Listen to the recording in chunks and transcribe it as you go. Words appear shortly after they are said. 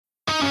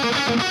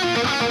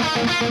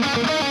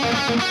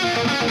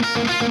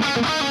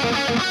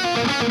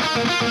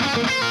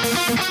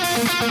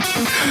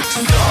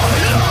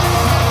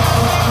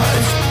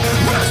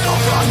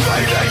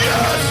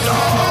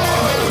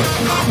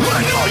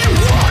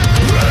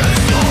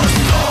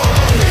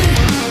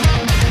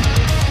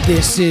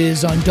This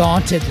is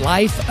Undaunted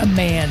Life, a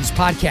Man's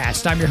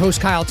Podcast. I'm your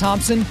host, Kyle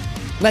Thompson.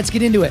 Let's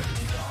get into it.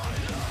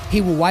 He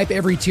will wipe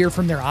every tear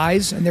from their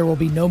eyes, and there will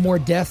be no more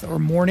death or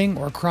mourning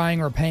or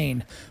crying or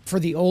pain,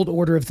 for the old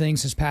order of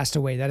things has passed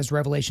away. That is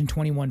Revelation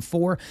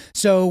 21:4.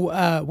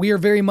 So we are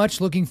very much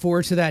looking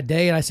forward to that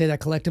day, and I say that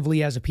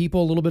collectively as a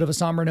people. A little bit of a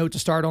somber note to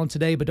start on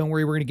today, but don't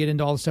worry, we're going to get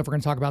into all the stuff we're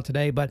going to talk about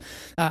today. But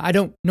I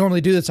don't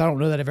normally do this. I don't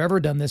know that I've ever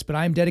done this, but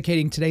I'm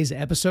dedicating today's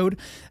episode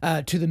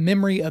to the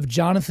memory of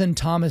Jonathan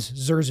Thomas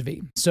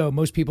Zersvey. So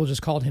most people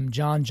just called him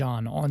John.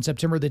 On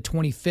September the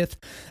 25th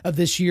of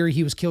this year,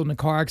 he was killed in a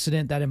car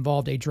accident that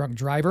involved a drunk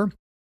driver.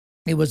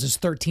 It was his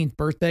 13th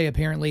birthday.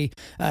 Apparently,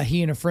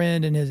 he and a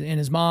friend and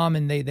his mom,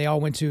 and they all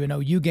went to an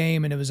OU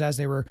game. And it was as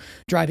they were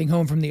driving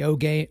home from the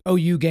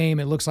OU game,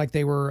 it looks like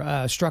they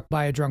were struck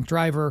by a drunk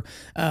driver,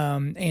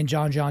 and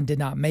John did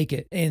not make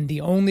it. And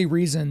the only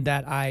reason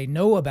that I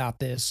know about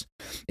this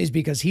is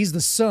because he's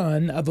the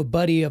son of a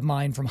buddy of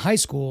mine from high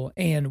school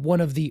and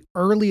one of the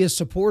earliest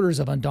supporters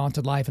of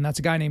Undaunted Life, and that's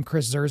a guy named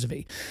Chris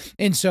Zersvey.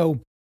 And so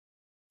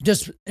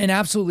just an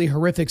absolutely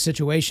horrific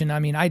situation. I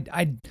mean,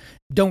 I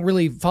don't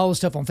really follow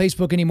stuff on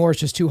Facebook anymore. It's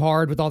just too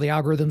hard with all the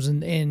algorithms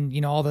and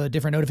you know, all the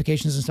different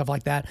notifications and stuff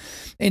like that.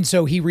 And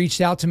so he reached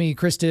out to me,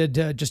 Chris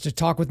did, just to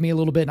talk with me a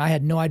little bit. And I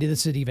had no idea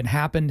this had even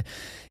happened.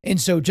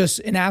 And so just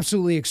an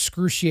absolutely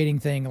excruciating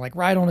thing, like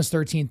right on his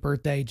 13th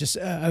birthday, just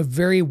a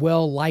very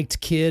well-liked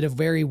kid, a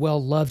very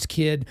well-loved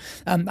kid.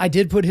 I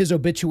did put his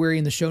obituary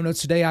in the show notes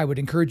today. I would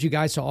encourage you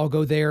guys to all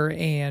go there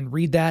and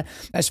read that.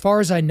 As far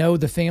as I know,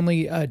 the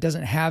family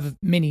doesn't have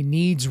many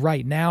needs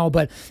right now,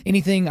 but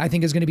anything I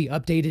think is going to be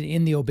updated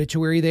in the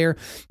obituary there.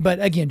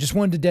 But again, just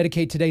wanted to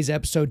dedicate today's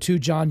episode to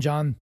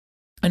John,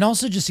 and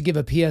also just to give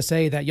a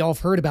PSA that y'all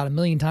have heard about a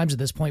million times at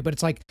this point, but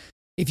it's like,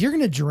 if you're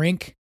going to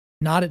drink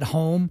not at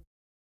home,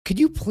 could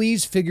you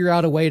please figure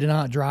out a way to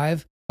not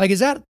drive? Like, is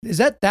that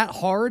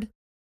hard?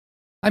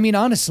 I mean,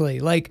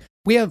 honestly, like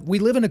we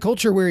live in a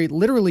culture where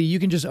literally you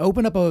can just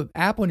open up an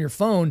app on your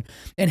phone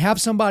and have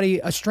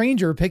a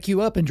stranger pick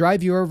you up and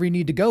drive you wherever you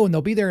need to go. And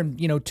they'll be there in,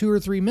 2 or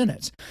 3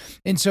 minutes.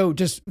 And so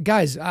just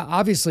guys,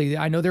 obviously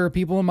I know there are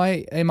people in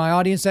my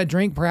audience that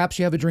drink. Perhaps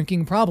you have a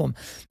drinking problem,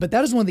 but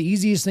that is one of the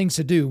easiest things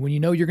to do when you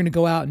know you're going to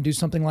go out and do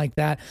something like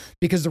that,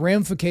 because the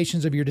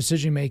ramifications of your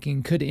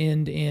decision-making could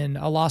end in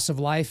a loss of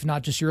life,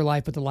 not just your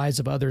life, but the lives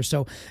of others.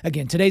 So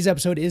again, today's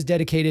episode is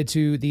dedicated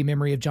to the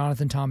memory of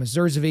Jonathan Thomas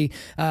Zersvey,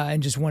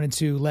 and just wanted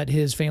to let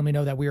his family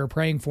know that we are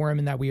praying for him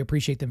and that we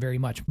appreciate them very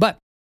much. But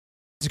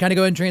to kind of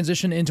go ahead and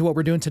transition into what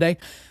we're doing today,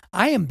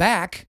 I am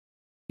back.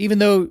 Even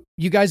though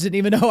you guys didn't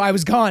even know I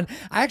was gone,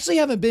 I actually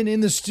haven't been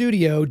in the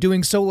studio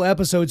doing solo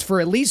episodes for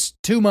at least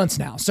 2 months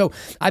now. So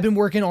I've been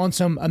working on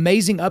some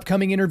amazing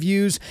upcoming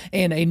interviews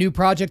and a new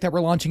project that we're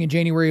launching in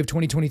January of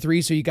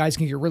 2023. So you guys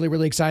can get really,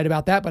 really excited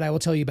about that, but I will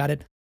tell you about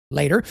it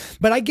later.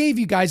 But I gave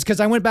you guys, because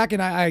I went back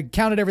and I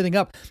counted everything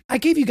up, I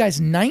gave you guys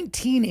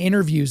 19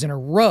 interviews in a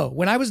row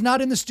when I was not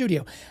in the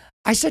studio.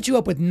 I set you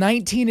up with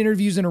 19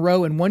 interviews in a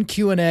row and one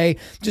Q&A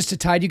just to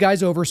tide you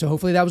guys over. So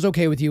hopefully that was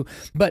okay with you.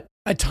 But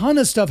a ton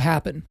of stuff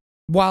happened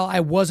while I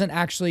wasn't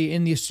actually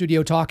in the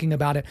studio talking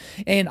about it.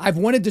 And I've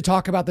wanted to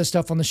talk about this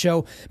stuff on the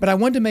show, but I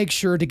wanted to make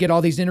sure to get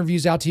all these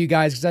interviews out to you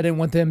guys because I didn't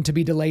want them to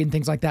be delayed and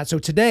things like that. So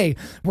today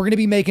we're going to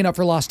be making up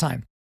for lost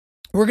time.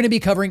 We're going to be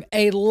covering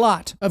a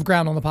lot of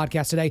ground on the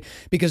podcast today,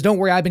 because don't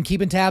worry, I've been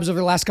keeping tabs over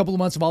the last couple of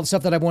months of all the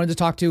stuff that I've wanted to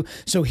talk to.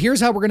 So here's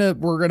how we're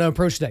going to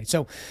approach today.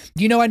 So,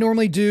 I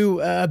normally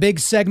do a big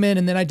segment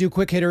and then I do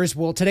quick hitters.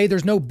 Well, today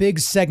there's no big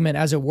segment,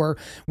 as it were.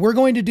 We're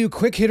going to do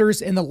quick hitters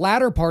in the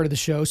latter part of the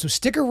show. So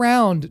stick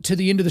around to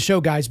the end of the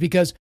show, guys,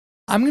 because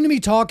I'm going to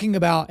be talking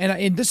about,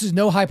 and this is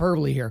no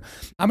hyperbole here,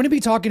 I'm going to be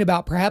talking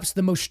about perhaps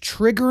the most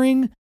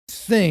triggering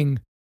thing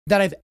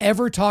that I've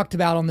ever talked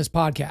about on this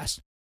podcast.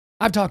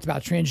 I've talked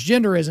about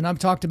transgenderism. I've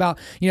talked about,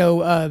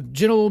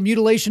 genital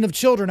mutilation of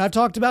children. I've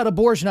talked about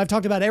abortion. I've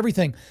talked about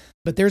everything.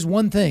 But there's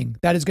one thing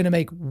that is going to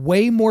make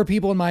way more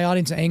people in my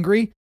audience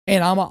angry,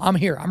 and I'm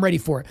here. I'm ready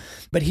for it.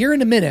 But here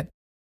in a minute,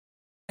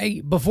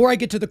 before I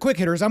get to the quick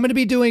hitters, I'm going to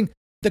be doing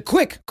the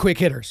quick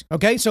hitters.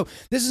 Okay. So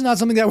this is not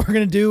something that we're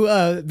going to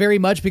do very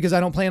much, because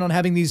I don't plan on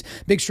having these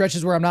big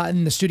stretches where I'm not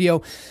in the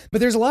studio, but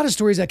there's a lot of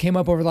stories that came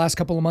up over the last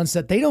couple of months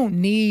that they don't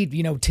need,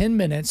 10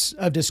 minutes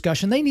of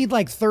discussion. They need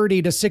like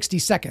 30 to 60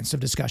 seconds of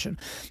discussion.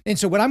 And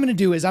so what I'm going to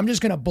do is I'm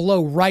just going to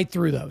blow right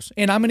through those.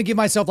 And I'm going to give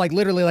myself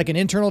literally an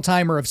internal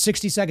timer of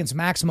 60 seconds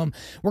maximum.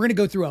 We're going to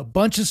go through a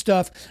bunch of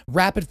stuff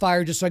rapid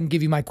fire, just so I can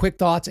give you my quick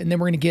thoughts. And then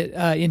we're going to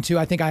get into,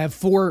 I think I have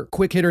 4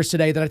 quick hitters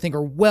today that I think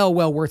are well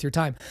worth your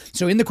time.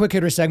 So in the quick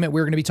hitters segment,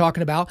 we're going to be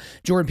talking about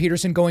Jordan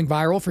Peterson going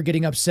viral for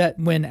getting upset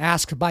when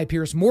asked by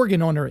Piers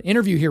Morgan on an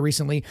interview here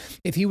recently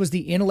if he was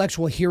the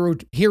intellectual hero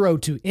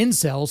to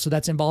incels, so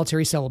that's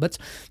involuntary celibates.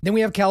 Then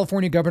we have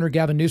California Governor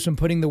Gavin Newsom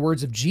putting the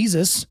words of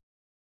Jesus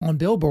on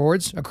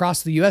billboards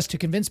across the U.S. to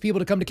convince people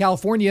to come to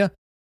California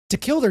to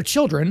kill their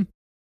children.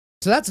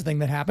 So that's a thing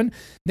that happened.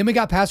 Then we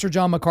got Pastor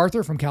John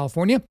MacArthur from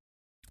California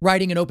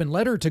writing an open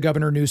letter to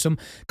Governor Newsom,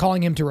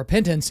 calling him to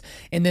repentance.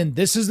 And then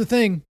this is the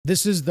thing.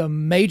 This is the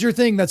major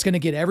thing that's going to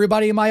get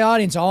everybody in my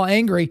audience all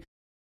angry.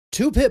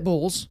 2 pit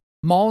bulls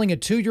mauling a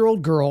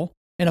 2-year-old girl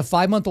and a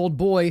 5-month-old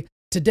boy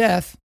to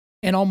death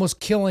and almost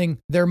killing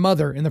their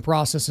mother in the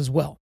process as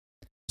well.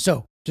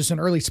 So just an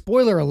early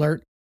spoiler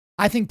alert.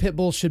 I think pit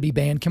bulls should be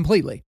banned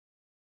completely.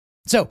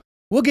 So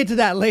we'll get to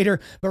that later.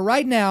 But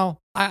right now,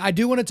 I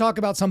do want to talk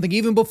about something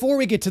even before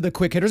we get to the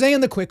quick hitters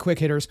and the quick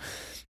hitters.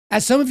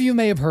 As some of you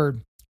may have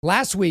heard,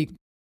 last week,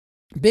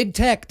 Big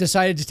Tech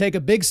decided to take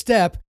a big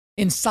step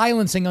in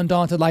silencing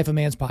Undaunted Life of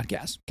Man's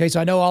podcast. Okay, so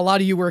I know a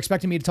lot of you were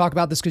expecting me to talk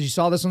about this because you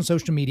saw this on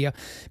social media.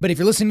 But if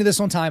you're listening to this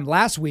on time,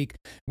 last week,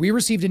 we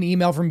received an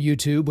email from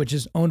YouTube, which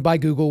is owned by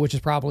Google, which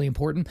is probably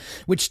important,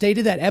 which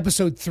stated that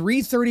episode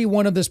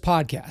 331 of this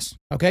podcast,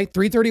 okay,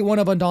 331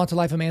 of Undaunted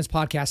Life of Man's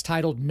podcast,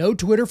 titled No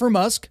Twitter for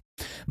Musk,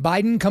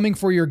 Biden Coming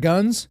for Your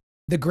Guns,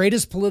 the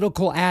greatest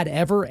political ad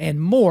ever, and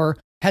more,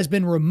 has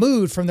been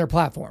removed from their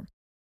platform.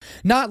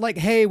 Not like,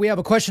 hey, we have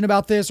a question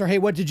about this, or hey,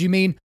 what did you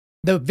mean?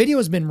 The video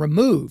has been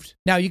removed.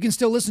 Now, you can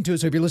still listen to it.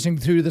 So if you're listening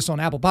to this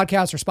on Apple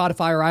Podcasts or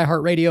Spotify or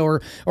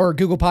iHeartRadio or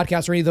Google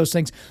Podcasts or any of those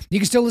things, you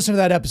can still listen to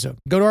that episode.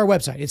 Go to our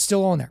website. It's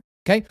still on there,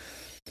 okay?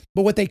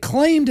 But what they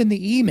claimed in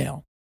the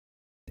email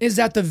is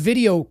that the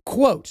video,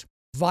 quote,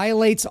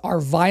 violates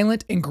our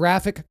violent and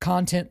graphic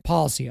content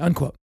policy,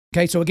 unquote.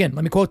 Okay, so again,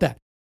 let me quote that.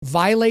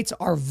 Violates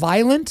our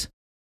violent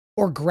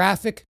or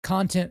graphic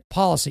content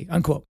policy,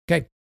 unquote.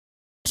 Okay,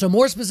 so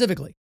more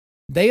specifically,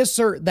 they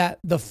assert that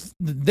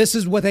this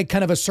is what they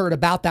kind of assert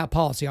about that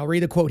policy. I'll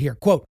read the quote here.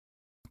 Quote,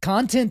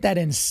 content that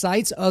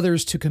incites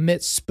others to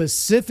commit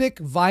specific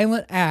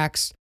violent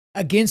acts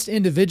against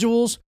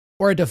individuals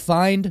or a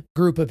defined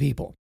group of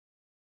people,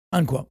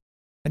 unquote.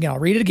 Again, I'll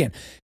read it again.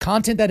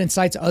 Content that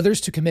incites others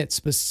to commit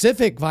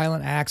specific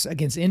violent acts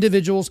against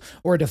individuals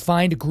or a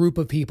defined group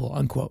of people,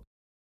 unquote.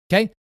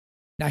 Okay?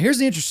 Now, here's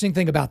the interesting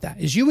thing about that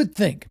is you would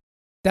think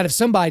that if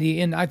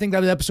somebody, and I think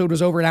that episode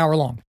was over an hour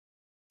long,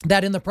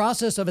 that in the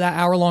process of that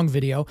hour-long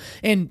video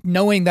and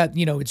knowing that,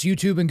 it's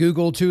YouTube and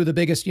Google, 2 of the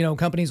biggest,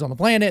 companies on the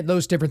planet,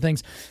 those different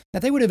things,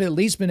 that they would have at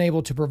least been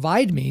able to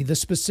provide me the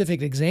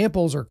specific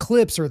examples or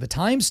clips or the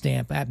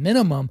timestamp at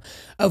minimum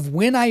of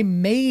when I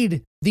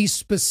made these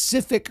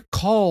specific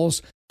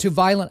calls to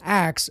violent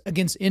acts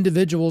against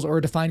individuals or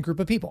a defined group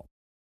of people.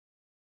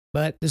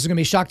 But this is going to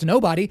be a shock to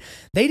nobody.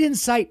 They didn't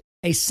cite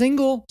a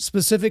single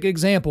specific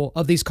example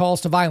of these calls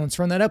to violence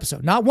from that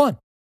episode. Not one.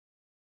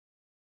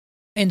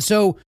 And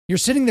so you're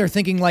sitting there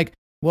thinking like,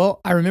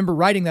 well, I remember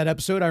writing that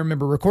episode. I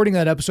remember recording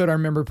that episode. I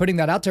remember putting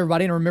that out to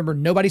everybody. And I remember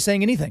nobody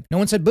saying anything. No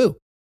one said boo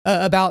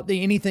about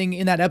anything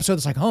in that episode.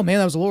 It's like, oh man,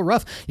 that was a little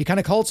rough. You kind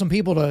of called some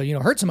people to,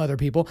 hurt some other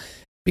people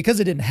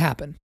because it didn't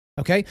happen.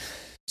 Okay.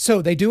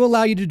 So they do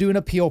allow you to do an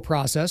appeal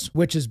process,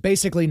 which is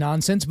basically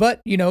nonsense. But,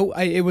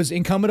 it was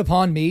incumbent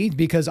upon me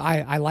because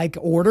I like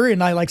order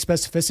and I like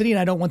specificity and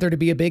I don't want there to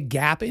be a big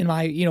gap in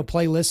my,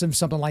 playlist and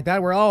something like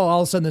that where,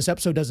 all of a sudden this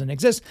episode doesn't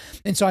exist.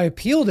 And so I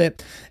appealed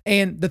it.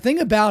 And the thing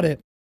about it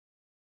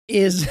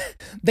is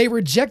they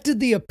rejected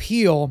the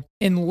appeal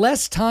in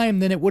less time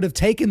than it would have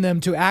taken them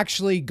to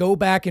actually go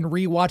back and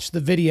rewatch the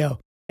video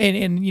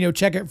and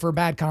check it for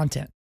bad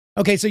content.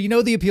 Okay, so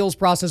the appeals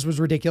process was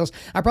ridiculous.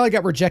 I probably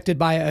got rejected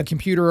by a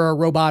computer or a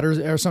robot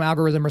or some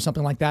algorithm or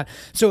something like that.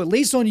 So at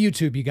least on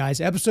YouTube, you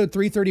guys, episode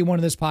 331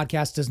 of this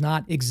podcast does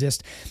not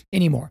exist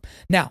anymore.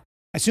 Now,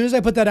 as soon as I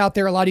put that out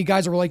there, a lot of you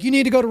guys are like, you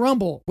need to go to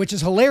Rumble, which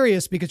is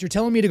hilarious because you're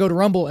telling me to go to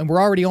Rumble and we're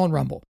already on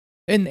Rumble.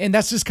 And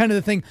that's just kind of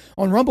the thing.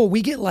 On Rumble,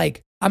 we get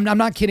like, I'm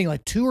not kidding,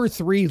 like 2 or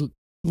 3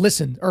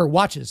 listen or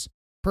watches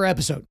per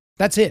episode.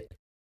 That's it.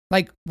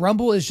 Like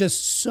Rumble is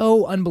just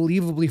so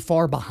unbelievably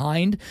far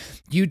behind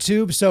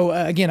YouTube. So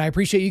again, I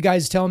appreciate you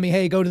guys telling me,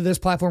 hey, go to this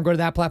platform, go to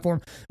that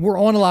platform. We're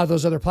on a lot of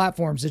those other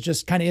platforms. It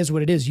just kind of is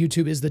what it is.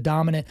 YouTube is the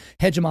dominant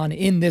hegemon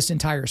in this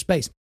entire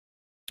space.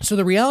 So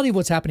the reality of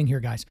what's happening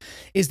here, guys,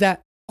 is that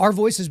our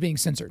voice is being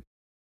censored.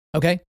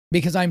 Okay?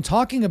 Because I'm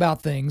talking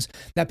about things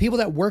that people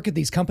that work at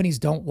these companies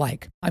don't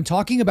like. I'm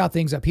talking about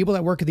things that people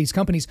that work at these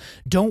companies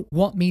don't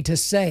want me to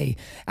say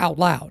out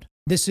loud.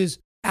 This is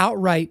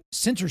outright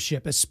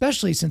censorship,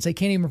 especially since they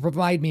can't even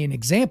provide me an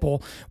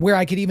example where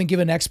I could even give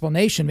an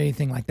explanation,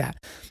 anything like that.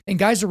 And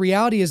guys, the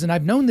reality is, and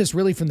I've known this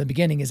really from the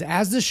beginning, is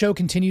as the show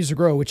continues to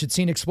grow, which it's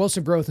seen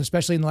explosive growth,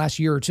 especially in the last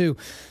year or two,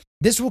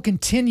 this will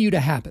continue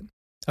to happen.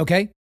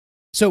 Okay?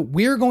 So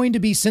we're going to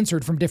be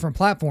censored from different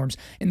platforms.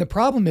 And the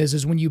problem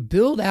is when you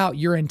build out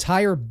your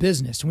entire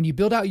business, when you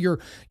build out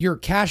your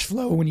cash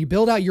flow, when you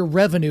build out your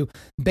revenue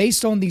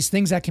based on these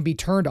things that can be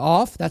turned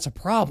off, that's a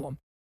problem.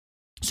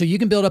 So you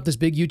can build up this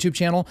big YouTube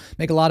channel,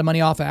 make a lot of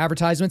money off of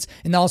advertisements,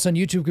 and then all of a sudden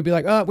YouTube could be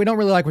like, oh, we don't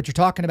really like what you're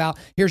talking about.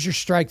 Here's your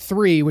strike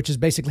 3, which is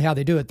basically how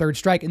they do it, third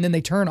strike. And then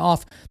they turn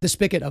off the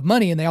spigot of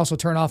money, and they also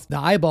turn off the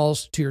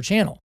eyeballs to your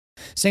channel.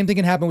 Same thing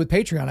can happen with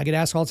Patreon. I get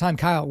asked all the time,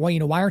 Kyle,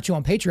 well, why aren't you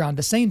on Patreon?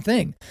 The same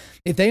thing.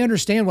 If they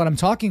understand what I'm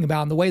talking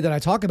about and the way that I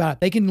talk about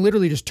it, they can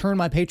literally just turn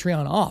my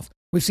Patreon off.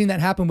 We've seen that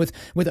happen with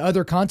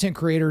other content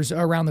creators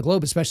around the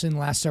globe, especially in the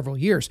last several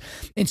years.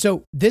 And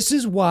so this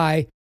is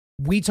why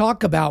we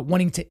talk about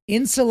wanting to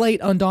insulate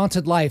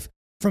Undaunted Life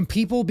from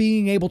people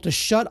being able to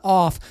shut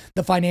off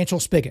the financial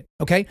spigot,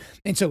 okay?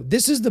 And so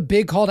this is the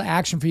big call to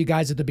action for you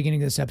guys at the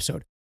beginning of this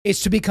episode. It's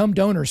to become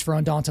donors for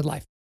Undaunted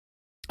Life.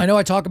 I know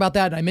I talk about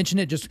that and I mention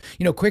it just,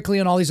 quickly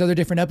on all these other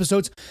different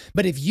episodes,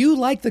 but if you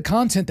like the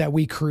content that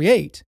we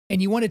create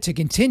and you want it to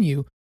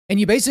continue, and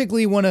you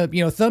basically want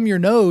to, thumb your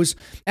nose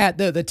at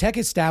the tech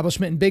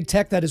establishment and big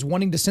tech that is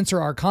wanting to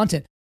censor our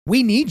content,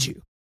 we need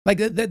you. Like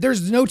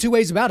there's no two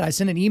ways about it. I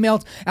sent an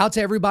email out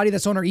to everybody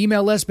that's on our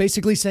email list,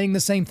 basically saying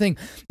the same thing.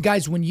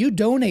 Guys, when you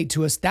donate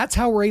to us, that's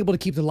how we're able to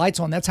keep the lights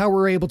on. That's how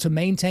we're able to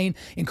maintain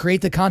and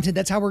create the content.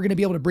 That's how we're going to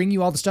be able to bring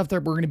you all the stuff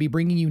that we're going to be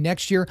bringing you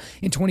next year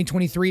in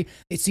 2023.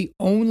 It's the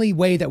only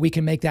way that we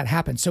can make that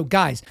happen. So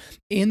guys,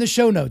 in the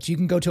show notes, you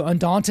can go to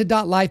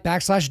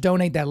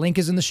undaunted.life/donate. That link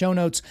is in the show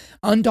notes.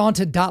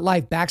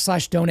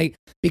 Undaunted.life/donate.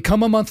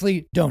 Become a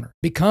monthly donor.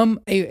 Become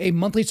a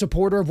monthly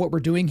supporter of what we're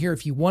doing here.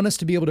 If you want us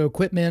to be able to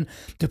equip men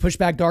to push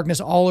back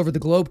darkness all over the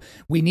globe,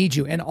 we need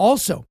you. And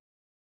also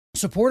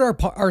support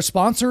our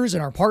sponsors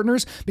and our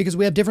partners, because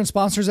we have different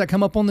sponsors that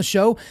come up on the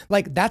show.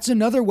 Like that's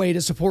another way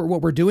to support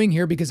what we're doing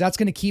here, because that's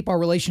going to keep our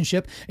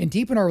relationship and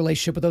deepen our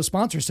relationship with those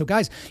sponsors. So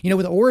guys,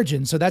 with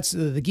Origin, so that's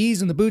the gis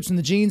and the boots and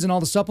the jeans and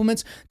all the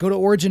supplements, go to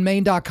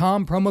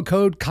originmain.com, promo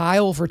code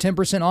Kyle for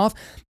 10% off.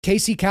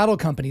 KC Cattle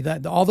Company,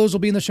 all those will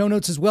be in the show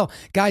notes as well.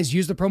 Guys,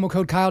 use the promo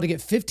code Kyle to get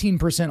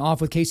 15% off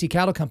with KC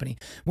Cattle Company.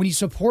 When you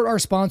support our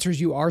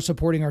sponsors, you are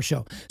supporting our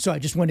show. So I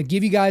just want to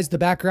give you guys the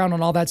background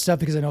on all that stuff,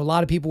 because I know a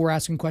lot of people were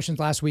asking questions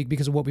last week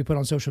because of what we put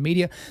on social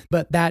media,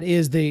 but that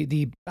is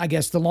the I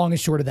guess the long and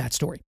short of that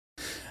story.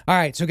 All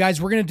right, so guys,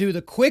 we're going to do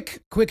the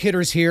quick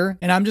hitters here,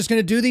 and I'm just going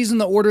to do these in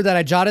the order that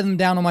I jotted them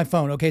down on my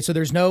phone, okay? So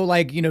there's no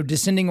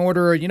descending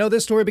order, or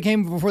this story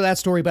became before that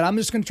story, but I'm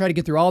just going to try to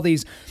get through all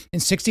these in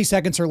 60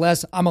 seconds or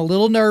less. I'm a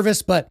little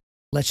nervous, but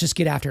let's just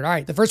get after it. All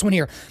right, the first one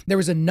here. There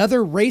was another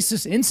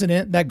racist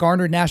incident that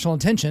garnered national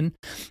attention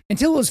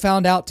until it was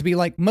found out to be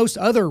like most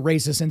other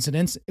racist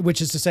incidents,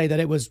 which is to say that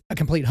it was a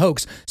complete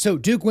hoax. So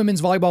Duke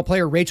women's volleyball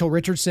player Rachel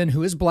Richardson,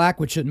 who is black,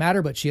 which shouldn't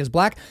matter, but she is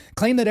black,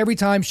 claimed that every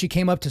time she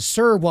came up to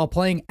serve while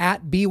playing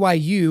at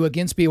BYU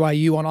against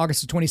BYU on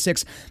August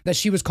 26th, that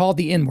she was called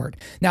the N-word.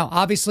 Now,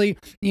 obviously,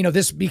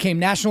 this became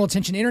national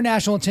attention,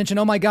 international attention.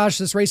 Oh my gosh,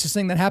 this racist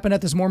thing that happened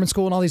at this Mormon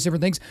school and all these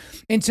different things,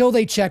 until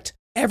they checked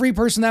every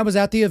person that was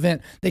at the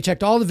event. They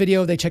checked all the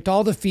video. They checked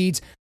all the feeds.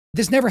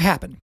 This never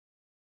happened.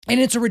 And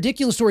it's a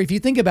ridiculous story. If you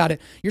think about it,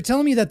 you're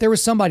telling me that there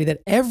was somebody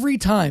that every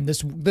time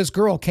this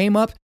girl came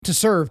up to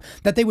serve,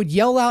 that they would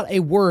yell out a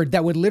word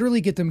that would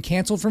literally get them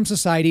canceled from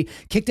society,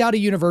 kicked out of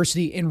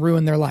university, and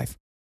ruin their life.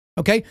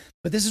 Okay?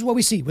 But this is what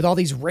we see with all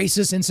these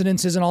racist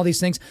incidences and all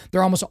these things.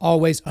 They're almost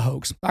always a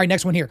hoax. All right,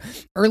 next one here.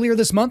 Earlier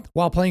this month,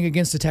 while playing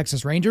against the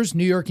Texas Rangers,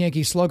 New York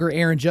Yankees slugger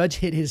Aaron Judge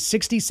hit his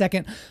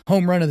 62nd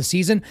home run of the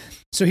season.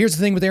 So here's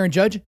the thing with Aaron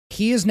Judge.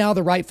 He is now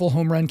the rightful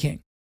home run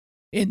king.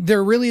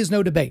 There really is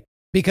no debate.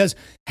 Because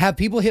have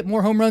people hit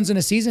more home runs in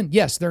a season?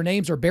 Yes, their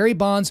names are Barry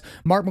Bonds,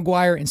 Mark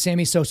McGwire, and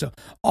Sammy Sosa.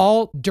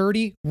 All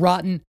dirty,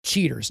 rotten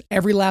cheaters.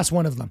 Every last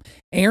one of them.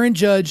 Aaron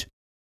Judge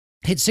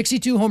hit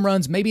 62 home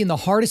runs, maybe in the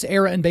hardest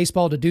era in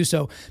baseball to do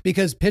so,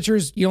 because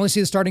pitchers, you only see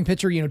the starting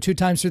pitcher, 2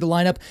 times through the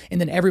lineup, and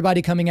then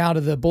everybody coming out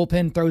of the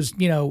bullpen throws,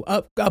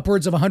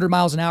 upwards of 100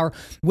 miles an hour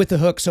with the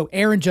hook. So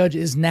Aaron Judge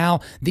is now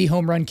the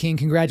home run king.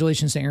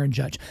 Congratulations to Aaron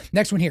Judge.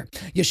 Next one here.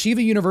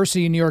 Yeshiva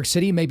University in New York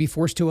City may be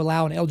forced to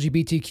allow an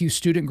LGBTQ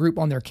student group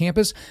on their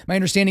campus. My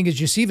understanding is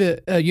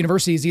Yeshiva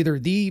University is either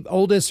the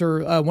oldest or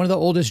one of the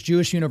oldest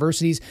Jewish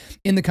universities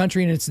in the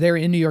country, and it's there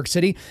in New York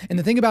City. And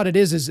the thing about it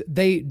is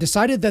they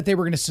decided that they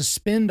were going to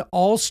suspend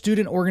all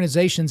student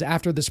organizations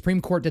after the Supreme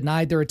Court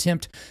denied their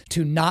attempt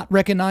to not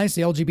recognize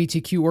the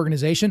LGBTQ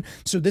organization.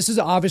 So this is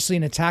obviously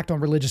an attack on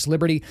religious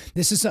liberty.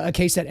 This is a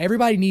case that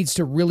everybody needs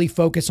to really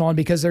focus on,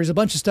 because there's a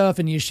bunch of stuff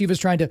and yeshiva's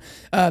trying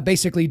to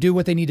basically do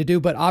what they need to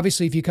do. But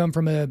obviously, if you come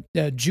from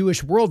a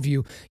Jewish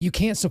worldview, you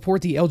can't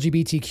support the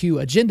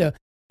LGBTQ agenda.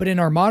 But in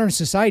our modern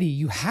society,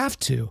 you have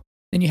to.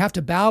 And you have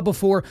to bow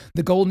before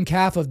the golden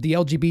calf of the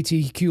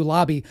LGBTQ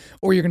lobby,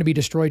 or you're going to be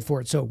destroyed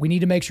for it. So we need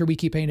to make sure we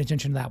keep paying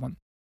attention to that one.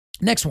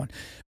 Next one,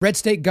 red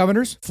state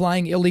governors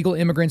flying illegal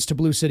immigrants to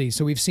blue cities.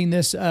 So we've seen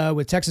this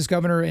with Texas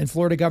governor and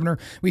Florida governor.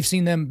 We've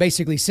seen them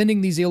basically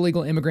sending these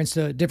illegal immigrants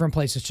to different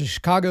places, to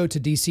Chicago, to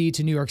DC,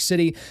 to New York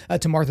City,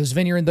 to Martha's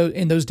Vineyard,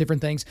 and those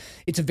different things.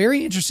 It's a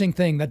very interesting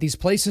thing that these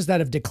places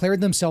that have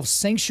declared themselves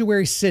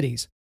sanctuary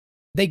cities,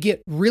 they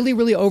get really,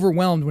 really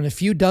overwhelmed when a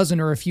few dozen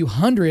or a few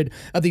hundred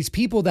of these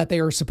people that they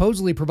are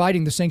supposedly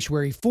providing the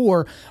sanctuary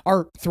for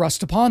are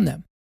thrust upon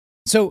them.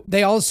 So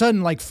they all of a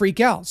sudden like freak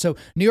out. So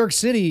New York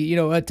City,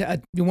 one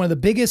of the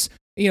biggest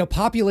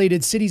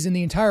populated cities in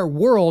the entire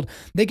world,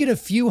 they get a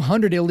few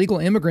hundred illegal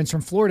immigrants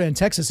from Florida and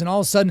Texas, and all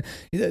of a sudden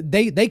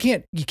they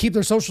can't keep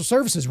their social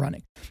services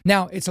running.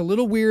 Now, it's a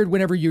little weird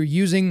whenever you're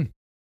using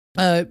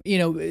a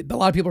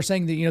lot of people are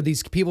saying that,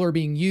 these people are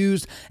being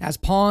used as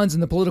pawns in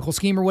the political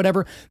scheme or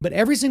whatever. But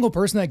every single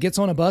person that gets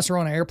on a bus or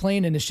on an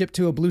airplane and is shipped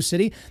to a blue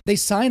city, they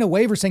sign a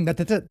waiver saying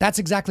that that's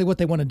exactly what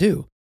they want to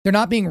do. They're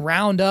not being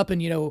round up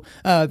and,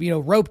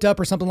 roped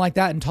up or something like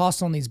that and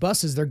tossed on these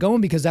buses. They're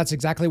going because that's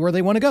exactly where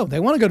they want to go. They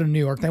want to go to New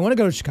York. They want to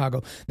go to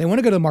Chicago. They want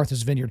to go to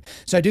Martha's Vineyard.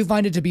 So I do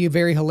find it to be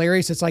very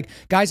hilarious. It's like,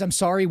 guys, I'm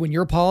sorry when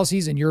your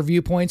policies and your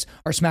viewpoints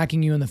are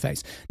smacking you in the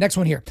face. Next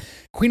one here.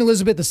 Queen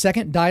Elizabeth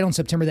II died on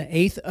September the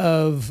 8th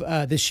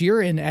of this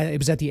year, and it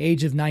was at the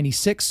age of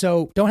 96.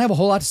 So don't have a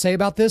whole lot to say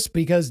about this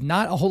because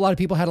not a whole lot of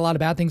people had a lot of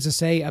bad things to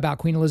say about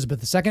Queen Elizabeth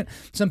II.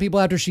 Some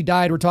people after she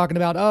died were talking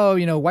about,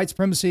 white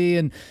supremacy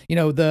and,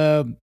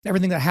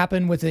 everything that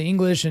happened with the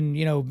English and,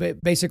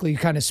 basically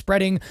kind of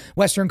spreading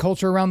Western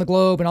culture around the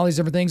globe and all these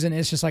different things. And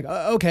it's just like,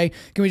 okay,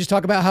 can we just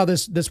talk about how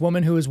this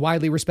woman who is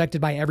widely respected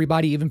by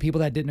everybody, even people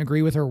that didn't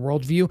agree with her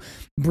worldview,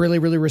 really,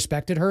 really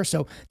respected her.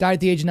 So died at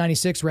the age of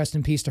 96. Rest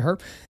in peace to her.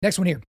 Next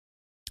one here.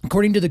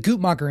 According to the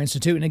Guttmacher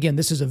Institute, and again,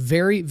 this is a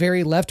very,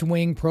 very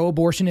left-wing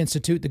pro-abortion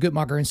institute, the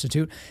Guttmacher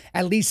Institute,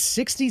 at least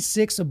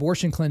 66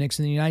 abortion clinics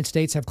in the United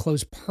States have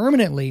closed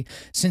permanently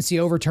since the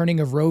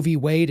overturning of Roe v.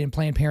 Wade and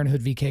Planned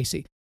Parenthood v.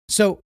 Casey.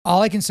 So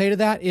all I can say to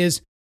that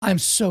is, I'm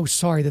so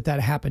sorry that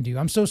happened to you.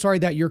 I'm so sorry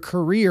that your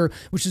career,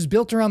 which is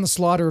built around the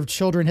slaughter of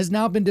children, has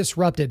now been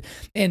disrupted.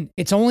 And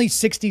it's only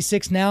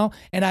 66 now,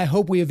 and I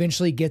hope we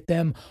eventually get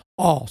them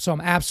all. So I'm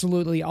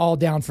absolutely all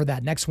down for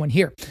that. Next one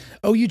here.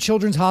 OU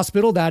Children's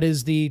Hospital, that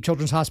is the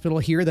children's hospital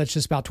here that's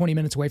just about 20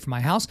 minutes away from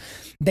my house.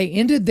 They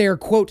ended their,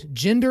 quote,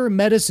 gender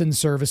medicine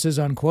services,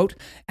 unquote,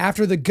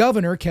 after the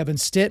governor, Kevin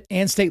Stitt,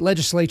 and state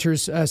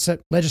legislators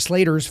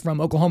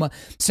from Oklahoma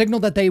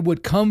signaled that they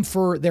would come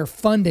for their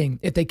funding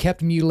if they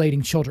kept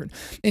mutilating children.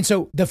 And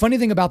so the funny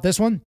thing about this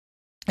one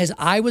is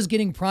I was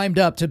getting primed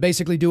up to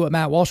basically do what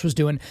Matt Walsh was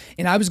doing,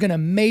 and I was going to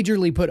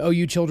majorly put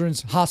OU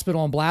Children's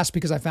Hospital on blast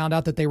because I found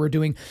out that they were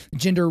doing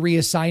gender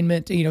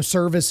reassignment,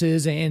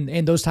 services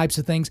and those types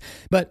of things.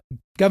 But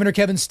Governor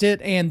Kevin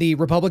Stitt and the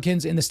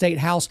Republicans in the state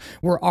house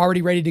were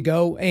already ready to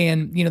go.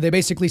 And, they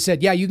basically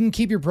said, yeah, you can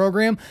keep your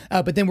program,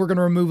 but then we're going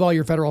to remove all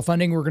your federal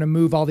funding. We're going to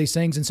move all these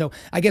things. And so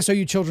I guess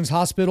OU Children's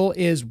Hospital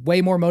is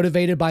way more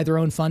motivated by their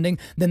own funding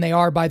than they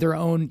are by their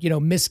own,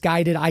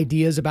 misguided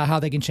ideas about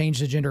how they can change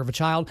the gender of a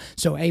child.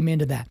 So amen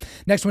to that.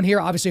 Next one here,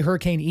 obviously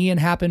Hurricane Ian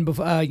happened,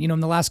 in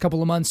the last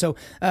couple of months. So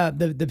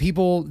the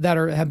people that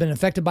have been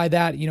affected by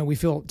that, we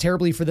feel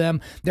terribly for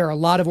them. There are a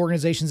lot of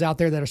organizations out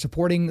there that are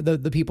supporting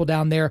the people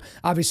down there.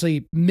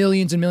 Obviously,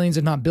 millions and millions,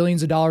 if not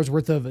billions of dollars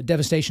worth of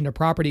devastation to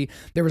property.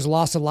 There was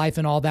loss of life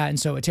and all that. And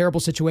so a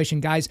terrible situation.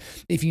 Guys,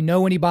 if you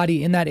know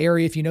anybody in that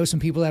area, if you know some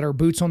people that are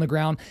boots on the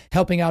ground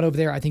helping out over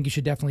there, I think you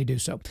should definitely do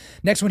so.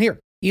 Next one here.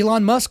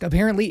 Elon Musk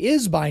apparently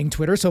is buying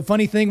Twitter. So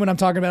funny thing, when I'm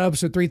talking about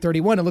episode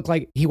 331, it looked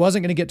like he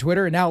wasn't going to get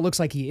Twitter. And now it looks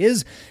like he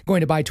is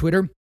going to buy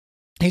Twitter.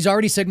 He's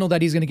already signaled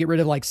that he's going to get rid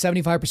of like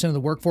 75% of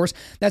the workforce.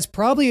 That's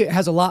probably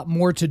has a lot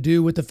more to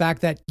do with the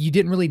fact that you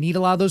didn't really need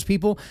a lot of those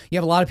people. You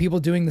have a lot of people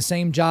doing the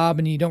same job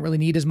and you don't really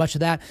need as much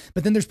of that.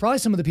 But then there's probably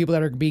some of the people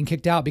that are being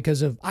kicked out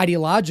because of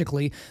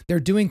ideologically, they're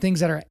doing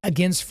things that are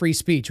against free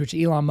speech, which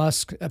Elon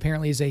Musk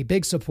apparently is a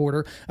big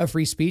supporter of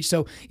free speech.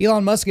 So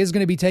Elon Musk is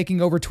going to be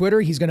taking over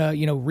Twitter. He's going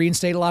to,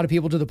 reinstate a lot of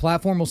people to the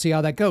platform. We'll see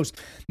how that goes.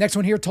 Next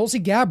one here, Tulsi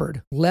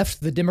Gabbard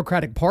left the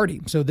Democratic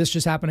Party. So this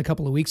just happened a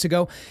couple of weeks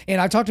ago.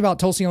 And I've talked about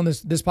Tulsi on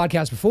this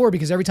podcast before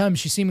because every time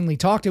she seemingly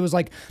talked, it was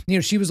like,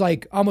 she was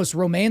like almost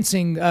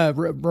romancing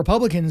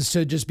Republicans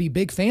to just be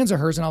big fans of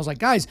hers. And I was like,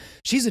 guys,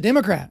 she's a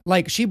Democrat.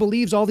 Like she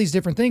believes all these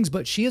different things,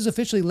 but she has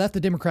officially left the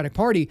Democratic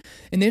Party.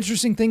 And the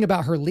interesting thing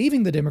about her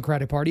leaving the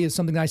Democratic Party is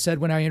something that I said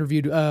when I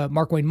interviewed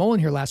Mark Wayne Mullen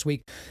here last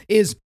week,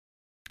 is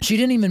she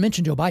didn't even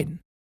mention Joe Biden.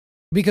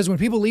 Because when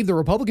people leave the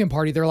Republican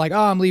Party, they're like,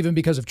 oh, I'm leaving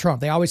because of Trump.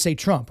 They always say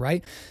Trump,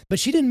 right? But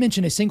she didn't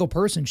mention a single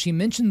person. She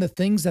mentioned the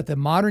things that the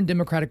modern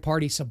Democratic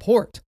Party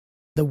support.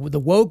 The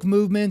woke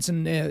movements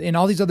and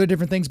all these other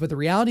different things. But the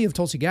reality of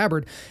Tulsi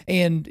Gabbard,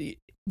 and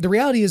the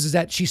reality is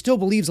that she still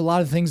believes a lot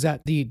of things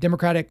that the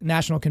Democratic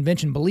National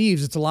Convention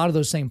believes. It's a lot of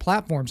those same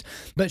platforms,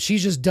 but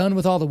she's just done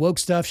with all the woke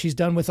stuff. She's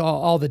done with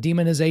all the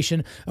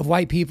demonization of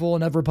white people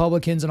and of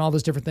Republicans and all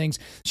those different things.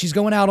 She's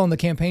going out on the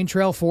campaign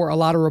trail for a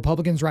lot of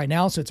Republicans right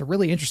now. So it's a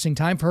really interesting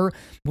time for her.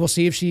 We'll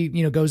see if she,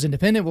 goes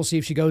independent. We'll see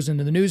if she goes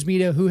into the news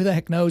media. Who the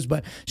heck knows?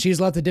 But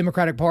she's left the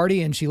Democratic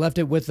Party and she left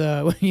it with,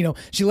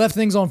 she left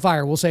things on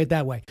fire. We'll say it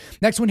that way.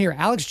 Next one here.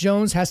 Alex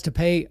Jones has to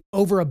pay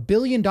over $1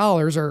 billion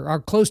or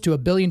close to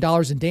 $1 billion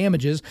in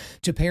damages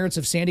to parents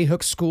of Sandy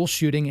Hook's school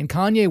shooting, and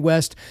Kanye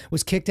West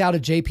was kicked out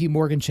of JP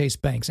Morgan Chase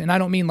banks. And I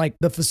don't mean like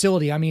the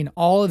facility. I mean,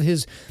 all of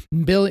his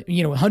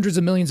hundreds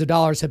of millions of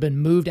dollars have been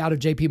moved out of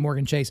JP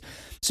Morgan Chase.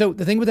 So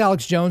the thing with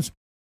Alex Jones,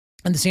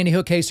 in the Sandy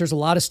Hook case, there's a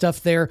lot of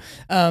stuff there.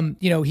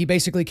 He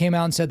basically came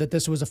out and said that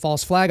this was a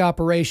false flag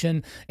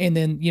operation. And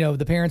then,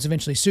 the parents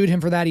eventually sued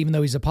him for that, even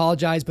though he's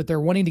apologized, but they're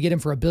wanting to get him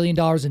for $1 billion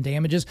in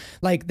damages.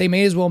 Like, they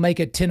may as well make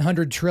it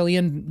 $100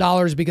 trillion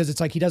because it's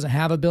like he doesn't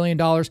have $1 billion.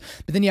 But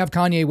then you have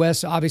Kanye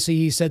West. Obviously,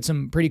 he said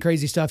some pretty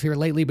crazy stuff here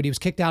lately, but he was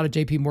kicked out of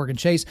JP Morgan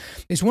Chase.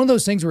 It's one of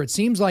those things where it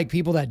seems like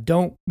people that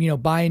don't,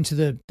 buy into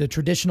the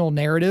traditional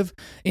narrative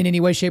in any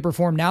way, shape, or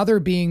form, now they're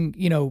being,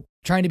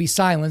 trying to be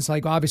silenced,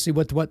 like obviously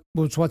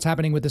what's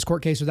happening with this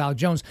court case with Alex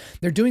Jones.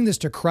 They're doing this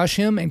to crush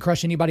him and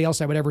crush anybody else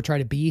that would ever try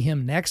to be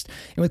him next.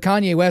 And with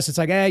Kanye West, it's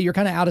like, you're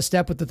kind of out of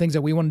step with the things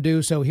that we want to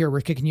do. So here,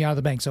 we're kicking you out of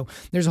the bank. So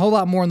there's a whole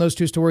lot more on those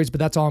two stories, but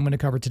that's all I'm going to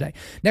cover today.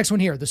 Next one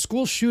here, the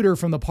school shooter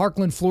from the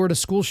Parkland, Florida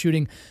school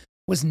shooting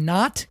was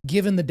not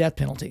given the death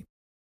penalty.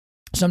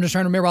 So I'm just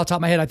trying to remember off the top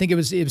of my head. I think it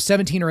was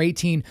 17 or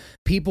 18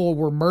 people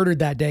were murdered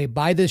that day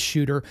by this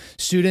shooter,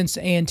 students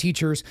and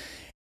teachers,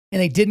 and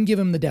they didn't give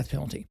him the death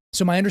penalty.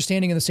 So my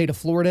understanding in the state of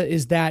Florida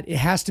is that it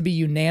has to be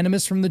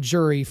unanimous from the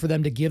jury for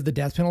them to give the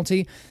death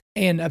penalty.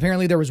 And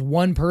apparently there was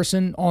one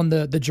person on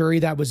the jury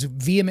that was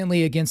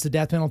vehemently against the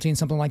death penalty and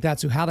something like that.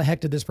 So how the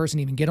heck did this person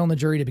even get on the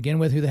jury to begin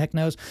with? Who the heck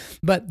knows?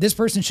 But this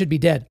person should be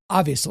dead,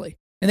 obviously.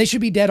 And they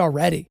should be dead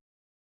already.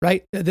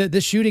 Right?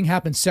 This shooting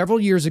happened several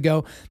years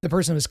ago. The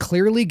person was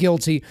clearly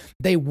guilty.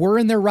 They were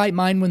in their right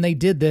mind when they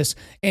did this.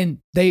 And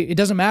it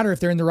doesn't matter if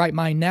they're in the right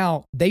mind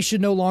now. They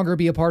should no longer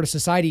be a part of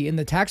society. And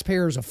the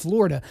taxpayers of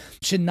Florida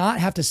should not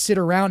have to sit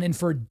around and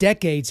for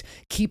decades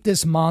keep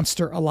this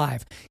monster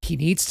alive. He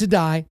needs to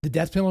die. The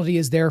death penalty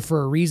is there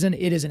for a reason.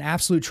 It is an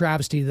absolute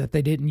travesty that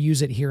they didn't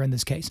use it here in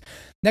this case.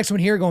 Next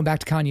one here, going back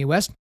to Kanye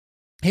West.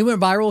 He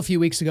went viral a few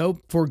weeks ago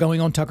for going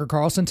on Tucker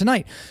Carlson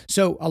Tonight.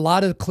 So a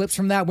lot of clips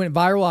from that went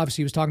viral.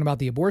 Obviously, he was talking about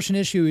the abortion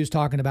issue. He was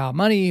talking about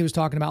money. He was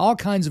talking about all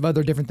kinds of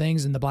other different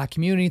things in the black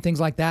community,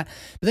 things like that.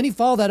 But then he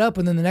followed that up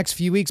within the next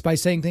few weeks by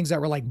saying things that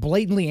were like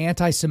blatantly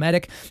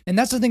anti-Semitic. And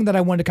that's the thing that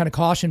I wanted to kind of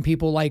caution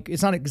people. Like,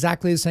 it's not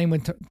exactly the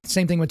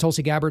same thing with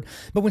Tulsi Gabbard.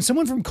 But when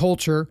someone from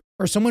culture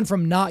or someone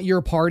from not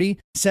your party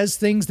says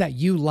things that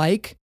you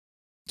like,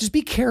 just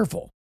be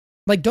careful.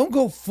 Like, don't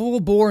go full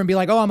bore and be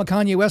like, I'm a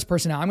Kanye West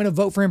person now. I'm going to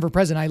vote for him for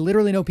president. I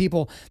literally know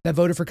people that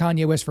voted for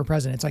Kanye West for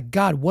president. It's like,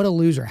 God, what a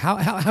loser.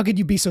 How could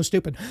you be so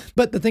stupid?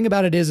 But the thing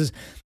about it is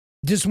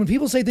just when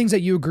people say things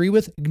that you agree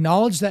with,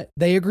 acknowledge that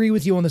they agree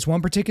with you on this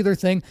one particular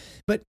thing,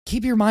 but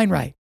keep your mind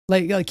right.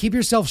 Like keep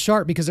yourself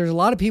sharp, because there's a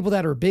lot of people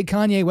that are big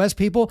Kanye West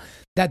people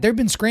that they've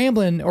been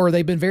scrambling, or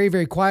they've been very,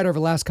 very quiet over the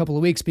last couple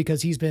of weeks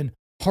because he's been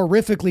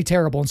horrifically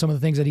terrible in some of the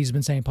things that he's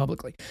been saying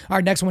publicly. All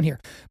right, next one here.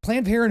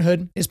 Planned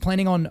Parenthood is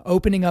planning on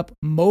opening up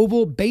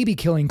mobile baby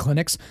killing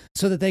clinics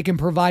so that they can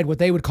provide what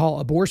they would call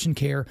abortion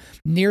care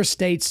near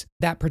states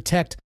that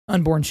protect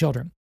unborn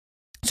children.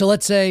 So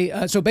let's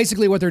say, so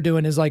basically what they're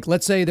doing is, like,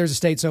 let's say there's a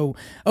state, so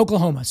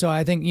Oklahoma. So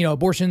I think,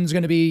 abortion is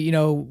going to be,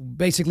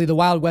 basically the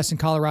Wild West in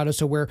Colorado.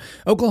 So where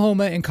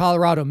Oklahoma and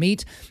Colorado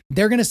meet,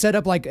 they're going to set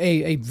up like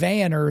a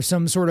van or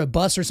some sort of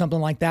bus or something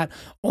like that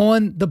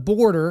on the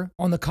border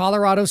on the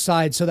Colorado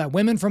side so that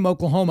women from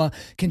Oklahoma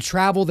can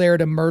travel there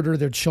to murder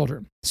their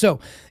children.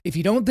 So if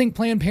you don't think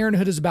Planned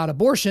Parenthood is about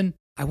abortion,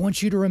 I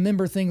want you to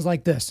remember things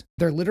like this.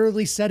 They're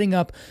literally setting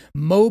up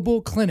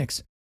mobile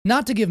clinics,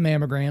 not to give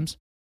mammograms,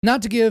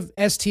 not to give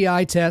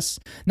STI tests,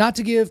 not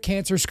to give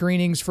cancer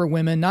screenings for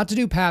women, not to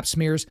do pap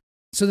smears,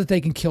 so that they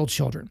can kill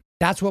children.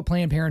 That's what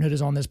Planned Parenthood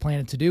is on this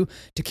planet to do,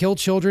 to kill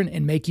children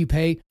and make you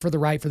pay for the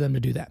right for them to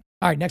do that.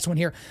 All right, next one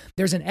here.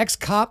 There's an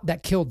ex-cop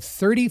that killed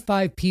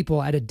 35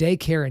 people at a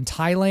daycare in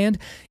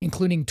Thailand,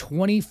 including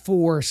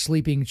 24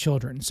 sleeping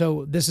children.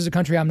 So this is a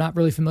country I'm not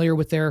really familiar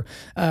with their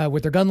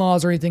gun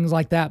laws or anything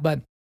like that, but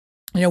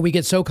we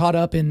get so caught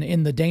up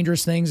in the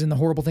dangerous things and the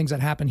horrible things that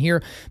happen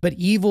here. But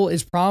evil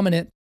is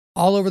prominent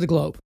all over the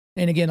globe.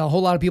 And again, a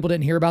whole lot of people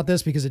didn't hear about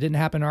this because it didn't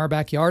happen in our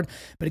backyard.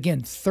 But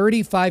again,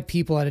 35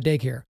 people at a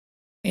daycare,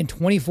 and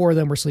 24 of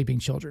them were sleeping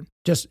children.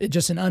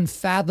 Just an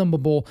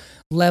unfathomable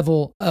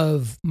level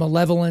of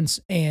malevolence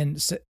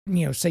and,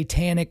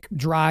 satanic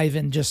drive,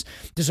 and just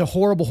a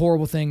horrible,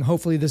 horrible thing.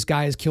 Hopefully this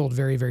guy is killed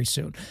very, very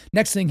soon.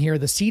 Next thing here,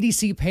 the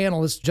CDC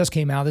panel, this just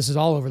came out. This is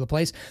all over the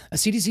place. A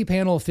CDC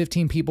panel of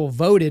 15 people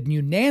voted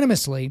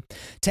unanimously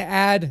to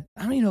add,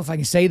 I don't even know if I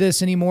can say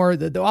this anymore.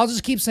 I'll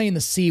just keep saying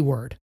the C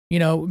word.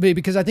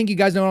 Because I think you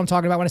guys know what I'm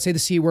talking about when I say the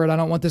C word. I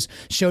don't want this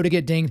show to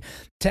get dinged.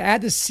 To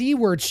add the C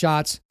word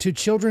shots to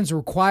children's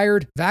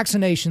required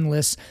vaccination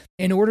lists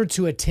in order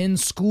to attend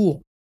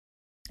school.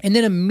 And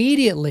then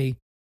immediately,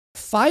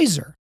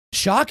 Pfizer,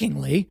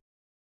 shockingly,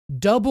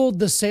 doubled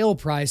the sale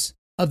price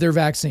of their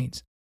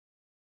vaccines.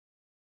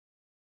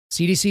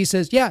 CDC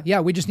says,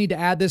 yeah, we just need to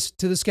add this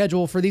to the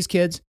schedule for these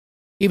kids,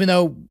 even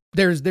though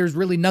there's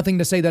really nothing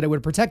to say that it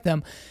would protect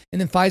them. And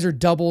then Pfizer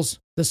doubles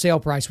the sale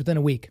price within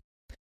a week.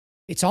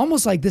 It's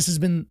almost like this has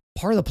been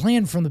part of the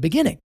plan from the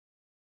beginning.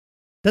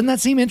 Doesn't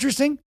that seem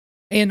interesting?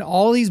 And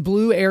all these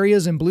blue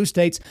areas and blue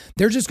states,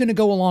 they're just going to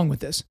go along with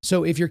this.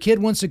 So if your kid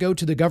wants to go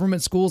to the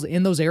government schools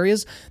in those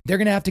areas, they're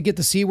going to have to get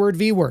the C word,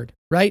 V word,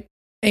 right?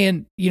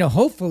 And,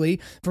 hopefully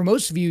for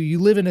most of you, you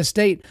live in a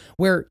state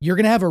where you're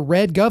going to have a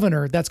red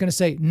governor that's going to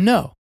say,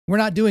 no, we're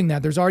not doing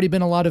that. There's already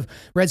been a lot of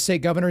red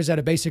state governors that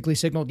have basically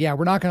signaled, yeah,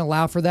 we're not going to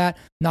allow for that.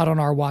 Not on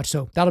our watch.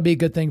 So that'll be a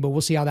good thing, but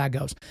we'll see how that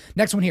goes.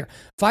 Next one here.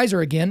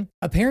 Pfizer again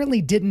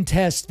apparently didn't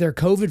test their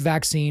COVID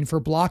vaccine for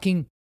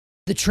blocking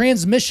the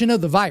transmission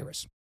of the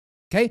virus.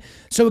 Okay.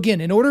 So again,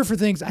 in order for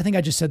things, I think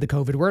I just said the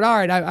COVID word. All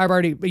right. I've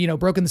already,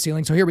 broken the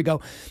ceiling. So here we go.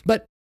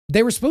 But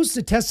they were supposed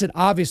to test it,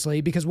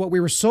 obviously, because what we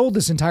were sold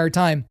this entire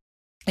time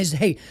is,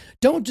 hey,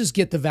 don't just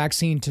get the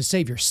vaccine to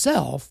save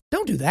yourself.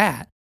 Don't do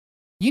that.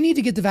 You need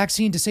to get the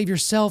vaccine to save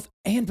yourself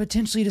and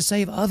potentially to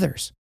save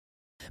others.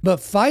 But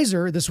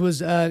Pfizer, this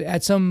was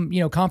at some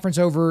conference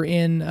over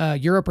in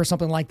Europe or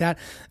something like that.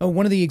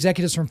 One of the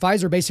executives from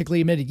Pfizer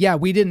basically admitted, yeah,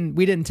 we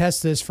didn't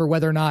test this for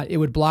whether or not it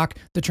would block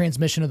the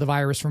transmission of the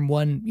virus from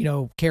one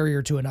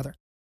carrier to another.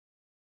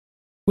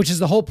 Which is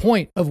the whole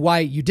point of why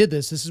you did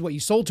this. This is what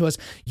you sold to us.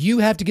 You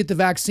have to get the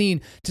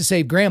vaccine to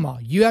save grandma.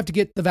 You have to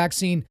get the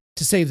vaccine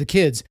to save the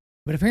kids.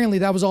 But apparently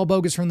that was all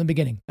bogus from the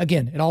beginning.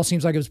 Again, it all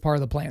seems like it was part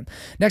of the plan.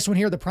 Next one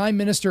here, the Prime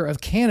Minister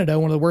of Canada,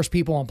 one of the worst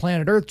people on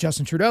planet Earth,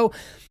 Justin Trudeau,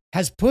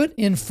 has put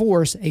in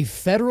force a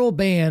federal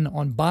ban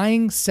on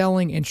buying,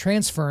 selling, and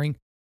transferring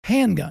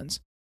handguns.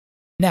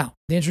 Now,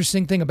 the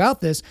interesting thing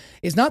about this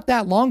is not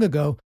that long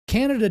ago,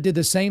 Canada did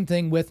the same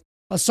thing with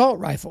assault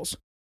rifles.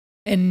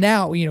 And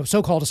now,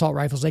 so-called assault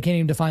rifles, they can't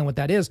even define what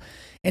that is.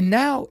 And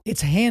now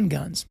it's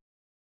handguns.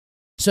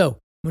 So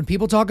when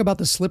people talk about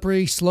the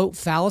slippery slope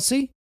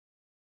fallacy,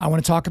 I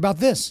want to talk about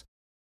this.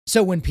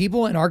 So when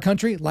people in our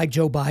country, like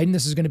Joe Biden,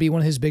 this is going to be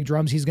one of his big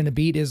drums he's going to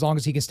beat as long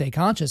as he can stay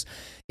conscious,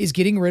 is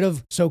getting rid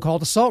of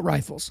so-called assault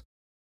rifles.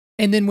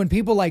 And then when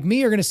people like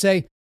me are going to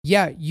say,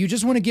 yeah, you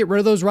just want to get rid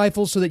of those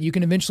rifles so that you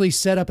can eventually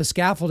set up a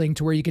scaffolding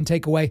to where you can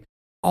take away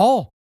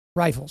all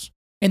rifles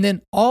and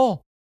then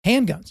all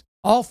handguns,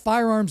 all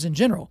firearms in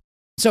general.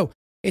 So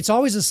it's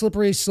always a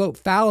slippery slope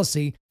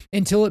fallacy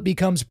until it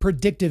becomes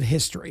predictive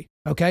history.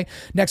 Okay.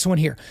 Next one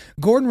here.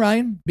 Gordon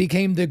Ryan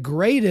became the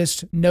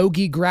greatest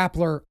no-gi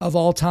grappler of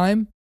all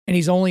time. And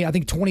he's only, I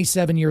think,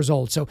 27 years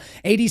old. So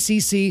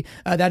ADCC,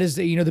 that is,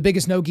 the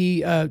biggest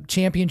no-gi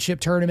championship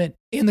tournament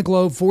in the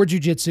globe for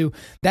jiu-jitsu.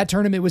 That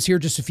tournament was here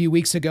just a few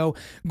weeks ago.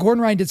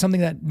 Gordon Ryan did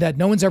something that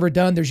no one's ever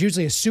done. There's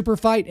usually a super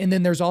fight, and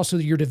then there's also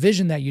your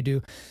division that you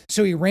do.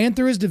 So he ran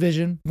through his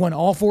division, won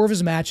all 4 of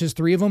his matches,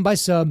 3 of them by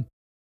sub.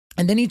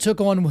 And then he took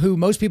on who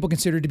most people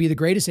consider to be the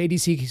greatest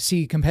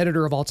ADCC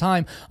competitor of all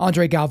time,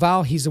 Andre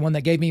Galvao. He's the one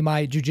that gave me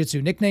my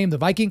jiu-jitsu nickname, the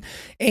Viking.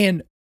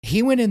 And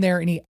he went in there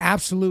and he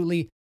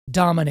absolutely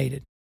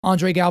dominated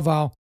Andre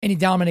Galvao, and he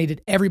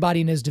dominated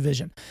everybody in his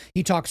division.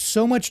 He talked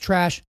so much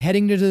trash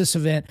heading into this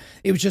event.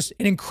 It was just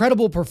an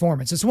incredible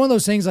performance. It's one of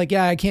those things like,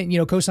 yeah, I can't,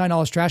 co-sign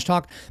all his trash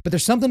talk, but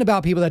there's something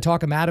about people that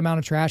talk a mad amount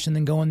of trash and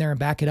then go in there and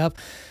back it up.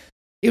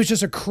 It was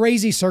just a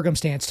crazy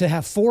circumstance to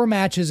have 4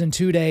 matches in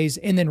 2 days.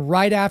 And then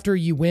right after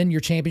you win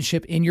your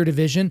championship in your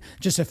division,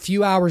 just a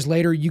few hours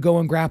later, you go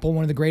and grapple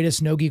one of the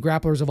greatest no-gi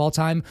grapplers of all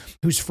time,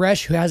 who's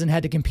fresh, who hasn't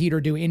had to compete or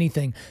do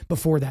anything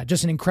before that.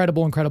 Just an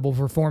incredible, incredible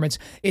performance.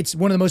 It's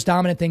one of the most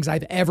dominant things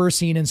I've ever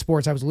seen in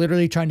sports. I was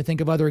literally trying to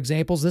think of other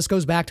examples. This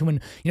goes back to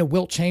when,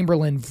 Wilt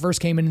Chamberlain first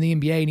came into the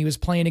NBA and he was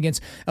playing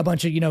against a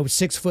bunch of,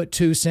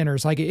 6'2"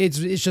 centers. Like it's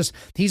just,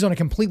 he's on a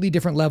completely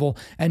different level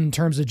in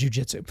terms of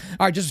jiu-jitsu.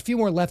 All right, just a few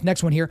more left.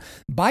 Next one here.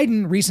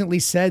 Biden recently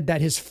said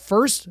that his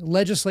first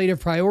legislative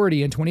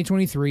priority in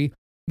 2023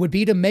 would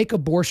be to make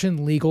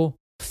abortion legal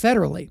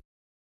federally.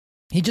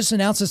 He just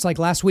announced this like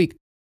last week,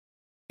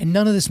 and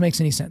none of this makes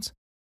any sense.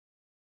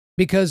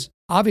 Because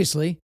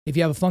obviously, if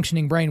you have a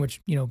functioning brain, which,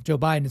 Joe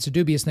Biden, it's a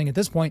dubious thing at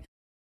this point,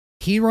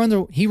 he runs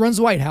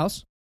the White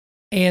House,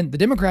 and the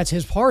Democrats,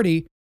 his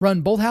party,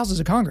 run both houses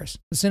of Congress,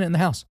 the Senate and the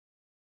House.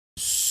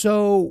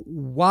 So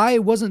why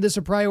wasn't this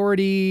a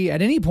priority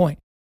at any point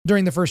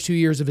during the first 2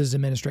 years of his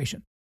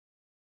administration?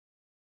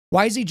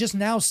 Why is he just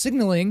now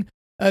signaling,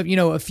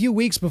 a few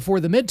weeks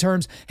before the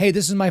midterms, hey,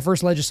 this is my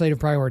first legislative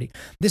priority?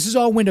 This is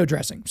all window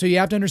dressing. So you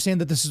have to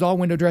understand that this is all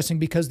window dressing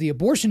because the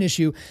abortion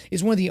issue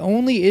is one of the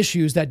only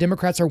issues that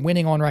Democrats are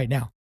winning on right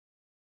now.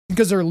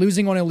 Because they're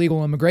losing on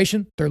illegal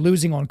immigration, they're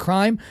losing on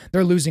crime,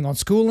 they're losing on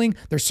schooling,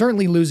 they're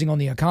certainly losing on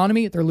the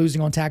economy, they're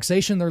losing on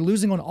taxation, they're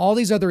losing on all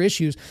these other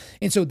issues.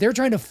 And so they're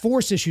trying to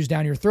force issues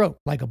down your throat,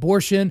 like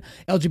abortion,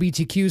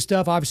 LGBTQ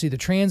stuff, obviously the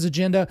trans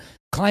agenda,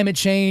 climate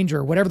change,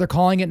 or whatever they're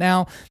calling it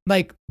now.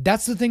 Like,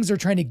 that's the things they're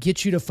trying to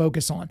get you to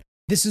focus on.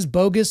 This is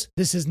bogus.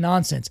 This is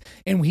nonsense.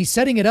 And he's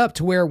setting it up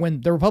to where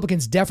when the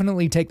Republicans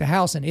definitely take the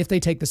House, and if they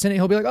take the Senate,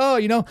 he'll be like,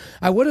 oh,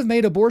 I would have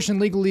made abortion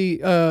legally,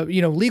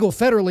 legal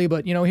federally,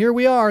 but, here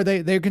we are.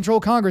 They control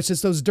Congress.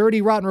 It's those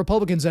dirty, rotten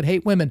Republicans that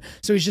hate women.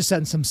 So he's just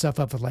setting some stuff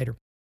up for later.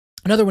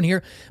 Another one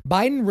here.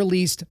 Biden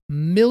released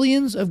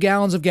millions of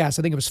gallons of gas.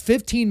 I think it was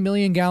 15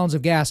 million gallons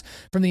of gas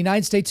from the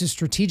United States'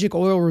 strategic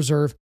oil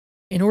reserve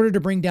in order to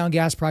bring down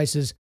gas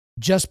prices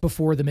just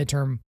before the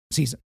midterm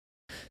season.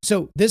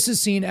 So this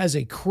is seen as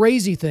a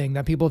crazy thing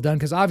that people have done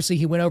because obviously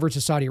he went over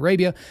to Saudi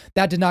Arabia.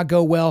 That did not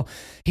go well.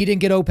 He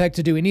didn't get OPEC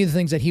to do any of the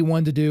things that he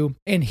wanted to do.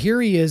 And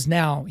here he is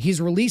now.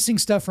 He's releasing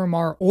stuff from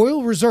our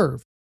oil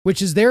reserve,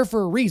 which is there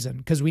for a reason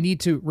because we need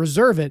to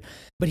reserve it.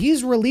 But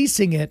he's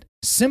releasing it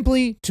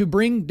simply to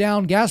bring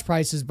down gas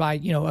prices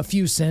by, a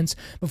few cents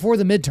before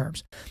the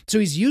midterms. So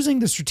he's using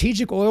the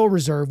strategic oil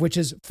reserve, which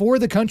is for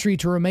the country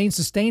to remain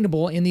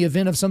sustainable in the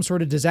event of some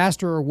sort of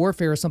disaster or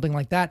warfare or something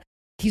like that.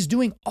 He's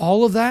doing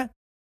all of that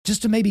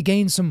just to maybe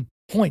gain some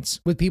points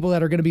with people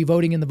that are going to be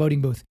voting in the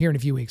voting booth here in a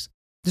few weeks.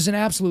 This is an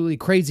absolutely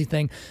crazy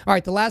thing. All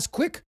right, the last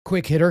quick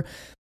hitter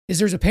is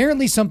there's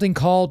apparently something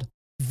called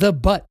the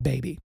butt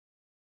baby.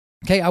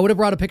 Okay, I would have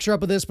brought a picture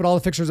up of this, but all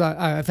the pictures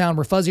I found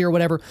were fuzzy or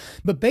whatever.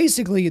 But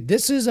basically,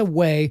 this is a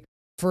way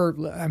for,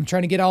 I'm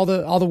trying to get all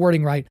the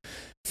wording right,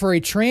 for a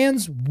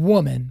trans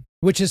woman,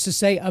 which is to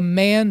say a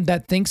man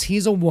that thinks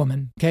he's a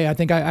woman, okay, I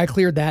think I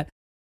cleared that,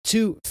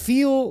 to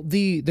feel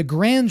the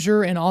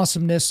grandeur and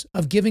awesomeness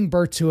of giving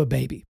birth to a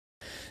baby.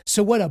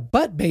 So what a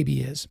butt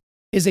baby is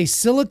a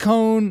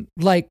silicone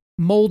like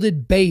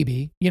molded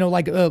baby,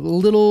 like a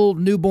little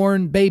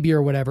newborn baby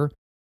or whatever,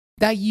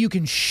 that you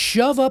can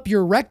shove up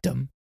your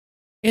rectum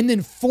and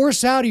then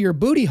force out of your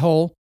booty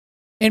hole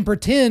and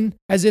pretend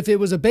as if it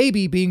was a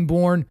baby being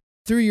born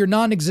through your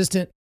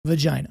non-existent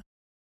vagina.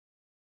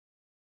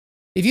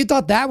 If you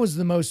thought that was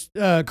the most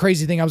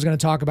crazy thing I was going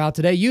to talk about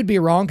today, you'd be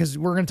wrong because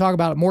we're going to talk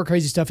about more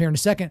crazy stuff here in a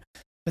second.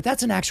 But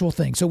that's an actual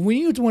thing. So when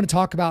you want to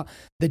talk about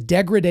the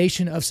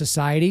degradation of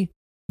society,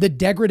 the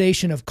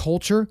degradation of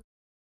culture,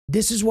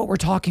 this is what we're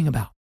talking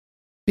about.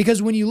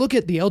 Because when you look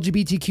at the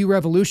LGBTQ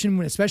revolution,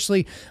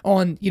 especially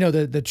on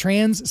the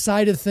trans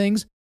side of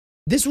things,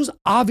 this was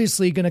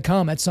obviously going to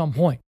come at some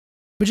point.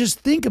 But just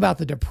think about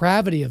the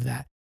depravity of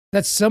that.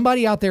 That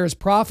somebody out there is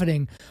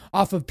profiting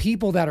off of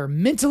people that are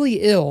mentally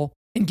ill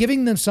and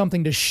giving them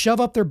something to shove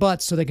up their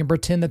butts so they can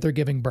pretend that they're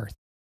giving birth.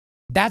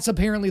 That's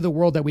apparently the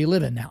world that we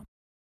live in now.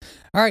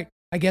 All right,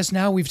 I guess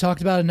now we've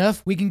talked about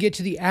enough. We can get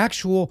to the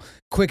actual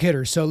quick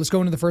hitters. So let's go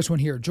into the first one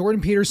here.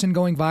 Jordan Peterson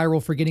going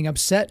viral for getting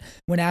upset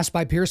when asked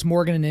by Piers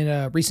Morgan in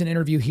a recent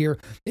interview here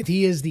if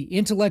he is the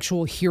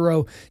intellectual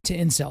hero to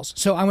incels.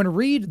 So I'm going to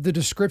read the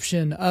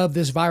description of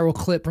this viral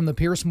clip from the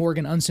Piers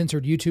Morgan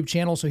Uncensored YouTube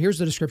channel. So here's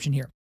the description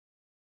here.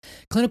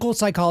 Clinical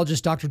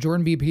psychologist Dr.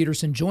 Jordan B.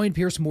 Peterson joined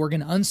Piers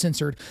Morgan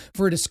Uncensored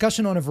for a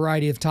discussion on a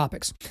variety of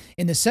topics.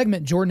 In this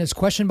segment, Jordan is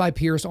questioned by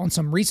Piers on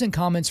some recent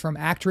comments from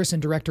actress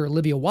and director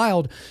Olivia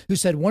Wilde, who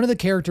said one of the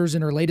characters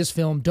in her latest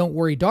film, Don't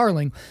Worry,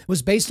 Darling,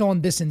 was based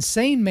on this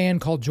insane man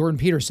called Jordan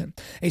Peterson,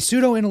 a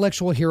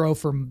pseudo-intellectual hero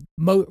for the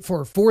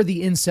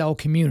incel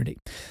community.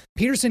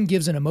 Peterson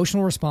gives an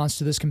emotional response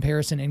to this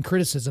comparison and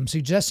criticism,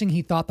 suggesting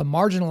he thought the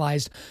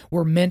marginalized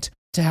were meant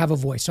to have a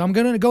voice. So I'm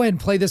going to go ahead and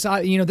play this.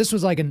 This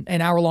was like an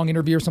hour-long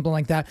interview or something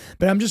like that,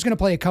 but I'm just going to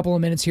play a couple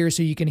of minutes here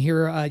so you can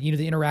hear,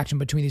 the interaction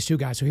between these two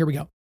guys. So here we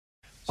go.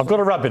 I've got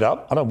to wrap it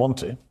up. I don't want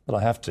to, but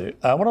I have to.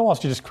 I want to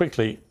ask you just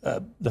quickly,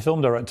 the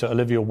film director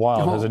Olivia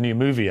Wilde has a new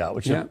movie out,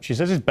 which she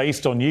says is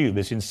based on you,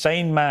 this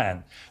insane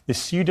man,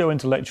 this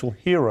pseudo-intellectual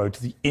hero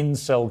to the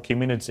incel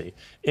community.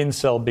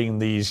 Incel being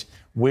these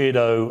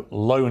weirdo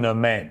loner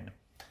men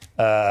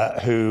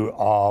who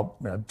are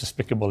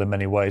despicable in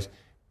many ways.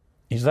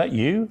 Is that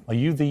you? Are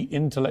you the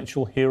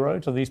intellectual hero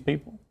to these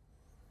people?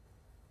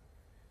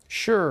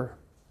 Sure.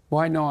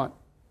 Why not?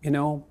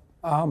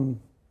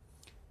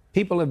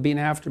 People have been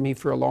after me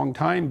for a long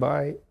time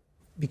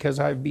because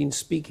I've been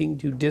speaking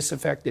to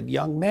disaffected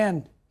young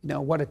men.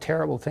 What a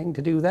terrible thing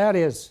to do that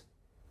is.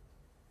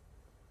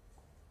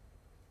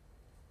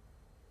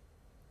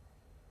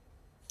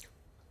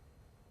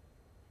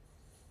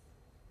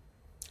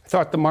 I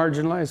thought the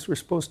marginalized were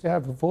supposed to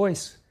have a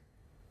voice.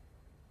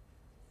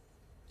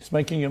 It's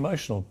making you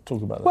emotional.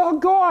 Talk about that. Well,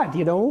 God,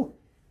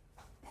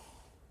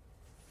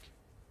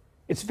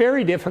 it's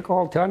very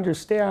difficult to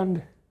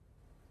understand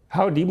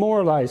how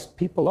demoralized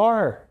people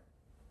are.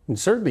 And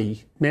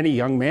certainly many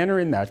young men are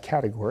in that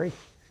category.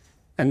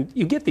 And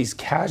you get these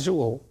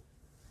casual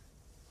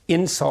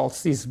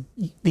insults, these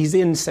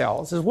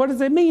incels. What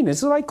does it mean?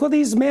 It's like, well,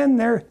 these men,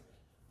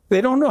 they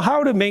don't know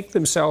how to make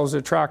themselves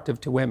attractive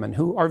to women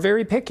who are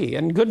very picky,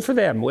 and good for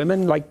them.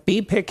 Women,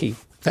 be picky.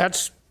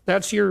 That's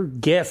your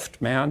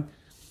gift, man.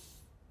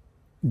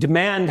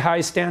 Demand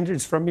high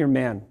standards from your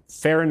men.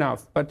 Fair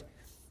enough. But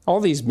all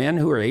these men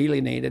who are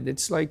alienated,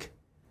 it's like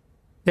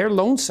they're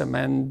lonesome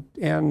and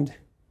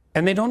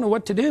they don't know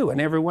what to do, and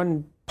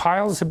everyone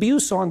piles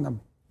abuse on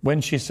them.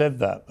 When she said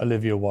that,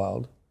 Olivia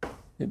Wilde,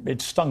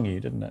 it stung you,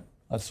 didn't it?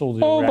 I saw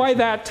the reaction. By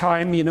that that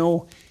time,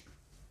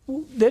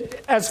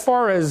 that as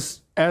far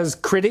as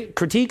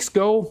critiques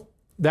go,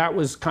 that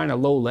was kind of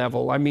low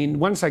level. I mean,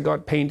 once I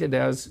got painted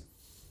as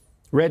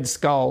Red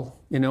Skull,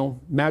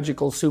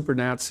 magical super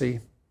Nazi,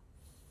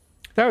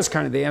 that was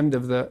kind of the end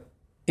of the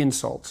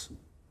insults.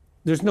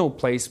 There's no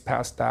place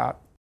past that.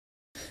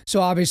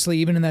 So obviously,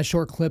 even in that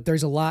short clip,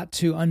 there's a lot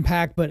to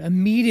unpack, but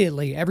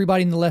immediately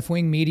everybody in the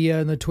left-wing media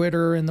and the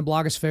Twitter and the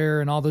blogosphere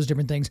and all those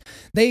different things,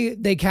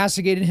 they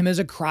castigated him as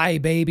a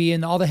crybaby,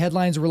 and all the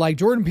headlines were like,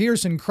 Jordan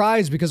Peterson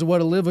cries because of what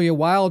Olivia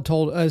Wilde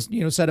told us,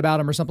 said about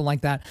him or something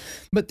like that.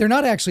 But they're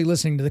not actually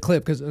listening to the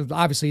clip, because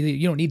obviously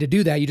you don't need to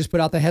do that. You just put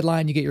out the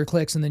headline, you get your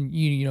clicks, and then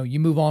you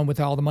move on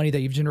with all the money that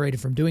you've generated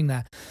from doing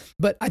that.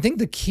 But I think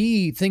the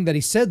key thing that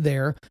he said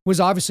there was,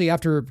 obviously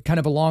after kind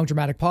of a long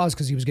dramatic pause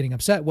because he was getting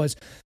upset, was,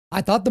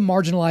 I thought the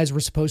marginalized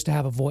were supposed to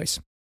have a voice,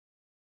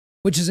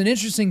 which is an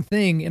interesting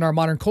thing in our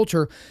modern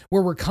culture,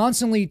 where we're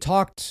constantly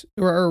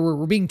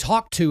we're being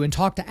talked to and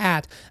talked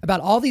at about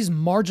all these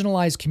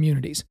marginalized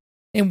communities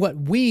and what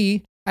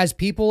we as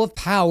people of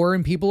power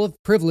and people of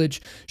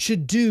privilege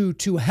should do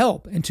to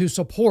help and to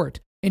support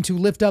and to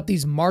lift up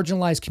these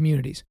marginalized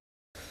communities.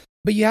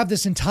 But you have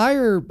this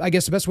entire, I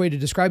guess the best way to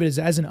describe it is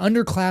as an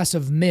underclass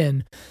of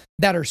men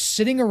that are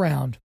sitting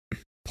around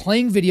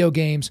playing video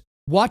games,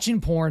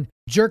 watching porn,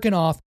 jerking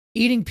off,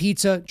 eating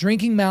pizza,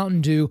 drinking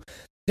Mountain Dew.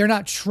 They're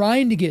not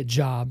trying to get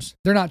jobs.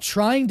 They're not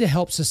trying to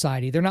help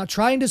society. They're not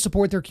trying to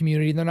support their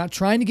community. They're not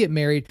trying to get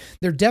married.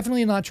 They're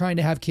definitely not trying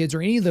to have kids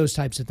or any of those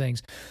types of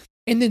things.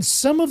 And then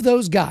some of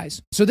those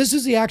guys, so this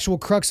is the actual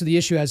crux of the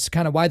issue as to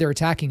kind of why they're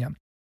attacking him.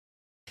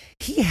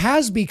 He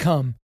has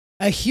become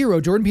a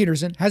hero. Jordan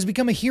Peterson has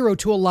become a hero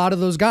to a lot of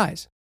those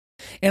guys.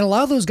 And a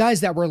lot of those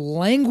guys that were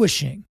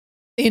languishing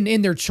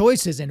in their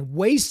choices and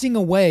wasting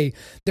away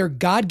their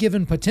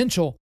God-given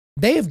potential,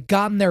 they have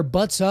gotten their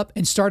butts up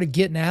and started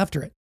getting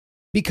after it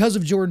because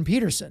of Jordan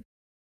Peterson.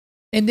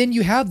 And then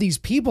you have these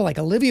people like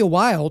Olivia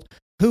Wilde,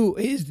 who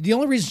is the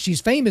only reason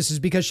she's famous is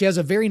because she has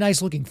a very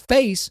nice looking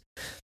face.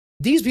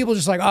 These people are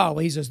just like, oh, well,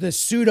 he's this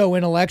pseudo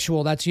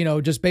intellectual that's,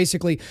 just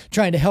basically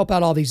trying to help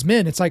out all these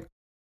men. It's like,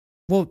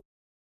 well,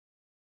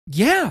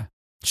 yeah,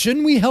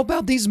 shouldn't we help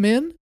out these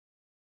men?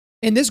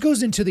 And this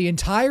goes into the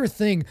entire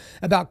thing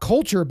about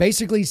culture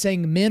basically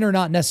saying men are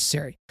not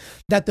necessary,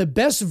 that the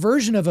best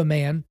version of a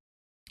man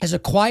is a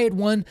quiet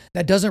one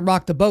that doesn't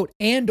rock the boat,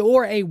 and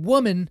or a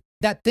woman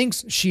that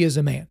thinks she is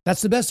a man.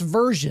 That's the best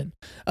version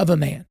of a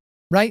man,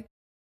 right?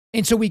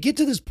 And so we get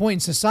to this point in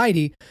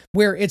society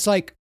where it's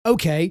like,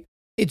 okay,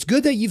 it's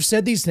good that you've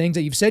said these things,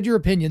 that you've said your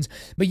opinions,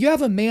 but you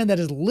have a man that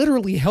is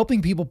literally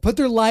helping people put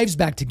their lives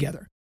back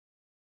together,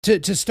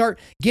 to start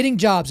getting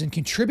jobs and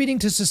contributing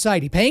to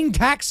society, paying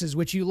taxes,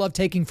 which you love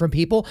taking from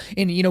people,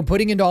 and,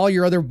 putting into all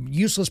your other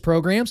useless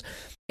programs.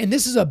 And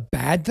this is a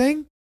bad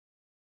thing.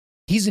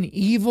 He's an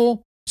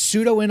evil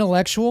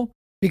pseudo-intellectual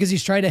because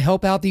he's trying to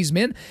help out these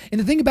men.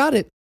 And the thing about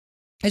it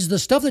is the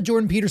stuff that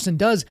Jordan Peterson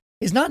does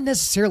is not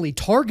necessarily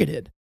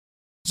targeted.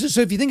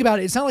 So if you think about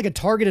it, it's not like a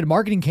targeted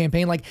marketing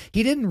campaign. Like,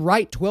 he didn't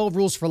write 12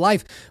 Rules for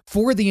Life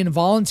for the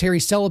involuntary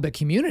celibate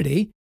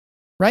community,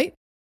 right?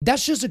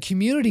 That's just a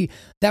community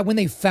that when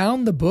they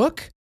found the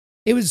book,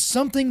 it was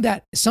something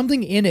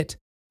in it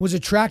was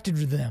attractive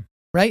to them,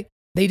 right?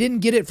 They didn't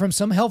get it from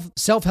some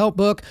self-help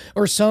book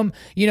or some,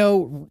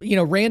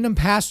 random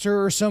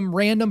pastor or some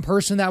random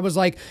person that was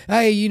like,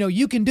 hey,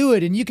 you can do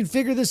it and you can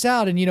figure this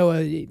out. And, an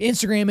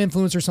Instagram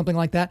influencer or something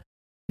like that.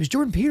 There's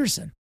Jordan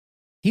Peterson.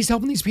 He's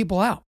helping these people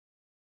out.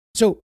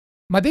 So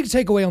my big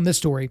takeaway on this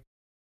story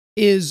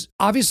is,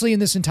 obviously in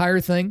this entire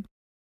thing,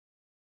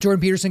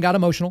 Jordan Peterson got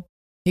emotional.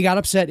 He got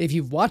upset. If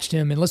you've watched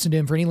him and listened to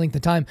him for any length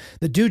of time,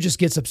 the dude just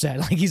gets upset.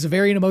 Like, he's a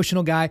very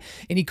emotional guy,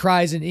 and he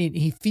cries and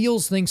he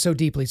feels things so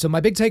deeply. So my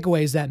big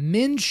takeaway is that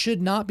men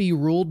should not be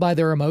ruled by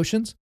their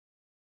emotions,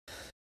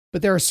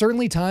 but there are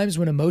certainly times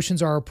when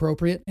emotions are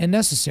appropriate and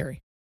necessary.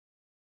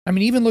 I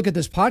mean, even look at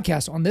this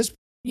podcast on this,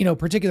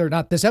 particular,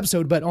 not this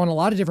episode, but on a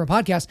lot of different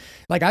podcasts.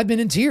 Like, I've been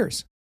in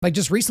tears. Like,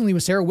 just recently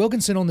with Sarah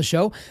Wilkinson on the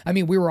show. I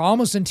mean, we were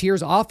almost in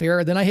tears off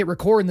air. Then I hit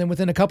record, and then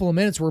within a couple of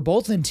minutes, we're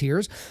both in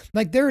tears.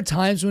 Like, there are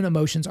times when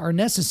emotions are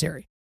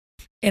necessary.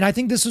 And I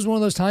think this is one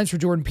of those times for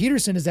Jordan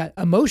Peterson, is that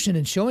emotion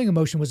and showing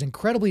emotion was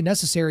incredibly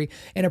necessary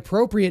and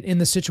appropriate in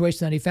the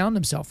situation that he found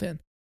himself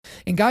in.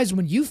 And guys,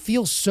 when you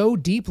feel so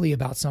deeply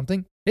about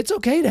something, it's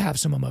okay to have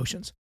some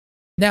emotions.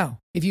 Now,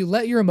 if you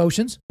let your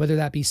emotions, whether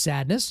that be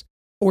sadness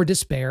or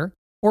despair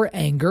or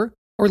anger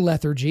or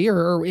lethargy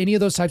or any of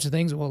those types of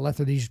things. Well,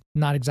 lethargy is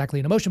not exactly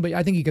an emotion, but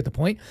I think you get the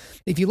point.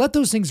 If you let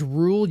those things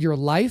rule your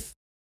life,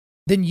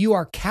 then you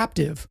are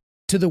captive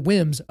to the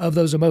whims of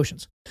those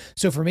emotions.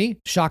 So for me,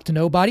 shock to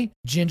nobody,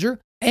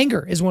 ginger,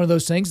 anger is one of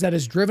those things that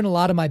has driven a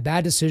lot of my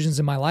bad decisions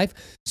in my life.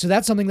 So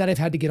that's something that I've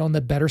had to get on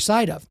the better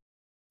side of.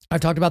 I've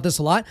talked about this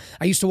a lot.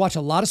 I used to watch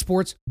a lot of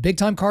sports, big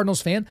time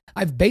Cardinals fan.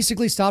 I've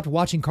basically stopped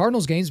watching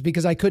Cardinals games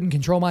because I couldn't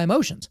control my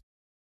emotions.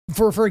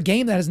 For a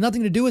game that has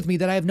nothing to do with me,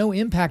 that I have no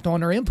impact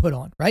on or input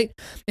on, right?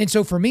 And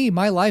so for me,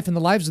 my life and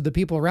the lives of the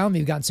people around me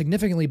have gotten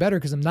significantly better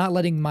because I'm not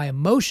letting my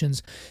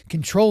emotions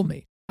control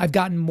me. I've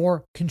gotten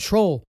more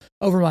control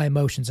over my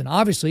emotions. And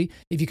obviously,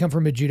 if you come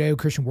from a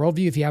Judeo-Christian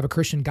worldview, if you have a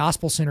Christian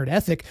gospel-centered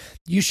ethic,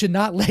 you should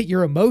not let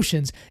your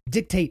emotions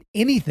dictate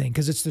anything,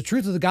 because it's the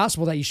truth of the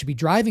gospel that you should be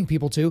driving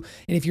people to.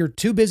 And if you're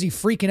too busy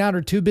freaking out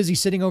or too busy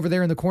sitting over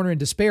there in the corner in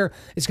despair,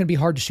 it's going to be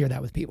hard to share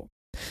that with people.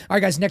 All right,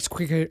 guys, next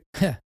quick,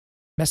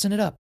 messing it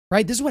up.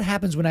 right? This is what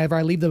happens whenever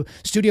I leave the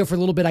studio for a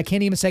little bit. I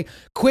can't even say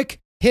quick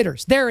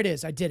hitters. There it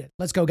is. I did it.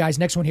 Let's go, guys.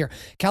 Next one here.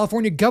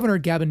 California Governor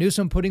Gavin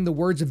Newsom putting the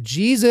words of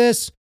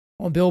Jesus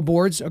on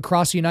billboards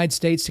across the United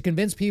States to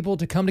convince people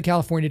to come to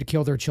California to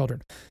kill their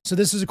children. So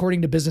this is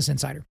according to Business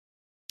Insider.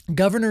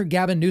 Governor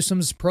Gavin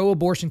Newsom's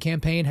pro-abortion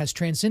campaign has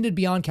transcended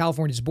beyond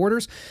California's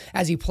borders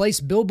as he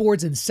placed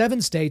billboards in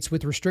 7 states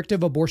with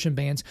restrictive abortion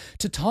bans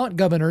to taunt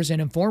governors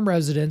and inform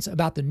residents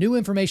about the new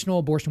informational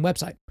abortion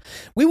website.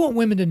 We want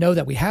women to know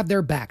that we have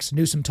their backs,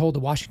 Newsom told the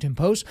Washington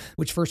Post,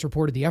 which first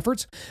reported the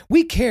efforts.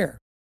 We care.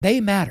 They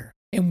matter.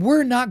 And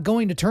we're not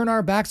going to turn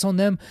our backs on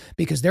them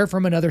because they're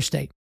from another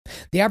state.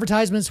 The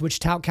advertisements, which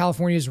tout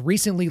California's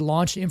recently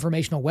launched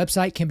informational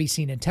website, can be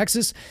seen in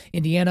Texas,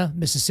 Indiana,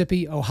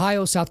 Mississippi,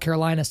 Ohio, South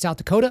Carolina, South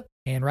Dakota,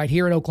 and right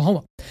here in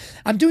Oklahoma.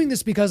 I'm doing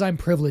this because I'm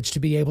privileged to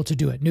be able to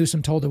do it,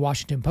 Newsom told the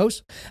Washington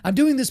Post. I'm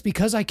doing this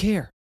because I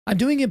care. I'm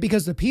doing it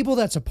because the people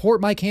that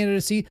support my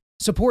candidacy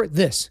support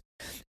this.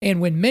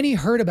 And when many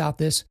heard about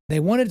this,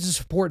 they wanted to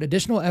support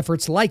additional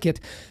efforts like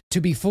it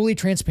to be fully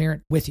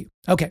transparent with you.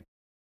 Okay.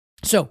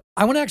 So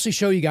I want to actually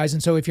show you guys.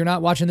 And so if you're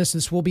not watching this,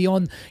 this will be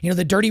on,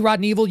 the Dirty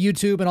Rotten Evil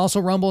YouTube and also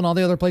Rumble and all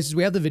the other places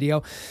we have the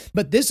video.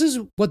 But this is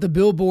what the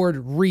billboard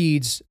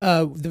reads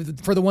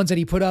for the ones that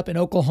he put up in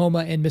Oklahoma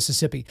and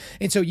Mississippi.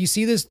 And so you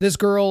see this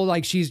girl,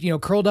 like she's,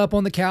 curled up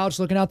on the couch,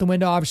 looking out the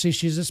window. Obviously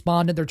she's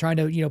despondent. They're trying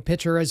to,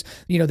 pitch her as,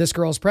 this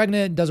girl's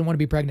pregnant, doesn't want to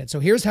be pregnant. So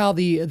here's how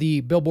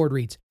the billboard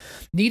reads.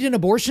 Need an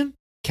abortion?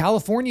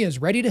 California is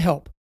ready to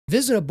help.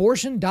 Visit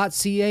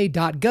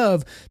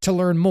abortion.ca.gov to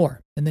learn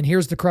more. And then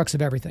here's the crux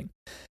of everything.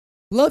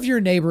 Love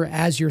your neighbor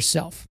as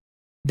yourself.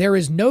 There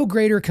is no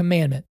greater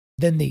commandment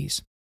than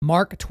these.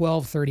 Mark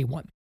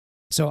 12:31.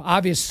 So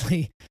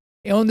obviously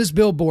on this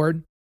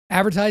billboard,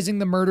 advertising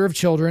the murder of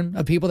children,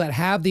 of people that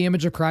have the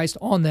image of Christ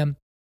on them,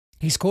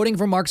 he's quoting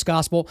from Mark's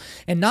gospel,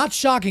 and not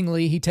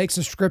shockingly, he takes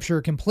the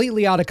scripture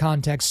completely out of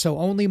context, so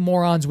only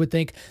morons would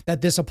think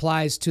that this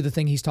applies to the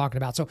thing he's talking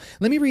about. So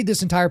let me read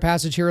this entire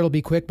passage here. It'll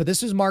be quick, but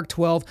this is Mark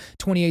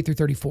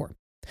 12:28-34.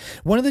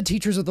 One of the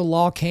teachers of the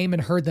law came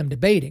and heard them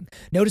debating.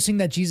 Noticing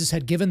that Jesus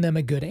had given them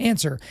a good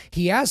answer,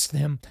 he asked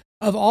them,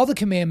 of all the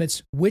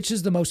commandments, which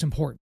is the most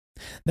important?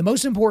 The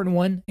most important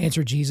one,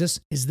 answered Jesus,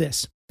 is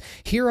this.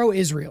 Hear, O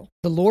Israel,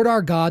 the Lord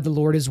our God, the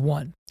Lord is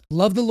one.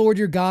 Love the Lord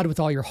your God with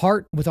all your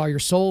heart, with all your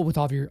soul, with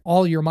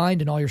all your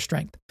mind, and all your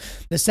strength.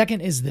 The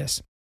second is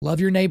this. Love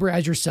your neighbor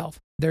as yourself.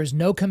 There is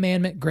no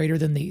commandment greater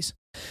than these.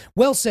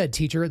 Well said,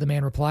 teacher, the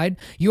man replied.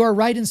 You are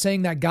right in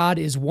saying that God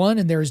is one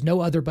and there is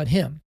no other but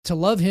him. To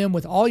love him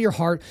with all your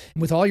heart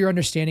and with all your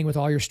understanding, with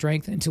all your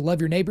strength, and to love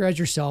your neighbor as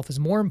yourself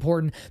is more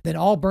important than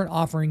all burnt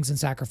offerings and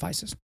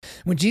sacrifices.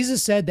 When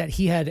Jesus said that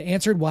he had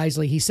answered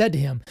wisely, he said to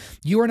him,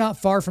 you are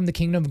not far from the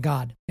kingdom of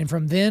God. And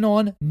from then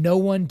on, no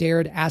one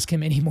dared ask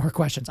him any more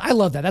questions. I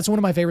love that. That's one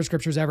of my favorite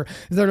scriptures ever.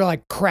 They're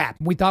like, crap,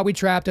 we thought we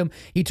trapped him.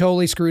 He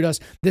totally screwed us.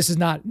 This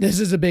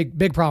is a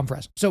big problem for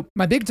us. So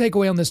my big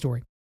takeaway on this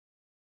story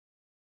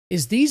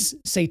is these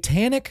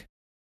satanic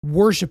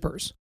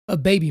worshipers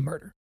of baby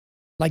murder,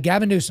 like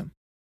Gavin Newsom,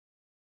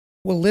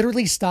 will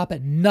literally stop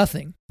at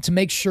nothing to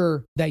make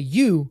sure that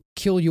you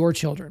kill your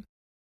children.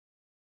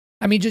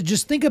 I mean,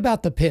 just think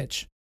about the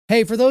pitch.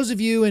 Hey, for those of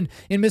you in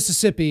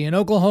Mississippi and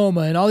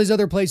Oklahoma and all these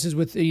other places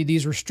with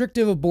these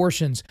restrictive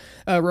abortions,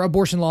 or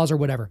abortion laws or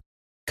whatever,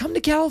 come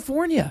to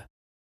California.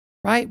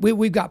 Right?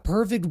 We've got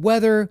perfect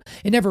weather.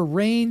 It never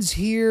rains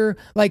here.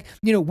 Like,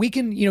 we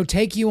can,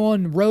 take you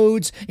on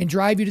roads and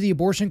drive you to the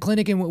abortion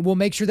clinic, and we'll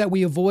make sure that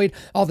we avoid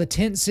all the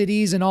tent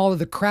cities and all of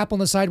the crap on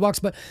the sidewalks,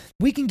 but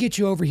we can get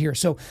you over here.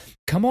 So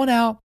come on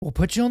out. We'll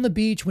put you on the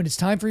beach. When it's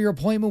time for your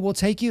appointment, we'll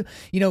take you.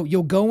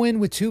 You'll go in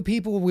with 2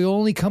 people. We'll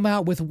only come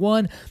out with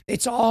 1.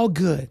 It's all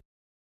good.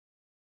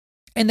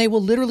 And they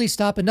will literally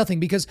stop at nothing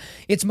because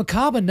it's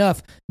macabre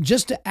enough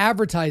just to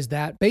advertise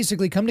that.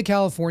 Basically, come to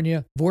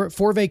California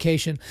for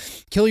vacation,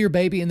 kill your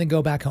baby, and then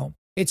go back home.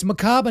 It's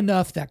macabre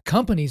enough that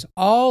companies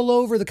all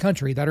over the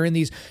country that are in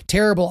these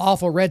terrible,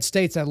 awful red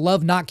states that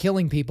love not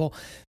killing people,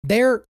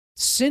 they're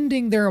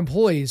sending their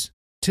employees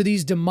to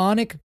these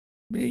demonic,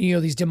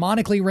 these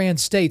demonically ran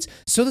states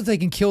so that they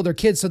can kill their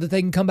kids so that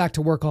they can come back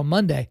to work on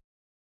Monday.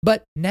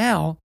 But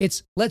now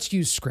it's, let's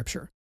use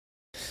scripture.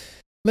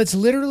 Let's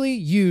literally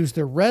use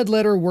the red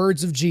letter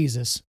words of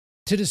Jesus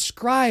to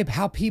describe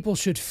how people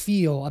should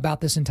feel about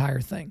this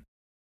entire thing.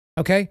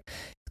 Okay?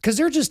 Because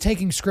they're just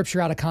taking scripture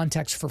out of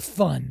context for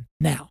fun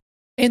now.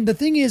 And the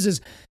thing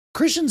is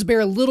Christians bear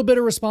a little bit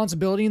of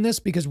responsibility in this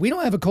because we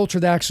don't have a culture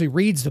that actually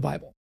reads the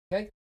Bible.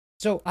 Okay?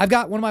 So I've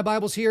got one of my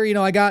Bibles here,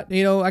 I got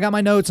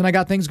my notes and I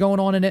got things going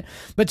on in it.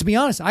 But to be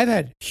honest, I've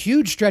had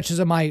huge stretches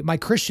of my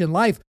Christian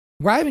life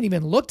where I haven't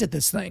even looked at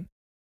this thing.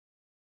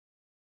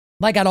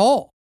 Like at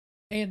all.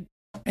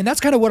 And that's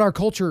kind of what our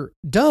culture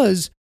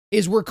does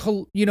is we're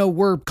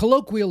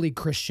colloquially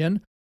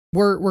Christian.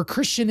 We're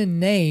Christian in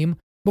name,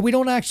 but we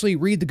don't actually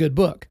read the good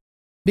book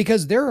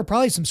because there are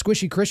probably some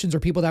squishy Christians or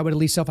people that would at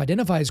least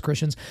self-identify as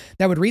Christians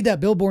that would read that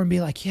billboard and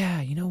be like,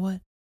 yeah, you know what?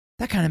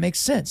 That kind of makes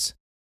sense.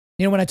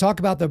 When I talk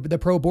about the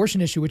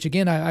pro-abortion issue, which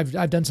again,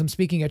 I've done some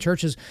speaking at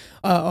churches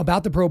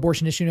about the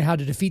pro-abortion issue and how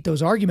to defeat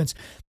those arguments.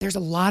 There's a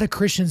lot of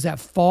Christians that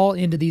fall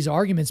into these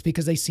arguments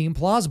because they seem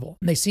plausible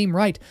and they seem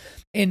right.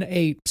 And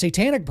a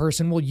satanic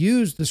person will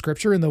use the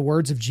scripture and the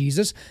words of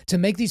Jesus to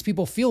make these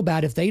people feel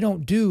bad if they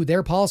don't do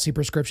their policy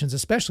prescriptions,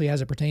 especially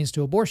as it pertains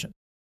to abortion.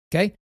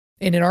 Okay?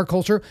 And in our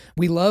culture,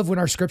 we love when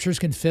our scriptures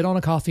can fit on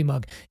a coffee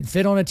mug and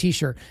fit on a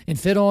t-shirt and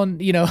fit on,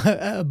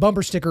 a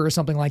bumper sticker or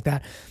something like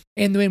that.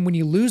 And then when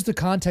you lose the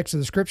context of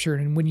the scripture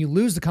and when you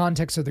lose the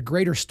context of the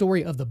greater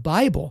story of the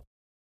Bible,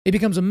 it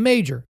becomes a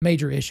major,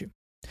 major issue.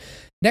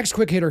 Next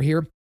quick hitter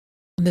here,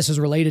 and this is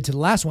related to the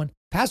last one.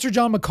 Pastor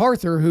John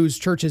MacArthur, whose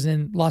church is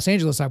in Los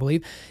Angeles, I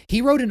believe,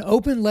 he wrote an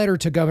open letter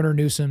to Governor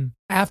Newsom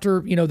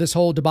after, this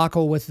whole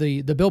debacle with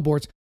the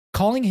billboards,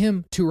 calling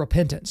him to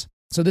repentance.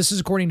 So this is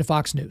according to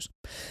Fox News.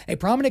 A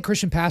prominent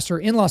Christian pastor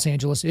in Los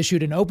Angeles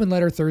issued an open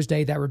letter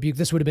Thursday that rebuked,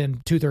 this would have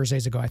been 2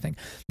 Thursdays ago, I think,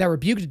 that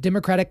rebuked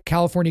Democratic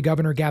California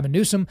Governor Gavin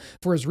Newsom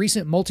for his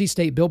recent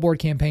multi-state billboard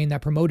campaign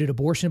that promoted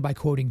abortion by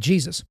quoting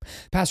Jesus.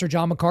 Pastor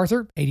John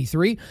MacArthur,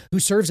 83, who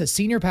serves as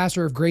senior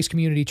pastor of Grace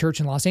Community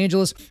Church in Los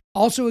Angeles,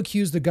 also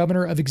accused the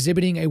governor of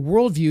exhibiting a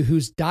worldview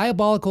whose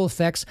diabolical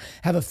effects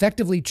have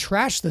effectively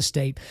trashed the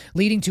state,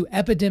 leading to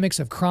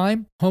epidemics of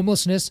crime,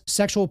 homelessness,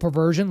 sexual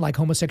perversion like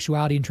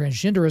homosexuality and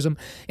transgenderism,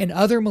 and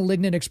other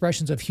malignant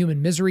expressions of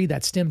human misery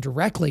that stem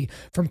directly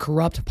from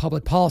corrupt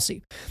public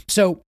policy.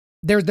 So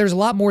there's a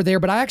lot more there,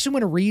 but I actually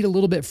want to read a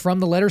little bit from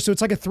the letter. So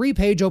it's like a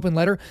 3-page open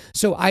letter.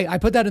 So I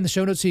put that in the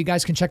show notes so you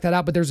guys can check that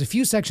out. But there's a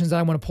few sections that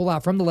I want to pull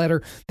out from the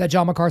letter that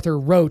John MacArthur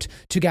wrote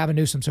to Gavin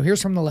Newsom. So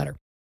here's from the letter.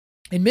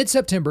 In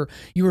mid-September,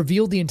 you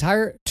revealed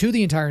to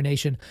the entire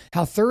nation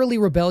how thoroughly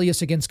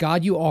rebellious against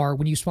God you are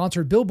when you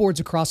sponsored billboards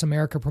across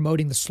America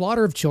promoting the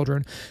slaughter of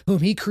children whom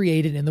he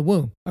created in the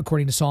womb,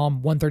 according to Psalm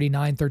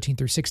 139, 13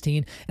 through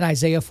 16, and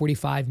Isaiah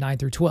 45, 9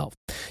 through 12.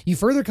 You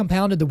further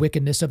compounded the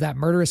wickedness of that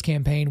murderous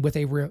campaign with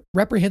a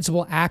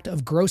reprehensible act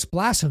of gross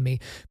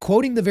blasphemy,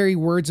 quoting the very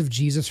words of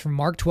Jesus from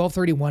Mark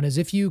 12:31 as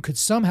if you could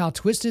somehow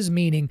twist his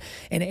meaning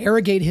and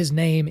arrogate his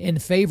name in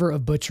favor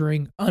of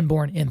butchering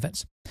unborn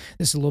infants.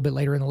 This is a little bit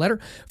later in the letter.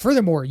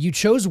 Furthermore, you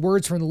chose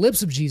words from the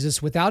lips of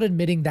Jesus without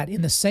admitting that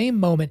in the same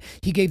moment,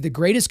 he gave the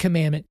greatest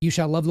commandment, you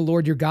shall love the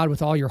Lord your God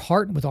with all your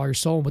heart and with all your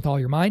soul and with all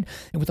your mind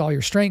and with all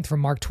your strength from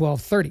Mark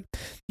 12:30.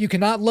 You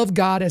cannot love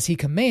God as he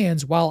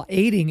commands while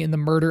aiding in the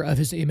murder of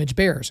his image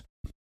bearers.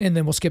 And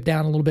then we'll skip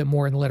down a little bit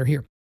more in the letter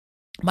here.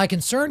 My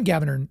concern,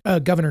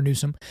 Governor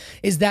Newsom,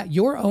 is that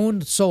your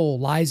own soul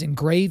lies in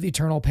grave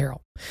eternal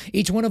peril.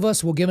 Each one of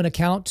us will give an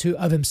account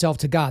of himself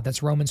to God.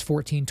 That's Romans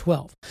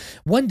 14:12.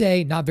 One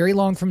day, not very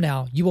long from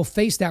now, you will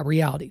face that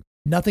reality.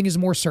 Nothing is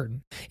more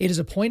certain. It is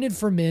appointed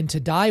for men to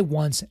die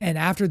once, and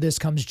after this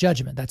comes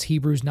judgment. That's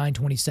Hebrews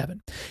 9:27.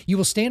 You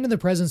will stand in the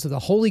presence of the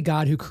holy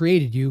God who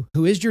created you,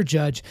 who is your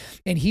judge,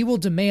 and he will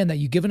demand that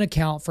you give an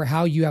account for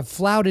how you have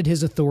flouted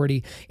his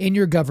authority in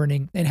your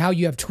governing and how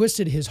you have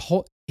twisted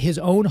his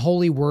own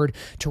holy word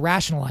to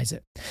rationalize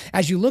it.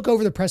 As you look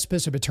over the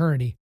precipice of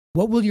eternity,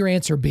 what will your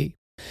answer be?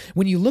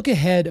 When you look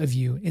ahead of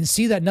you and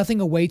see that nothing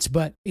awaits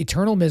but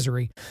eternal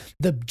misery,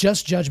 the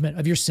just judgment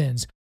of your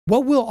sins,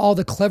 what will all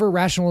the clever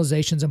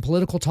rationalizations and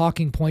political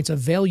talking points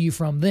avail you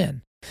from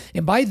then?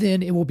 And by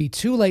then, it will be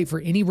too late for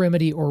any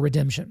remedy or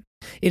redemption.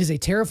 It is a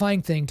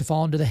terrifying thing to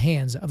fall into the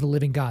hands of the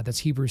living God. That's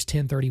Hebrews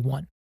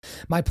 10:31.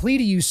 My plea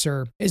to you,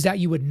 sir, is that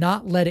you would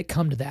not let it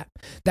come to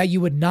that you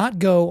would not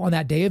go on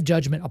that day of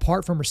judgment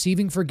apart from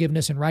receiving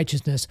forgiveness and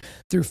righteousness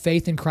through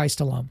faith in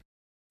Christ alone.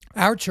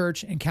 Our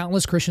church and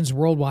countless Christians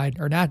worldwide,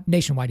 or not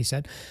nationwide, he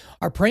said,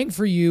 are praying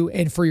for you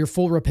and for your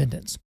full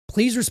repentance.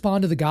 Please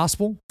respond to the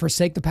gospel,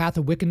 forsake the path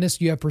of wickedness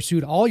you have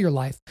pursued all your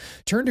life,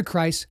 turn to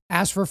Christ,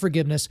 ask for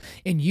forgiveness,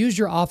 and use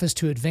your office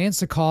to advance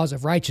the cause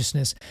of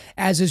righteousness,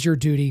 as is your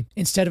duty,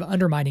 instead of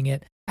undermining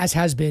it, as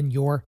has been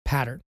your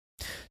pattern.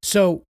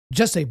 So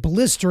just a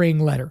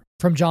blistering letter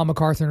from John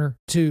MacArthur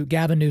to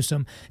Gavin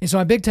Newsom. And so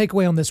my big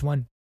takeaway on this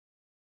one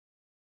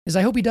is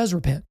I hope he does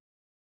repent.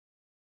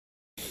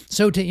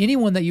 So to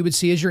anyone that you would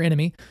see as your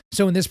enemy,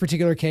 so in this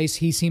particular case,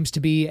 he seems to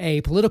be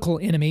a political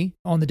enemy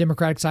on the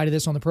Democratic side of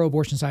this, on the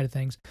pro-abortion side of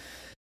things,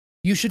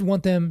 you should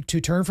want them to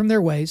turn from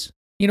their ways,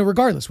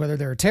 regardless, whether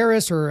they're a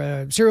terrorist or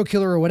a serial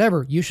killer or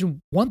whatever, you should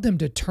want them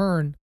to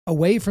turn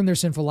away from their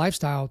sinful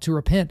lifestyle, to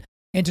repent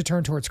and to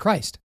turn towards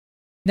Christ.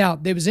 Now,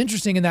 it was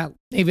interesting in that,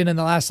 even in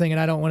the last thing, and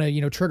I don't want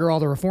to, trigger all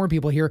the reform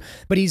people here,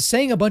 but he's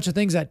saying a bunch of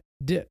things that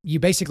you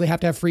basically have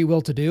to have free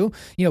will to do.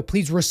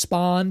 Please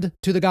respond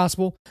to the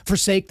gospel,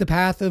 forsake the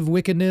path of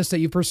wickedness that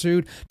you've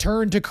pursued,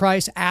 turn to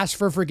Christ, ask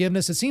for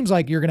forgiveness. It seems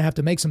like you're going to have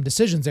to make some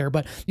decisions there,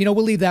 but, we'll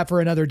leave that for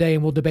another day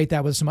and we'll debate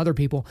that with some other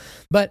people.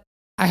 But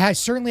I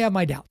certainly have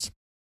my doubts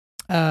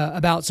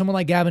about someone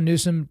like Gavin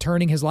Newsom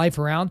turning his life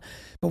around,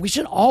 but we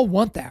should all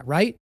want that,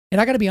 right?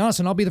 And I got to be honest,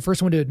 and I'll be the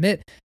first one to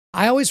admit,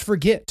 I always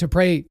forget to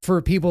pray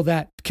for people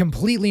that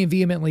completely and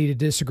vehemently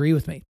disagree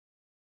with me.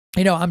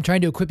 I'm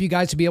trying to equip you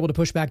guys to be able to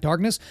push back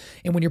darkness.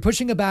 And when you're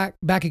pushing back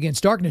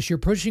against darkness, you're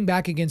pushing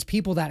back against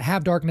people that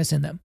have darkness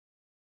in them.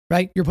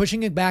 right? You're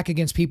pushing it back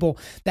against people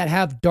that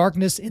have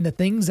darkness in the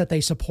things that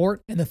they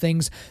support and the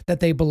things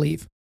that they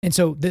believe. And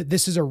so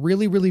this is a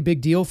really, really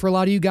big deal for a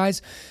lot of you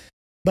guys.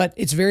 But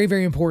it's very,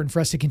 very important for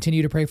us to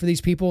continue to pray for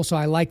these people. So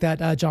I like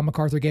that John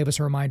MacArthur gave us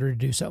a reminder to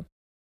do so.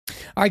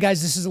 All right,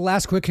 guys, this is the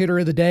last quick hitter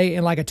of the day.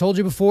 And like I told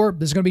you before,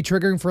 this is going to be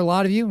triggering for a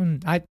lot of you,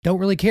 and I don't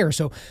really care.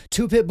 So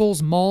 2 pit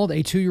bulls mauled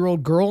a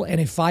 2-year-old girl and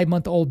a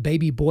 5-month-old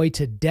baby boy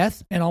to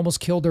death and almost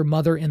killed their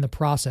mother in the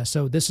process.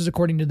 So this is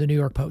according to the New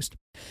York Post.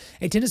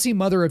 A Tennessee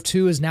mother of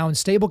 2 is now in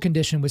stable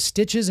condition with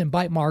stitches and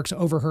bite marks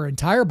over her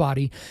entire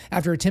body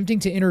after attempting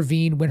to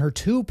intervene when her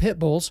 2 pit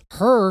bulls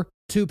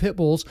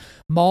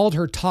mauled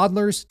her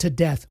toddlers to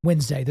death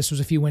Wednesday. This was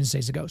a few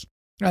Wednesdays ago.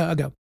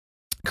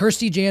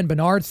 Kirsty Jan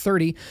Bernard,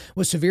 30,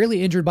 was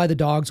severely injured by the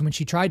dogs when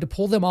she tried to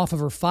pull them off of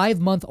her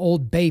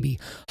 5-month-old baby,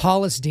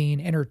 Hollis Dean,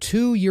 and her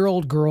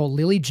 2-year-old girl,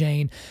 Lily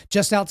Jane,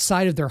 just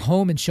outside of their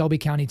home in Shelby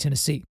County,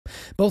 Tennessee.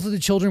 Both of the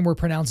children were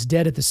pronounced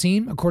dead at the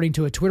scene, according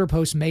to a Twitter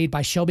post made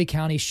by Shelby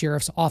County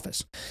Sheriff's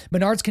Office.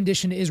 Bernard's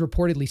condition is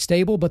reportedly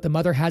stable, but the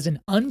mother has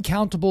an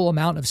uncountable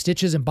amount of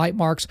stitches and bite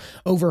marks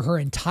over her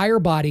entire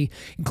body,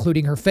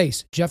 including her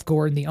face, Jeff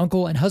Gordon, the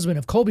uncle and husband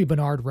of Colby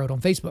Bernard, wrote on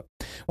Facebook.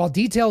 While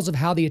details of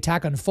how the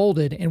attack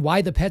unfolded and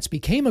why the pets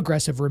became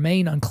aggressive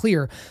remain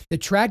unclear, the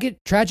tragic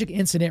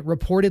incident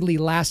reportedly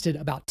lasted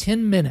about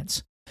 10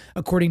 minutes,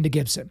 according to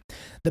Gibson.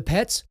 The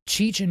pets,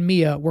 Cheech and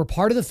Mia, were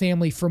part of the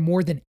family for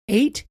more than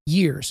 8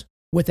 years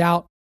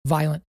without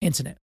violent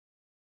incident.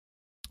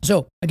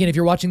 So, again, if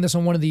you're watching this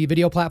on one of the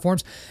video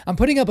platforms, I'm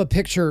putting up a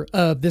picture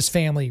of this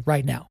family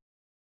right now,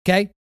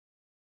 okay?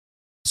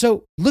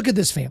 So, look at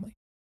this family.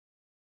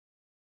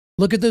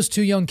 Look at those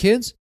 2 young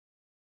kids,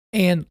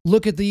 and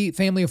look at the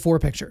family of 4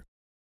 picture.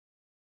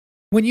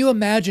 When you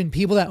imagine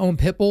people that own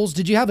pit bulls,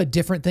 did you have a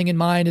different thing in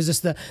mind? Is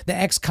this the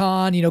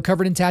ex-con,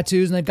 covered in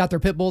tattoos, and they've got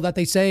their pit bull that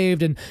they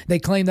saved and they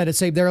claim that it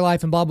saved their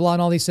life and blah, blah,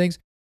 and all these things?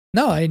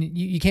 No, and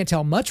you can't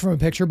tell much from a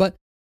picture, but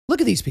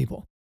look at these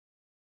people.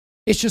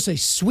 It's just a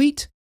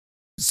sweet,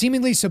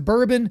 seemingly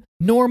suburban,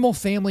 normal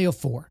family of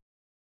 4.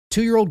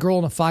 2-year-old girl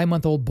and a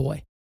 5-month-old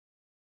boy.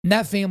 And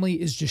that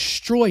family is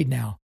destroyed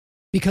now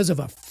because of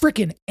a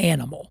freaking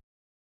animal.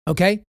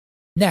 Okay?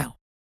 Now,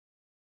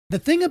 the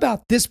thing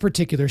about this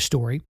particular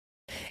story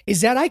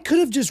is that I could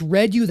have just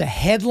read you the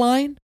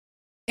headline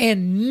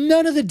and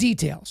none of the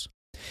details,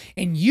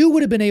 and you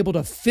would have been able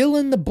to fill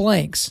in the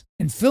blanks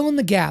and fill in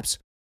the gaps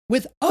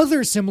with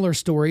other similar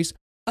stories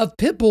of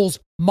pit bulls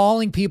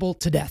mauling people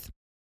to death.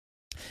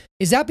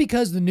 Is that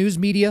because the news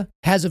media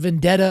has a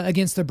vendetta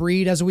against the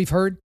breed, as we've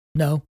heard?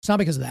 No, it's not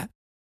because of that.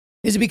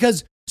 Is it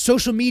because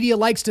social media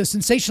likes to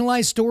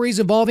sensationalize stories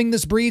involving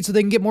this breed so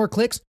they can get more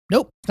clicks?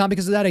 Nope, it's not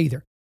because of that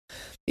either.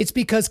 It's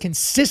because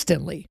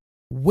consistently,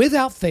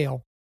 without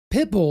fail,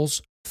 pit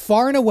bulls,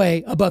 far and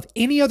away above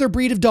any other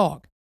breed of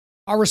dog,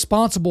 are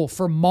responsible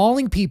for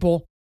mauling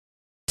people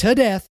to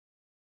death,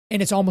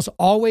 and it's almost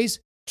always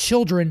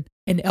children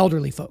and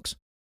elderly folks.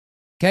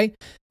 Okay?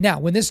 Now,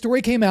 when this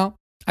story came out,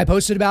 I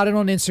posted about it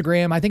on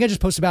Instagram. I think I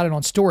just posted about it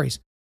on stories.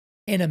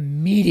 And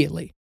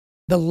immediately,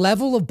 the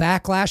level of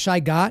backlash I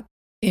got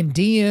in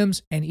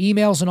DMs and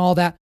emails and all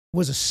that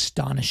was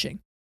astonishing.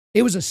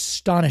 It was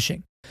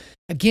astonishing.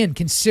 Again,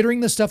 considering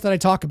the stuff that I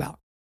talk about,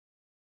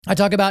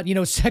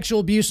 sexual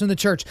abuse in the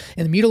church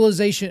and the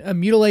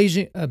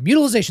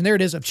mutilation, there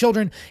it is, of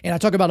children. And I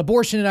talk about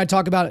abortion, and I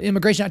talk about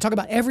immigration. I talk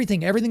about everything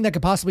that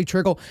could possibly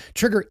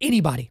trigger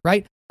anybody,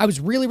 right? I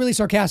was really, really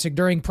sarcastic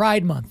during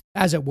Pride Month,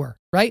 as it were,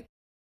 right?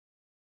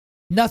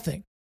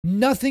 Nothing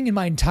in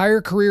my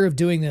entire career of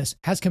doing this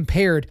has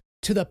compared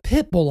to the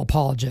pit bull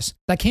apologists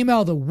that came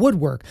out of the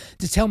woodwork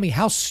to tell me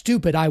how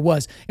stupid I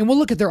was. And we'll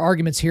look at their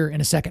arguments here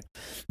in a second.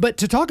 But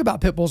to talk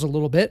about pit bulls a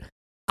little bit,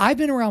 I've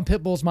been around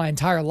pit bulls my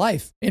entire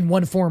life in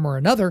one form or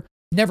another,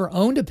 never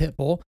owned a pit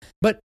bull,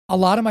 but a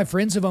lot of my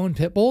friends have owned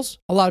pit bulls.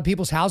 A lot of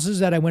people's houses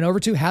that I went over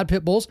to had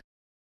pit bulls.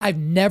 I've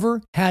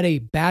never had a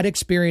bad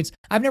experience.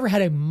 I've never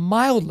had a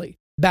mildly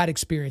bad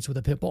experience with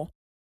a pit bull.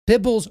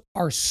 Pit bulls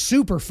are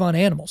super fun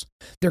animals.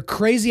 They're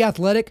crazy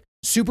athletic,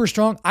 super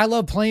strong. I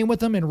love playing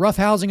with them and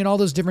roughhousing and all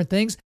those different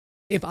things.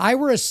 If I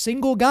were a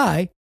single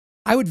guy,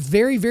 I would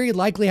very, very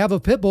likely have a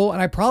pit bull,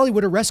 and I probably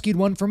would have rescued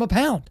one from a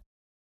pound.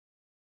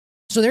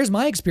 So there's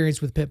my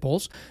experience with pit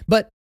bulls,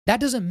 but that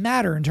doesn't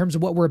matter in terms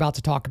of what we're about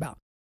to talk about.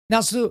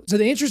 Now, so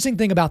the interesting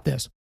thing about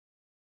this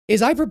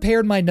is I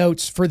prepared my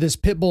notes for this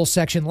pit bull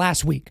section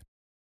last week.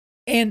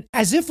 And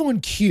as if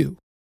on cue,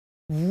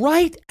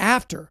 right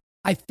after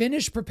I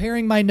finished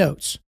preparing my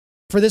notes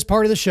for this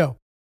part of the show,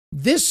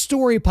 this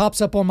story pops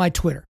up on my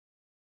Twitter.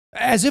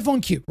 As if on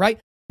cue, right?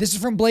 This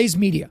is from Blaze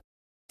Media.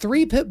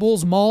 3 pit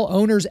bulls maul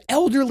owner's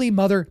elderly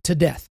mother to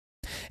death.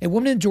 A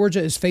woman in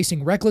Georgia is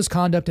facing reckless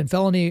conduct and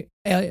felony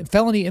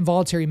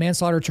involuntary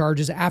manslaughter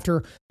charges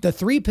after the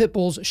 3 pit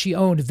bulls she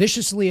owned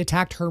viciously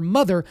attacked her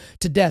mother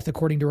to death,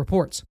 according to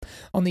reports.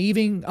 On the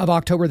evening of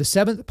October the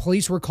 7th,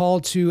 police were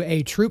called to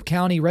a Troup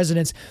County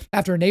residence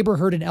after a neighbor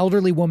heard an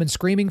elderly woman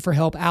screaming for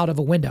help out of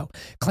a window,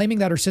 claiming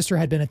that her sister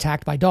had been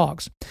attacked by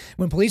dogs.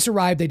 When police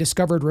arrived, they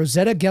discovered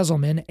Rosetta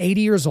Gesselman,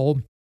 80 years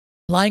old,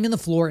 lying on the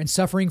floor and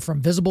suffering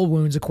from visible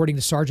wounds, according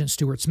to Sergeant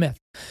Stuart Smith.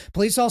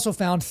 Police also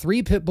found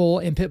 3 pit bull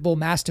and pit bull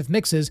mastiff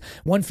mixes,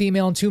 1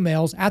 female and 2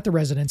 males, at the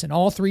residence, and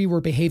all 3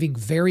 were behaving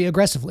very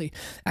aggressively.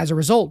 As a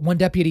result, one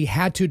deputy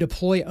had to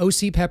deploy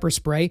OC pepper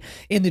spray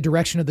in the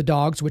direction of the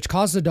dogs, which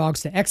caused the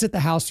dogs to exit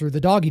the house through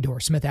the doggy door,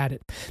 Smith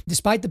added.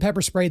 Despite the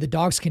pepper spray, the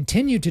dogs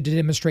continued to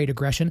demonstrate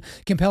aggression,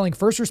 compelling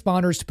first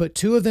responders to put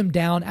 2 of them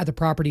down at the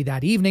property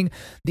that evening.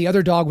 The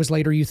other dog was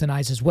later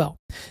euthanized as well.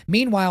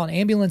 Meanwhile, an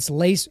ambulance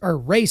raced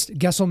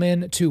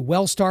Gesselman to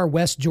Wellstar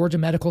West Georgia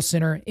Medical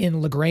Center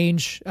in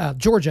LaGrange,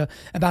 Georgia,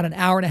 about an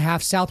hour and a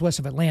half southwest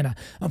of Atlanta.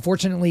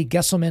 Unfortunately,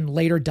 Gesselman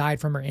later died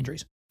from her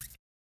injuries.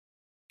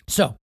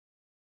 So,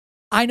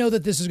 I know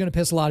that this is going to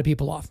piss a lot of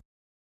people off.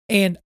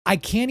 And I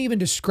can't even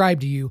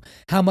describe to you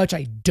how much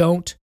I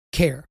don't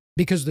care,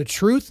 because the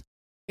truth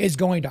is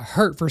going to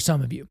hurt for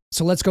some of you.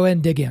 So let's go ahead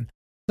and dig in.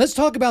 Let's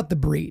talk about the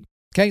breed.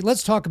 Okay,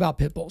 let's talk about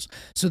pit bulls.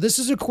 So this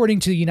is according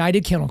to the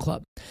United Kennel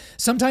Club.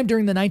 Sometime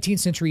during the 19th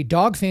century,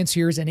 dog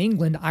fanciers in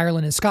England,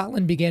 Ireland, and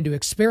Scotland began to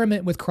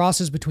experiment with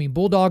crosses between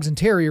bulldogs and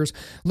terriers,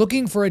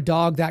 looking for a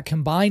dog that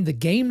combined the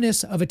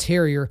gameness of a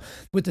terrier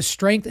with the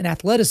strength and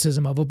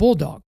athleticism of a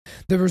bulldog.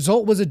 The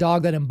result was a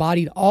dog that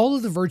embodied all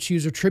of the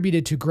virtues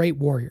attributed to great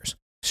warriors: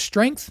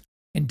 strength,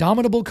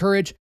 indomitable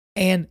courage,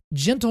 and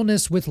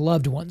gentleness with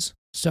loved ones.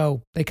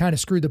 So they kind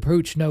of screwed the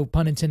pooch, no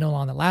pun intended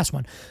on the last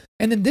one.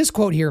 And then this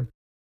quote here,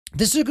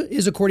 this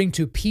is according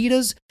to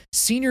PETA's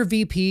Senior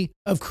VP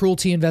of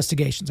Cruelty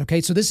Investigations. Okay,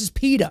 so this is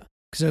PETA.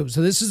 So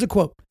this is a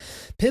quote.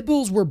 Pit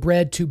bulls were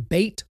bred to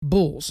bait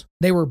bulls.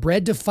 They were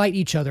bred to fight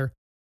each other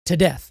to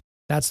death.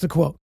 That's the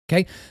quote.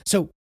 Okay,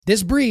 so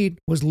this breed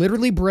was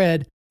literally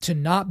bred to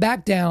not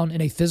back down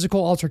in a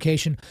physical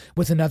altercation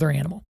with another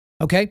animal.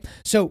 Okay,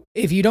 so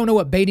if you don't know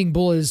what baiting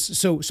bull is,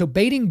 so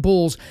baiting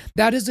bulls,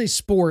 that is a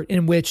sport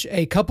in which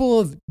a couple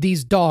of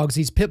these dogs,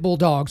 these pit bull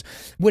dogs,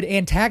 would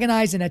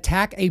antagonize and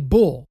attack a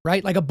bull,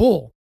 right? Like a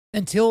bull,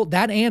 until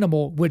that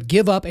animal would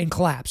give up and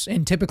collapse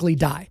and typically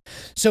die.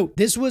 So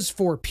this was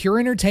for pure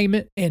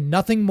entertainment and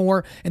nothing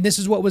more. And this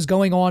is what was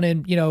going on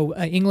in,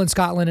 England,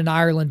 Scotland, and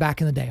Ireland back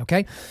in the day.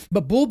 Okay.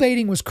 But bull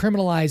baiting was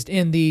criminalized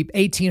in the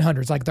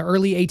 1800s, like the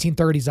early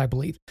 1830s, I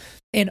believe.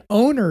 And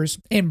owners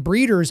and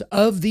breeders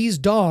of these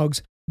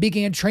dogs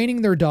began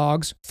training their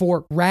dogs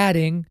for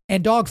ratting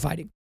and dog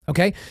fighting.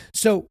 Okay.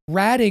 So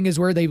ratting is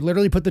where they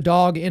literally put the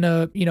dog in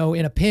a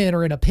pen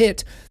or in a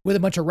pit with a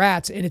bunch of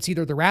rats, and it's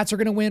either the rats are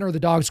going to win or the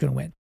dog's going to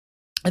win.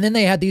 And then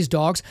they had these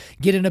dogs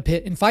get in a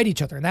pit and fight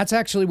each other. And that's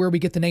actually where we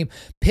get the name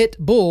pit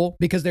bull,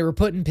 because they were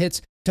put in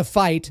pits to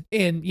fight,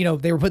 and,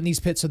 they were put in these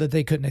pits so that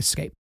they couldn't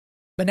escape.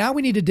 But now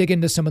we need to dig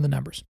into some of the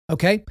numbers,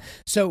 okay?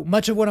 So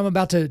much of what I'm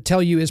about to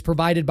tell you is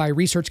provided by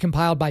research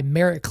compiled by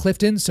Merritt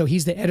Clifton. So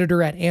he's the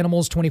editor at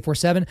Animals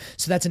 24/7.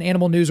 So that's an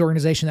animal news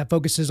organization that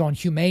focuses on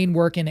humane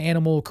work and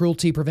animal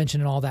cruelty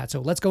prevention and all that.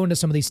 So let's go into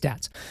some of these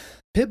stats.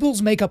 Pit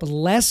bulls make up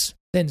less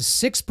than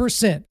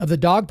 6% of the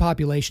dog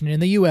population in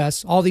the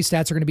U.S. All these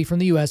stats are going to be from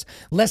the U.S.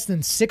 Less than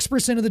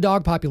 6% of the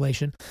dog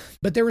population,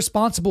 but they're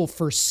responsible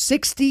for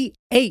 68%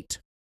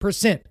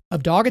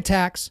 of dog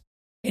attacks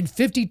and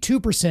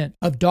 52%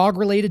 of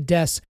dog-related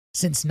deaths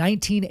since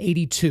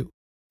 1982.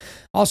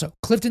 Also,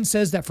 Clifton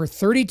says that for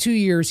 32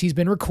 years he's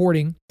been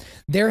recording,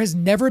 there has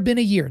never been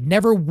a year,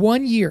 never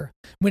one year,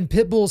 when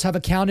pit bulls have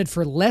accounted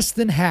for less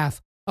than half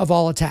of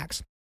all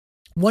attacks.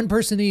 One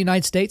person in the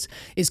United States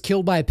is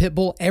killed by a pit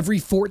bull every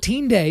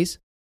 14 days.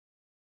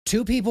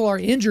 2 people are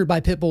injured by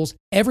pit bulls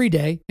every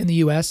day in the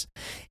U.S.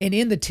 And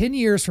in the 10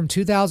 years from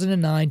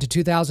 2009 to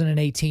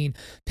 2018,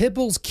 pit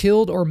bulls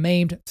killed or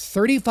maimed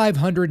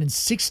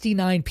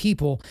 3,569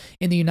 people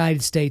in the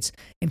United States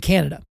and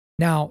Canada.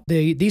 Now,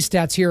 these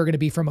stats here are going to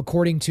be from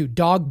according to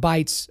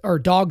dogsbite.org.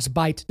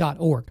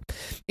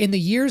 In the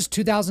years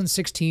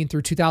 2016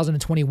 through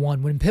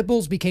 2021, when pit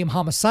bulls became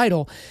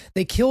homicidal,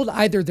 they killed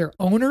either their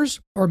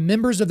owners or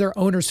members of their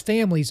owners'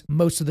 families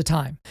most of the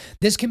time.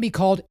 This can be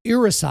called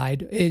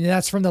ericide, and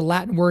that's from the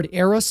Latin word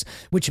eros,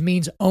 which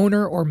means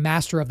owner or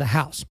master of the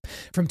house.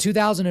 From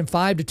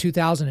 2005 to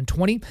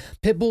 2020,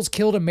 pit bulls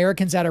killed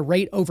Americans at a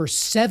rate over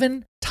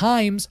 7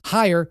 times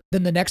higher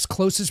than the next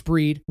closest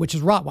breed, which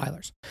is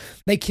Rottweilers.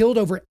 They killed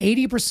over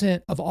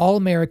 80% of all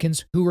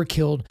Americans who were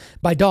killed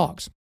by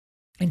dogs.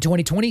 In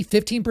 2020,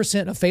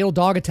 15% of fatal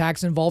dog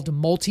attacks involved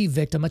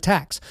multi-victim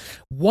attacks.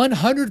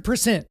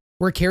 100%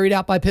 were carried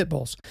out by pit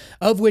bulls,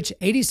 of which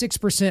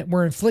 86%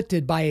 were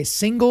inflicted by a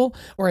single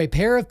or a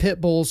pair of pit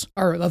bulls,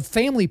 or of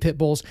family pit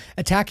bulls,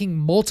 attacking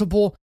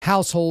multiple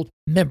household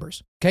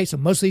members. Okay, so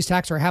most of these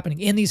attacks are happening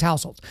in these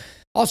households.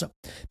 Also,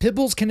 pit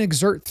bulls can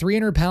exert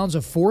 300 pounds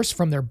of force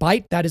from their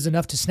bite. That is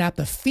enough to snap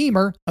the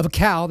femur of a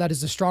cow. That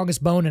is the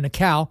strongest bone in a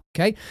cow.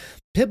 Okay.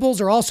 Pit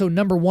bulls are also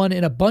number one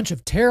in a bunch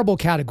of terrible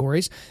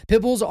categories.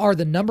 Pit bulls are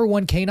the number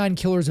one canine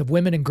killers of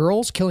women and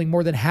girls, killing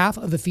more than half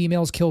of the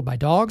females killed by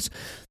dogs.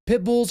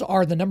 Pit bulls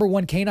are the number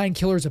one canine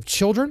killers of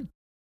children,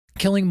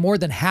 killing more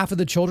than half of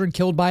the children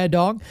killed by a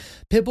dog.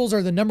 Pit bulls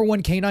are the number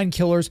one canine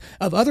killers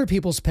of other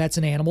people's pets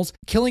and animals,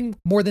 killing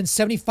more than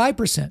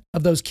 75%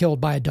 of those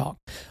killed by a dog.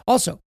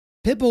 Also,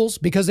 Pit bulls,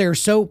 because they are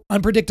so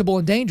unpredictable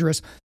and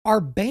dangerous, are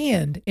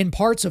banned in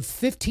parts of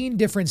 15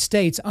 different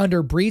states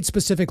under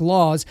breed-specific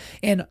laws,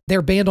 and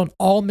they're banned on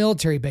all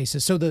military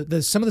bases. So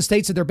some of the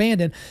states that they're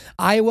banned in: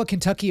 Iowa,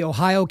 Kentucky,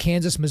 Ohio,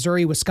 Kansas,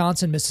 Missouri,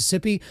 Wisconsin,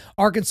 Mississippi,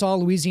 Arkansas,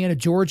 Louisiana,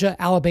 Georgia,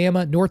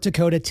 Alabama, North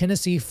Dakota,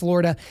 Tennessee,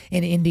 Florida,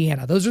 and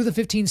Indiana. Those are the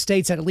 15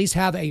 states that at least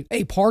have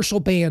a partial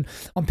ban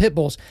on pit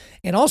bulls.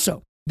 And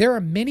also, there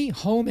are many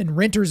home and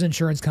renters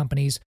insurance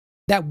companies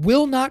that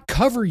will not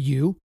cover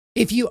you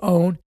if you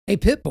own a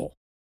pit bull.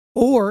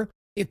 Or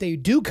if they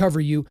do cover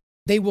you,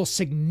 they will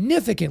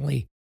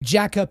significantly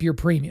jack up your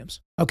premiums.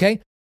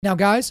 Okay? Now,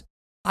 guys,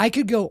 I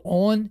could go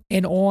on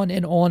and on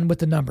and on with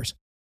the numbers,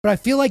 but I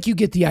feel like you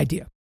get the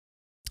idea.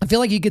 I feel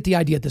like you get the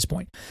idea at this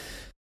point.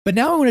 But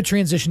now I want to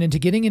transition into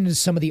getting into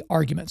some of the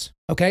arguments.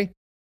 Okay?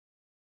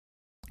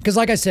 Because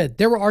like I said,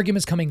 there were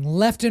arguments coming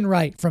left and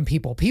right from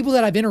people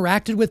that I've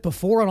interacted with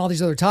before on all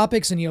these other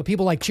topics, and,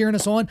 people like cheering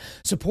us on,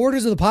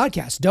 supporters of the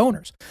podcast,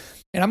 donors.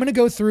 And I'm going to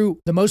go through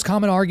the most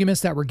common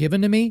arguments that were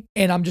given to me,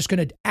 and I'm just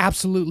going to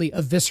absolutely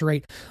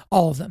eviscerate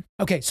all of them.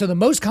 Okay, so the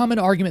most common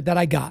argument that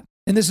I got,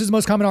 and this is the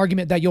most common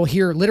argument that you'll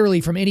hear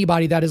literally from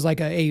anybody that is like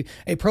a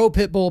pro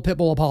pit bull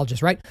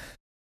apologist, right?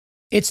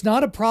 It's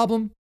not a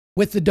problem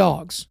with the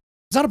dogs.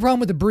 It's not a problem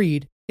with the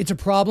breed. It's a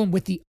problem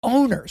with the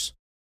owners.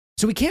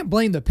 So we can't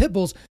blame the pit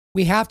bulls.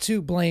 We have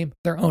to blame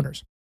their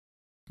owners.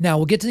 Now,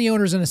 we'll get to the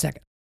owners in a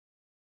second.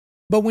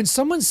 But when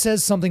someone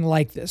says something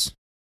like this,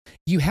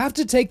 you have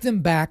to take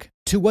them back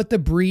to what the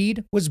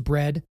breed was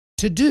bred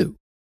to do.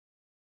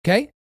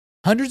 Okay?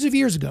 Hundreds of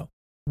years ago,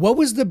 what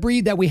was the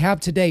breed that we have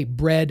today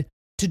bred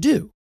to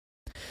do?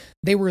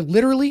 They were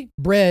literally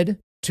bred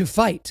to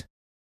fight,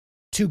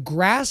 to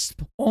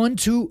grasp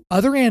onto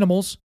other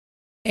animals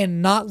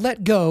and not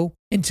let go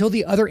until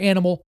the other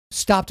animal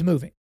stopped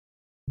moving.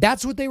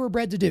 That's what they were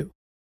bred to do.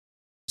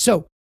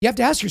 So you have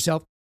to ask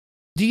yourself,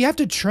 do you have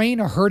to train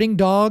a herding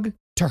dog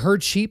to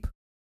herd sheep?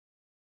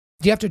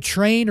 Do you have to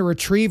train a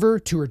retriever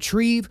to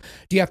retrieve?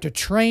 Do you have to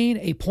train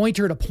a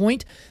pointer to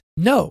point?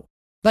 No.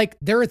 Like,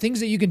 there are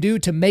things that you can do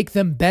to make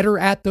them better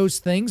at those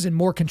things and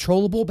more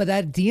controllable, but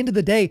at the end of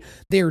the day,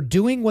 they are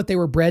doing what they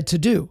were bred to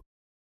do.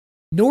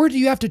 Nor do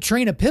you have to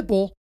train a pit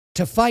bull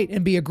to fight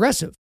and be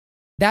aggressive.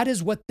 That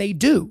is what they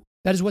do.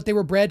 That is what they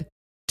were bred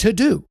to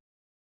do.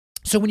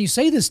 So when you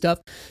say this stuff,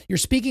 you're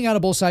speaking out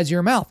of both sides of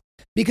your mouth,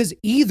 because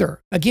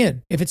either,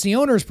 again, if it's the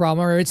owner's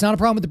problem or it's not a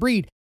problem with the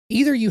breed,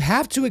 either you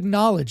have to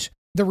acknowledge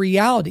the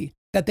reality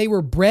that they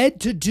were bred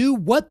to do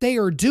what they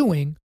are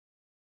doing,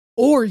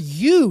 or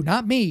you,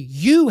 not me,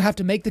 you have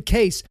to make the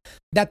case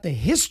that the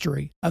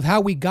history of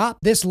how we got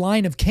this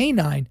line of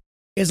canine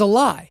is a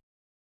lie.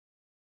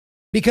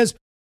 Because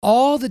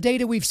all the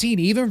data we've seen,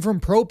 even from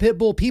pro pit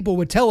bull people,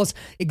 would tell us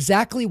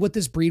exactly what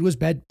this breed was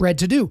bred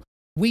to do.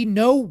 We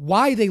know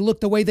why they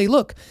look the way they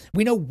look.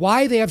 We know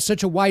why they have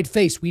such a wide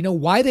face. We know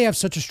why they have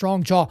such a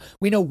strong jaw.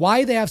 We know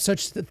why they have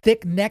such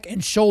thick neck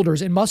and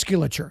shoulders and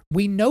musculature.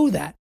 We know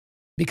that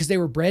because they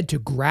were bred to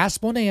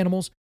grasp on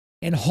animals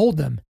and hold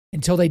them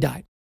until they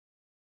died.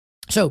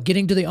 So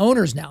getting to the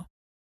owners now,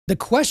 the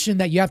question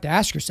that you have to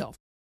ask yourself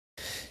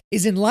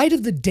is, in light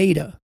of the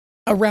data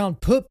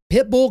around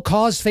pit bull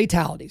caused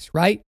fatalities,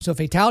 right? So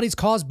fatalities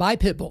caused by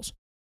pit bulls.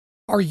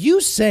 Are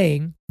you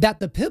saying that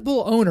the pit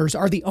bull owners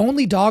are the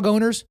only dog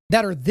owners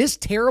that are this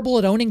terrible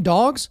at owning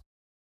dogs?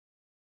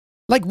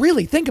 Like,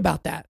 really, think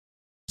about that.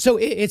 So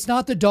it's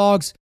not the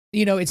dogs,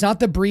 it's not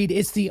the breed,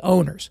 it's the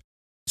owners.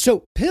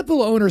 So pit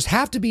bull owners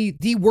have to be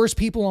the worst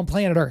people on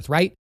planet Earth,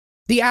 right?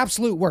 The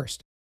absolute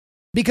worst.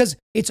 Because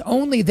it's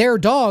only their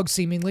dogs,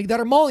 seemingly, that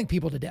are mauling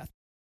people to death.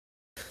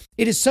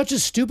 It is such a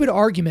stupid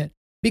argument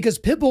because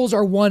pit bulls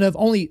are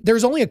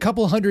there's only a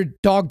couple hundred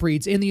dog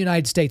breeds in the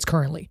United States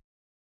currently.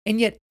 And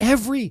yet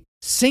every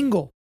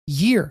single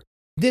year,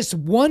 this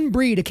one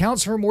breed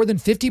accounts for more than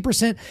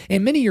 50%,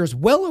 in many years,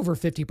 well over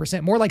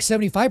 50%, more like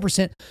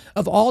 75%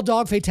 of all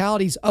dog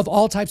fatalities of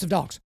all types of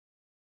dogs.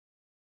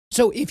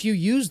 So if you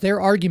use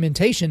their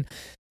argumentation,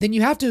 then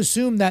you have to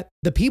assume that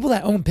the people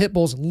that own pit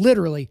bulls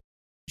literally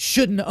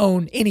shouldn't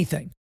own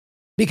anything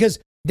because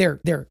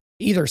they're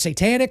either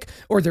satanic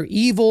or they're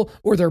evil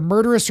or they're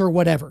murderous or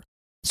whatever.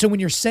 So when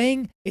you're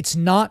saying it's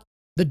not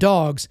the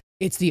dogs,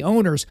 it's the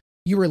owners,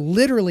 you are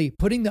literally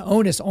putting the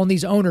onus on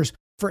these owners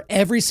for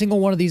every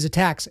single one of these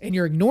attacks. And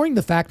you're ignoring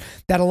the fact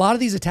that a lot of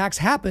these attacks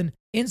happen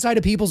inside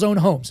of people's own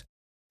homes.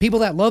 People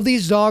that love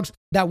these dogs,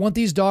 that want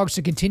these dogs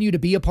to continue to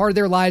be a part of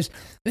their lives,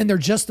 and they're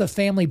just the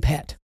family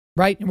pet,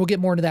 right? And we'll get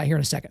more into that here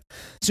in a second.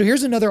 So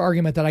here's another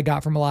argument that I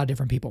got from a lot of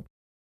different people.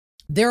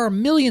 There are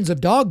millions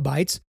of dog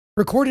bites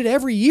recorded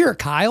every year,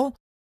 Kyle.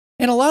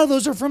 And a lot of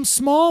those are from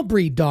small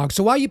breed dogs.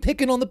 So why are you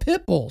picking on the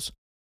pit bulls?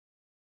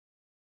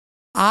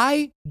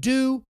 I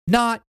do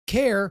not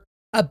care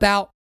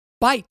about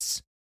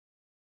bites.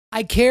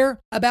 I care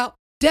about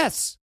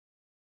deaths.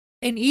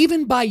 And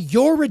even by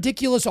your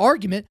ridiculous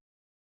argument,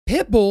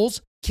 pit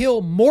bulls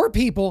kill more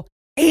people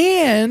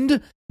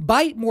and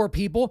bite more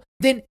people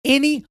than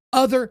any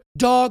other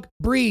dog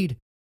breed.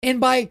 And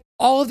by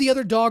all of the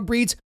other dog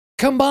breeds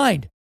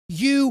combined.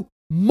 You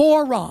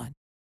moron.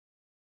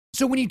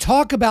 So when you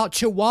talk about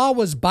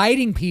Chihuahuas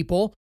biting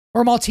people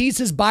or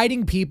Malteses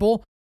biting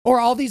people or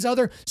all these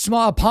other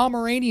small,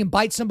 Pomeranian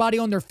bites somebody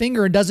on their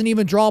finger and doesn't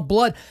even draw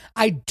blood,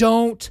 I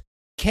don't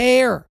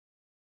care.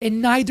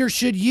 And neither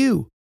should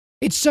you.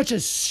 It's such a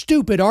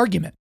stupid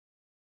argument.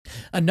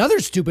 Another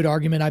stupid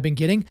argument I've been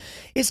getting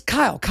is,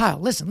 Kyle,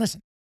 listen.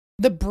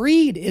 The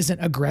breed isn't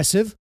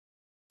aggressive.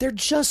 They're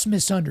just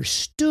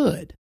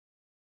misunderstood.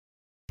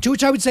 To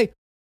which I would say,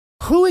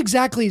 who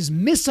exactly is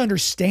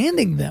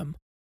misunderstanding them?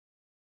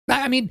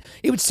 I mean,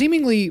 it would seem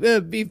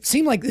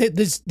like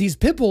these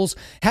pit bulls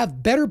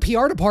have better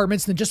PR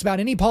departments than just about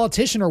any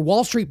politician or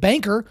Wall Street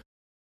banker.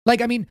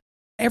 Like, I mean,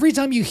 every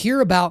time you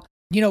hear about,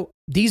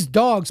 these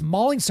dogs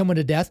mauling someone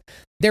to death,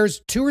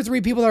 there's 2 or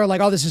 3 people that are like,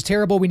 oh, this is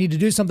terrible. We need to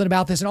do something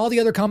about this. And all the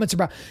other comments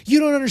about,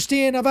 you don't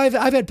understand.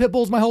 I've had pit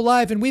bulls my whole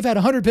life and we've had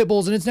 100 pit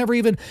bulls and it's never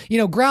even,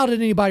 growled at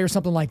anybody or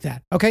something like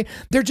that. Okay.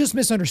 They're just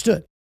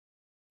misunderstood.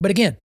 But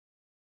again,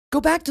 go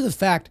back to the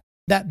fact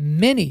that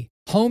many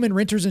home and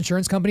renters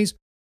insurance companies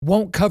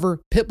won't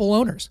cover pit bull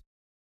owners.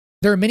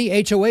 There are many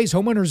HOAs,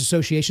 homeowners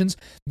associations,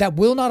 that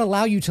will not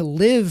allow you to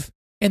live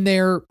in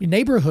their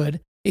neighborhood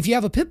if you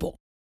have a pit bull.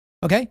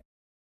 Okay.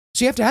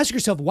 So you have to ask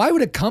yourself, why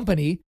would a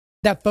company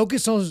that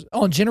focuses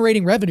on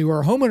generating revenue,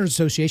 or a homeowners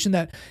association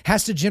that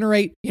has to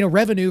generate,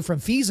 revenue from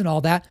fees and all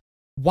that,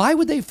 why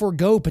would they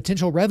forego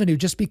potential revenue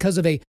just because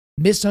of a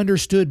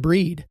misunderstood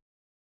breed?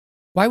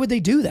 Why would they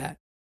do that?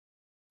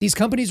 These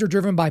companies are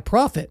driven by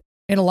profit.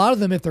 And a lot of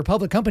them, if they're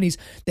public companies,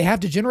 they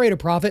have to generate a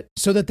profit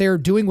so that they're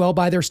doing well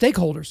by their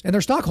stakeholders and their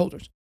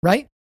stockholders,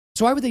 right?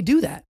 So why would they do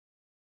that?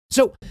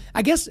 So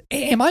I guess,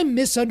 am I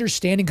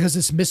misunderstanding, because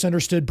it's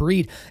misunderstood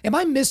breed, am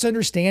I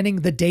misunderstanding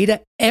the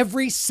data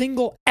every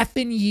single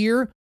effing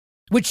year,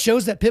 which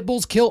shows that pit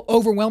bulls kill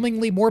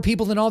overwhelmingly more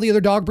people than all the other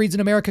dog breeds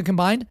in America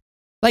combined?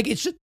 Like,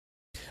 it's just,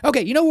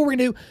 okay, you know what we're going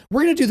to do?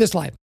 We're going to do this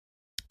live.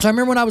 So I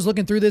remember when I was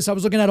looking through this, I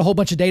was looking at a whole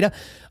bunch of data.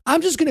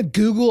 I'm just going to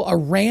Google a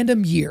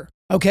random year.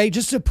 Okay,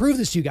 just to prove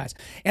this to you guys.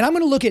 And I'm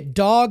going to look at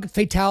dog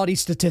fatality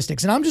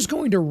statistics, and I'm just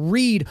going to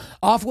read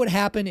off what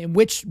happened and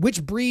which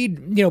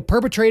breed,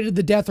 perpetrated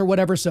the death or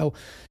whatever. So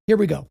here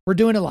we go. We're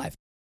doing it live.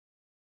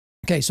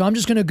 Okay, so I'm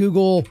just going to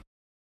Google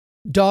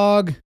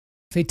dog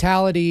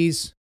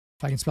fatalities,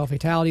 if I can spell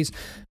fatalities,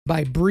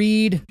 by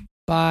breed,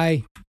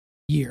 by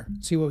year.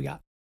 See what we got.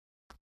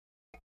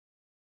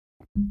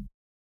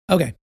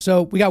 Okay,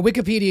 so we got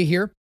Wikipedia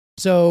here.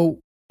 So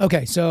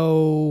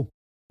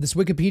this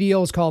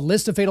Wikipedia is called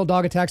List of Fatal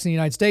Dog Attacks in the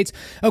United States.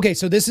 Okay,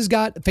 so this has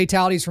got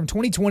fatalities from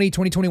 2020,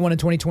 2021, and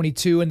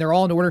 2022, and they're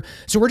all in order.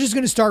 So we're just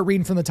going to start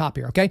reading from the top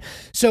here, okay?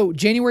 So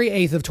January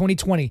 8th of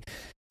 2020,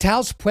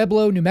 Taos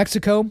Pueblo, New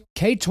Mexico.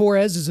 Kay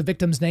Torres is the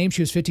victim's name.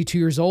 She was 52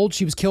 years old.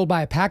 She was killed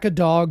by a pack of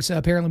dogs.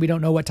 Apparently, we don't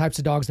know what types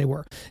of dogs they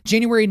were.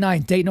 January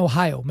 9th, Dayton,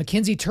 Ohio.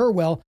 Mackenzie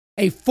Turwell,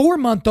 a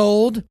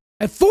 4-month-old,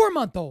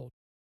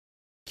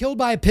 killed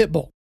by a pit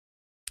bull.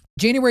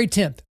 January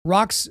 10th,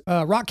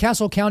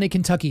 Rockcastle County,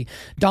 Kentucky.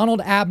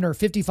 Donald Abner,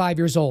 55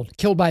 years old,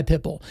 killed by a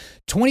pit bull.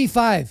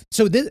 25.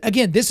 So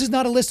this is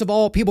not a list of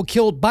all people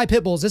killed by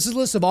pit bulls. This is a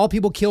list of all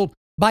people killed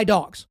by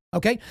dogs.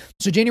 Okay.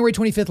 So January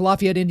 25th,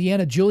 Lafayette,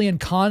 Indiana. Julian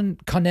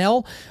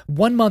Connell,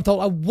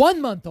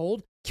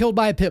 1-month-old, killed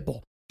by a pit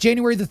bull.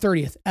 January the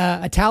 30th,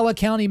 Atala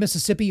County,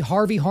 Mississippi.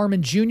 Harvey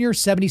Harmon Jr.,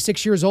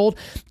 76 years old,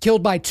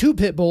 killed by 2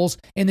 pit bulls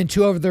and then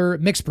 2 other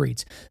mixed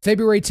breeds.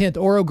 February 10th,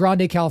 Oro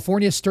Grande,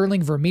 California.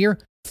 Sterling Vermeer,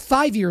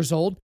 5 years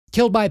old,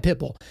 killed by a pit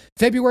bull.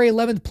 February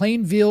 11th,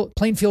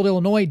 Plainfield,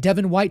 Illinois.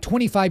 Devin White,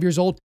 25 years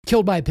old,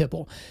 killed by a pit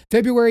bull.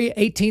 February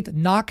 18th,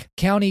 Knox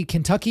County,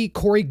 Kentucky.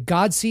 Corey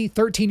Godsey,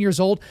 13 years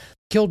old,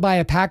 killed by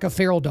a pack of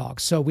feral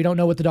dogs. So we don't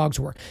know what the dogs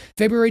were.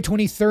 February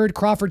 23rd,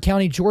 Crawford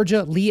County,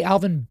 Georgia. Lee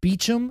Alvin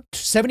Beecham,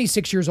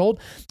 76 years old,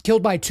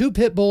 killed by 2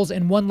 pit bulls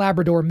and 1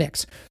 Labrador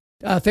mix.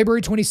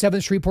 February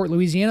 27th, Shreveport,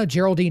 Louisiana.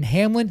 Geraldine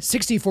Hamlin,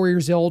 64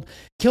 years old,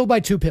 killed by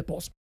 2 pit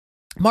bulls.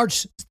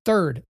 March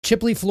 3rd,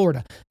 Chipley,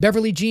 Florida.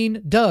 Beverly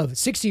Jean Dove,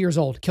 60 years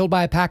old, killed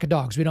by a pack of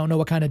dogs. We don't know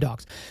what kind of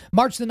dogs.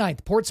 March the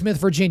 9th, Portsmouth,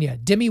 Virginia.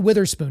 Demi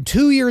Witherspoon,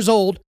 2 years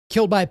old,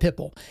 killed by a pit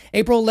bull.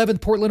 April 11th,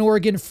 Portland,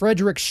 Oregon.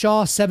 Frederick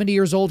Shaw, 70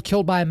 years old,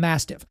 killed by a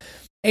mastiff.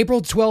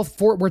 April 12th,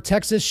 Fort Worth,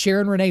 Texas.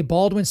 Sharon Renee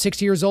Baldwin,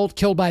 60 years old,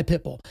 killed by a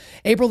pit bull.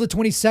 April the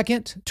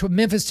 22nd, to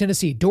Memphis,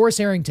 Tennessee. Doris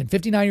Arrington,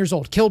 59 years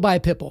old, killed by a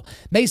pit bull.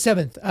 May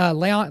 7th,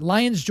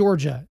 Lyons,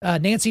 Georgia.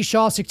 Nancy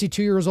Shaw,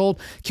 62 years old,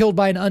 killed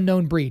by an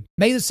unknown breed.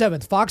 May the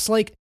 7th, Fox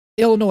Lake,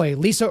 Illinois.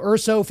 Lisa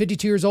Urso,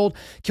 52 years old,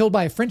 killed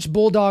by a French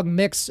Bulldog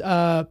mix,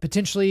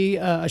 potentially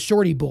a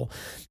shorty bull.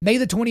 May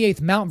the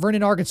 28th, Mount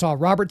Vernon, Arkansas.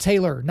 Robert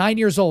Taylor, 9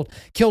 years old,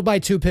 killed by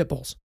 2 pit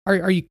bulls.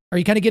 Are you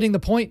kind of getting the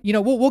point?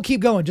 We'll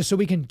keep going just so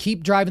we can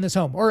keep driving this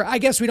home. Or I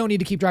guess we don't need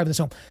to keep driving this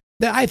home.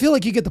 I feel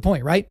like you get the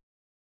point, right?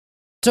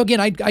 So again,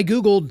 I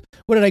Googled,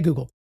 what did I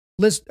Google?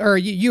 List, or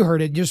you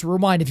heard it. Just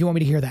rewind if you want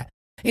me to hear that.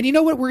 And you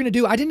know what we're going to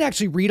do? I didn't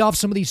actually read off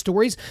some of these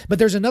stories, but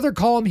there's another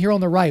column here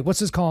on the right. What's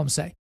this column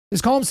say?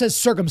 This column says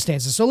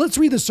circumstances. So let's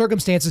read the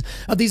circumstances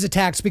of these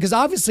attacks, because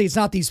obviously it's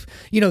not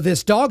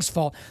this dog's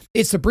fault.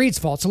 It's the breed's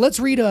fault. So let's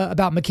read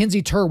about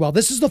Mackenzie Turwell.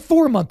 This is the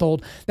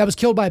 4-month-old that was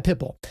killed by a pit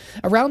bull.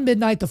 Around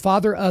midnight, the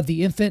father of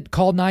the infant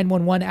called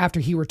 911 after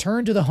he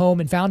returned to the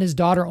home and found his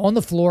daughter on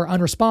the floor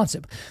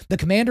unresponsive. The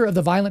commander of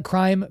the Violent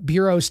Crime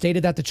Bureau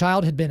stated that the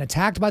child had been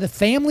attacked by the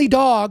family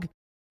dog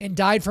and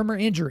died from her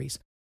injuries.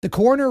 The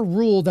coroner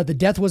ruled that the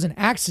death was an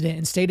accident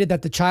and stated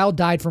that the child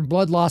died from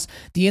blood loss.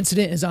 The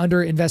incident is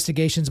under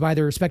investigations by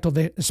the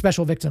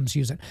Special Victims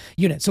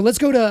Unit. So let's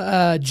go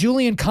to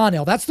Julian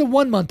Connell. That's the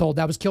 1-month-old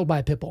that was killed by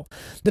a pit bull.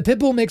 The pit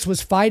bull mix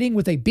was fighting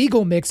with a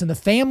beagle mix in the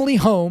family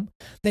home.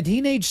 The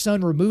teenage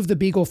son removed the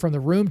beagle from the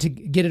room to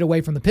get it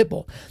away from the pit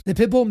bull. The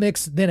pit bull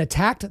mix then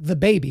attacked the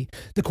baby.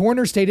 The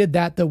coroner stated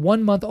that the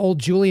 1-month-old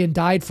Julian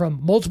died from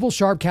multiple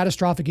sharp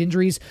catastrophic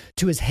injuries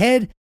to his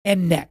head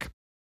and neck.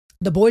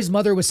 The boy's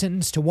mother was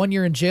sentenced to 1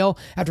 year in jail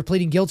after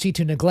pleading guilty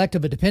to neglect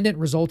of a dependent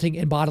resulting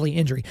in bodily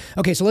injury.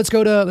 Okay, so let's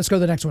go to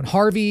the next one.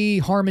 Harvey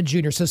Harmon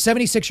Jr., so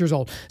 76 years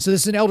old. So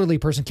this is an elderly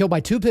person killed by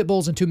 2 pit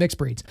bulls and 2 mixed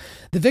breeds.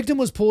 The victim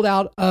was pulled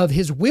out of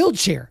his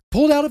wheelchair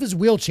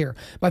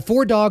by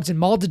 4 dogs and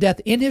mauled to death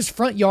in his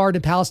front yard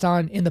in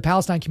the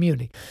Palestine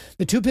community.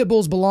 The 2 pit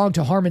bulls belonged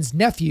to Harmon's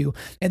nephew,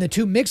 and the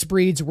 2 mixed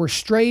breeds were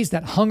strays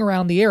that hung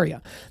around the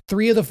area.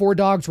 3 of the 4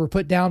 dogs were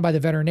put down by the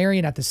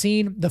veterinarian at the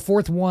scene. The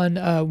 4th one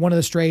of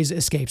the strays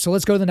escaped. So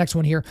let's go to the next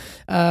one here.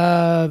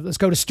 Let's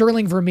go to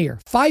Sterling Vermeer,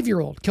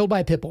 5-year-old killed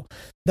by a pit bull.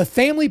 The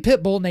family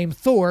pit bull named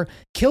Thor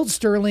killed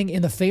Sterling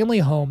in the family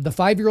home. The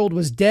 5-year-old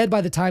was dead by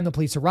the time the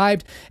police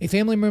arrived. A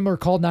family member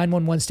called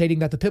 911 stating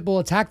that the pit bull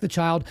attacked the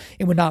child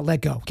and would not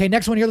let go. Okay,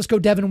 next one here. Let's go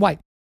Devin White,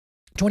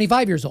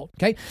 25 years old.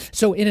 Okay,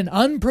 so in an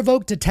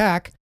unprovoked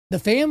attack, the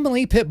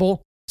family pit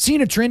bull,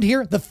 seeing a trend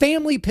here, the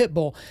family pit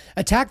bull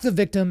attacked the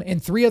victim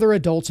and 3 other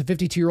adults, a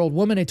 52-year-old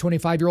woman, a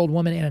 25-year-old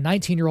woman, and a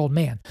 19-year-old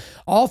man.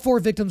 All 4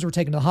 victims were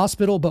taken to the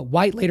hospital, but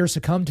White later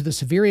succumbed to the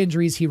severe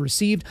injuries he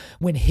received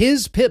when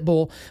his pit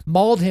bull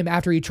mauled him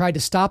after he tried to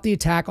stop the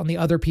attack on the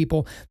other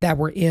people that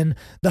were in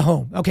the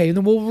home. Okay, and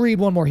then we'll read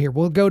one more here.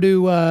 We'll go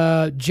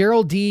to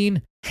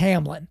Geraldine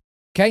Hamlin.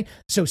 Okay,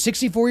 so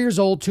 64 years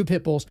old, 2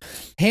 pit bulls.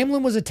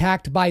 Hamlin was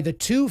attacked by the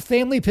 2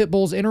 family pit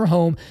bulls in her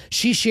home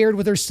she shared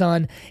with her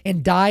son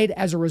and died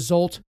as a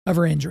result of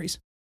her injuries.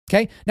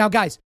 Okay, now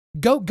guys,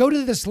 go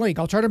to this link.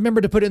 I'll try to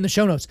remember to put it in the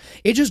show notes.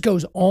 It just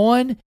goes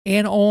on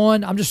and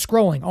on. I'm just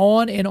scrolling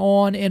on and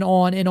on and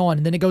on and on.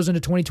 And then it goes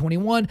into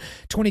 2021,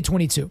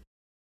 2022.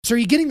 So are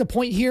you getting the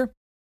point here?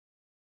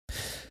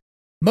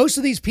 Most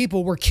of these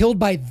people were killed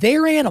by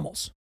their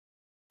animals.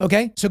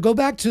 Okay, so go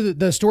back to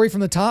the story from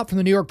the top from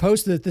the New York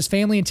Post, that this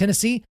family in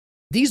Tennessee,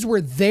 these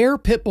were their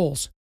pit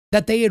bulls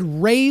that they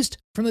had raised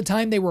from the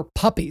time they were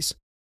puppies.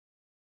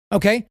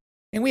 Okay,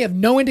 and we have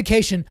no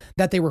indication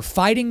that they were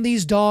fighting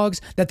these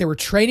dogs, that they were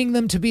training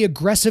them to be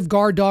aggressive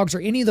guard dogs or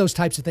any of those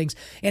types of things.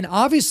 And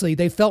obviously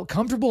they felt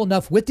comfortable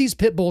enough with these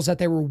pit bulls that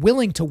they were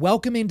willing to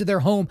welcome into their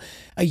home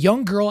a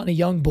young girl and a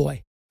young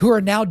boy who are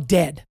now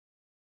dead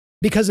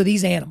because of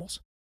these animals.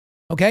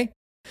 Okay?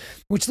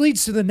 Which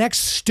leads to the next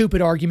stupid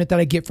argument that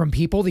I get from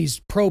people, these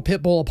pro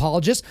pit bull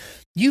apologists.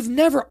 You've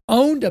never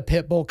owned a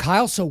pit bull,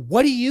 Kyle, so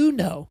what do you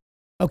know?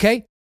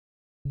 Okay?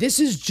 This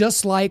is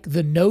just like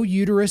the no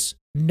uterus,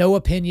 no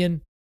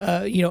opinion,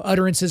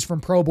 utterances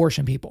from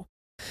pro-abortion people.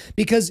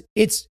 Because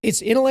it's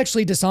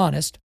intellectually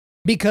dishonest,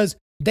 because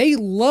they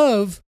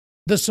love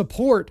the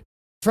support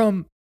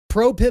from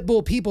pro-pit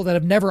bull people that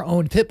have never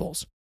owned pit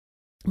bulls.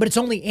 But it's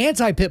only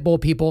anti-pit bull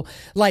people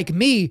like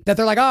me that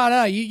they're like, oh,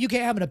 no, you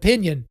can't have an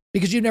opinion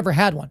because you've never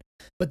had one.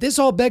 But this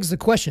all begs the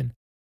question,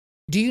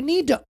 do you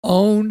need to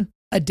own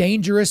a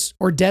dangerous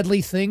or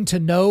deadly thing to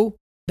know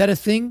that a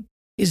thing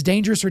is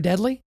dangerous or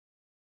deadly?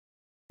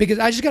 Because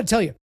I just got to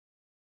tell you,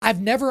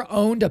 I've never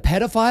owned a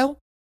pedophile,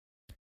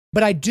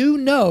 but I do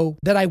know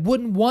that I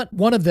wouldn't want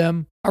one of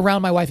them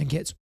around my wife and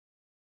kids.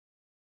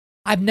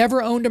 I've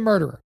never owned a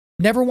murderer,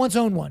 never once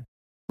owned one,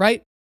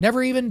 right?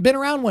 Never even been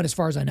around one as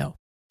far as I know.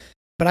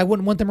 But I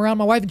wouldn't want them around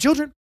my wife and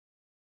children.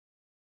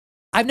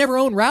 I've never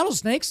owned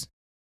rattlesnakes,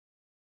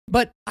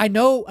 but I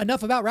know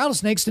enough about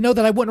rattlesnakes to know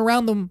that I wouldn't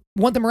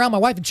want them around my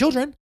wife and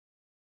children.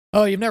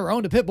 Oh, you've never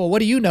owned a pit bull. What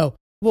do you know?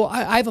 Well,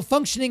 I have a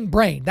functioning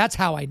brain. That's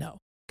how I know.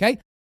 Okay.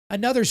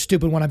 Another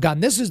stupid one I've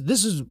gotten. This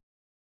is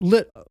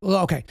lit.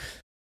 Okay.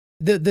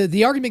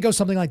 The argument goes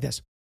something like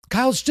this.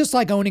 Kyle, it's just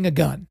like owning a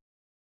gun.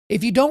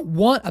 If you don't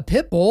want a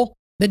pit bull,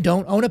 then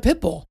don't own a pit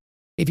bull.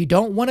 If you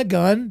don't want a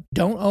gun,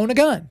 don't own a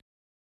gun.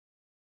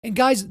 And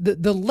guys,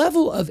 the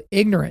level of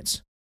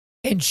ignorance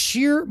and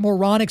sheer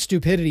moronic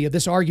stupidity of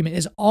this argument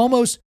is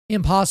almost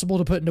impossible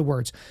to put into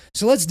words.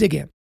 So let's dig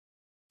in.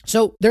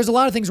 So there's a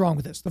lot of things wrong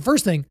with this. The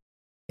first thing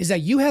is that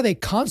you have a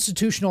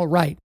constitutional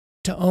right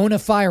to own a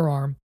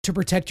firearm to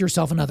protect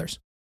yourself and others.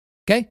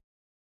 Okay?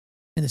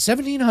 In the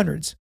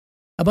 1700s,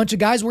 a bunch of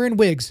guys wearing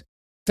wigs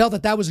felt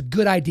that that was a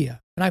good idea,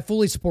 and I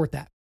fully support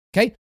that.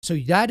 Okay? So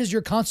that is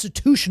your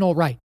constitutional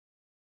right.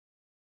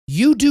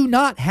 You do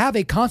not have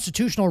a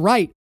constitutional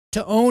right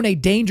to own a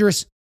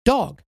dangerous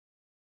dog.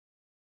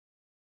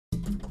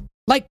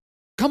 Like,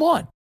 come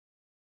on.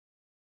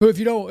 If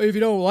you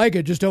don't like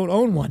it, just don't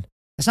own one.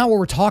 That's not what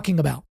we're talking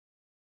about.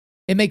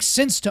 It makes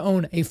sense to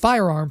own a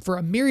firearm for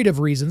a myriad of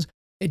reasons.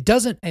 It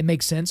doesn't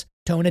make sense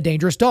to own a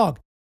dangerous dog.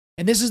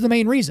 And this is the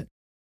main reason.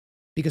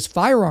 Because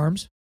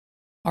firearms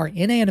are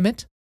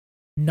inanimate,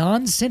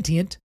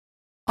 non-sentient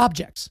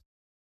objects.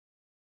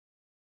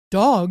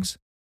 Dogs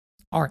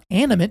are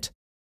animate,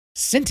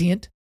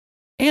 sentient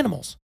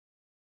animals.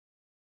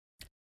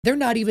 They're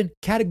not even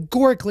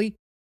categorically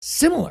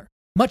similar,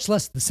 much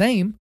less the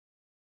same.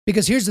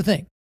 Because here's the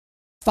thing.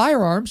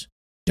 Firearms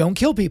don't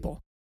kill people,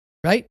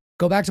 right?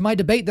 Go back to my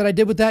debate that I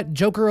did with that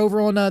joker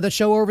over on the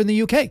show over in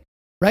the UK,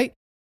 right?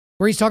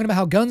 Where he's talking about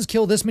how guns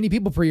kill this many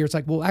people per year. It's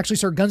like, well, actually,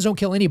 sir, guns don't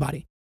kill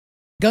anybody.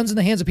 Guns in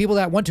the hands of people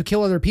that want to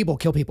kill other people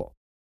kill people,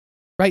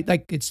 right?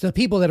 Like, it's the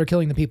people that are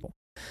killing the people.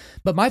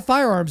 But my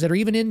firearms that are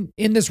even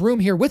in this room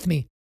here with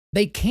me,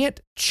 they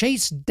can't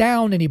chase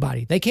down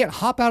anybody. They can't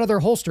hop out of their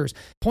holsters,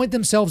 point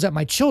themselves at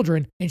my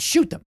children and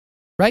shoot them,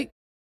 right?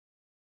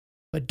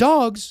 But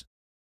dogs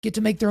get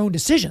to make their own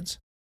decisions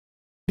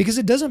because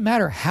it doesn't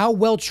matter how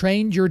well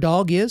trained your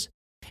dog is.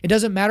 It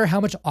doesn't matter how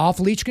much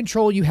off-leash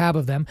control you have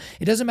of them.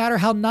 It doesn't matter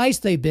how nice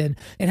they've been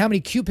and how many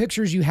cute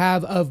pictures you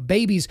have of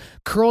babies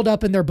curled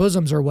up in their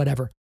bosoms or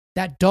whatever.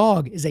 That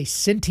dog is a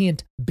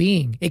sentient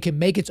being. It can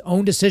make its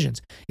own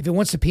decisions. If it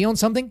wants to pee on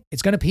something,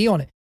 it's going to pee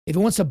on it. If it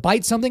wants to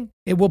bite something,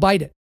 it will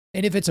bite it.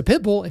 And if it's a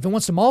pit bull, if it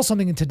wants to maul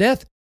something to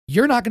death,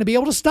 you're not going to be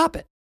able to stop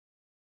it.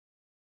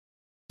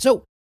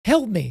 So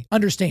help me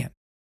understand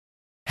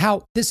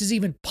how this is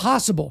even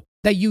possible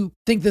that you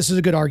think this is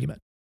a good argument.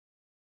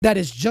 That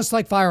is just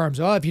like firearms.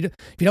 Oh, if you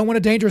don't want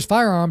a dangerous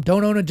firearm,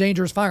 don't own a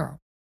dangerous firearm.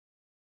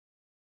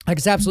 Like,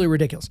 it's absolutely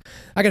ridiculous.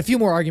 I got a few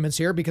more arguments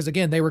here because,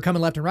 again, they were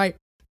coming left and right.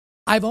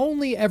 I've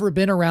only ever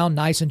been around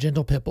nice and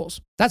gentle pit bulls.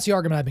 That's the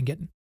argument I've been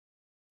getting.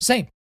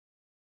 Same.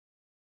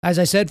 As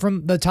I said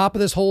from the top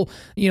of this whole,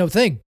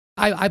 thing,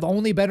 I've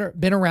only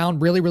been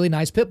around really, really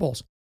nice pit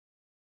bulls.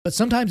 But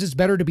sometimes it's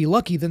better to be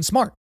lucky than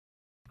smart.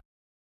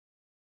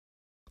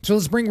 So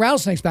let's bring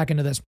rattlesnakes back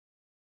into this.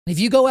 If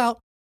you go out,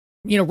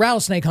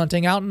 rattlesnake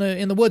hunting out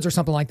in the woods or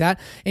something like that,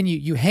 and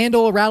you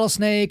handle a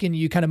rattlesnake and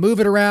you kind of move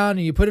it around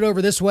and you put it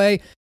over this way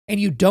and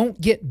you don't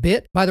get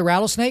bit by the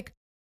rattlesnake,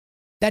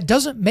 that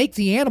doesn't make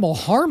the animal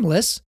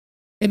harmless.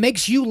 It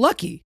makes you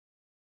lucky.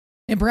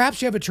 And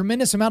perhaps you have a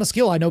tremendous amount of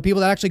skill. I know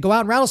people that actually go out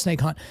and rattlesnake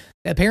hunt.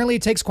 Apparently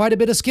it takes quite a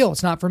bit of skill.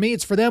 It's not for me,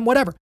 it's for them,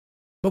 whatever.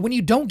 But when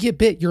you don't get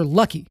bit, you're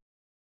lucky.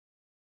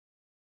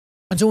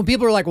 And so when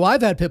people are like, well,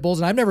 I've had pit bulls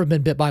and I've never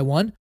been bit by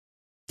one,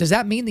 does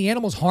that mean the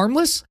animal's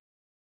harmless?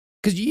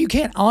 Because you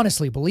can't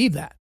honestly believe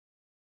that.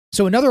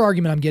 So another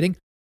argument I'm getting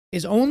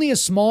is only a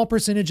small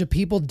percentage of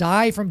people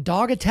die from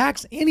dog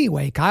attacks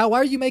anyway. Kyle, why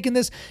are you making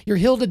this your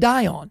hill to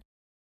die on?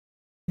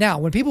 Now,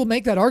 when people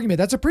make that argument,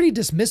 that's a pretty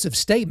dismissive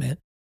statement,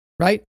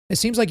 right? It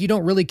seems like you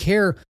don't really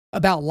care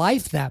about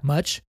life that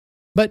much.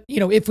 But,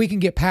 if we can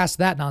get past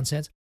that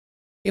nonsense,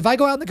 if I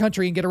go out in the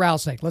country and get a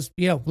rattlesnake, let's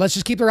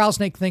just keep the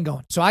rattlesnake thing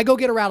going. So I go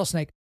get a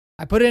rattlesnake,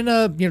 I put it in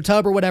a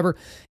tub or whatever,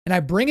 and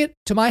I bring it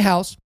to my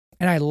house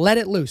and I let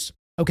it loose.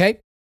 Okay.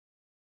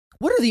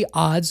 What are the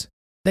odds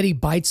that he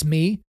bites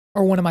me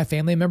or one of my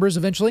family members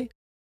eventually?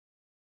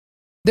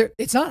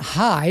 It's not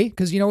high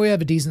because, we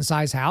have a decent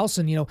sized house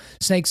and,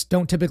 snakes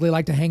don't typically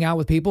like to hang out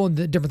with people and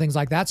different things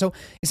like that. So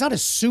it's not a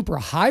super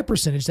high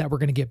percentage that we're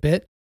going to get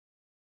bit,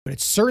 but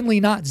it's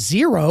certainly not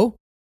zero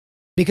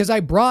because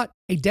I brought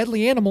a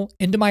deadly animal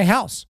into my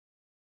house.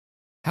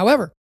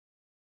 However,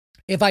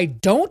 if I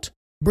don't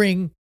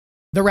bring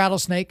the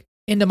rattlesnake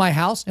into my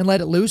house and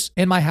let it loose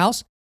in my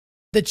house,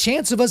 the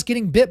chance of us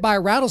getting bit by a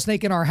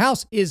rattlesnake in our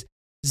house is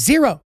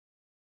zero.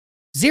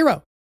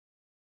 Zero.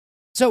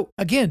 So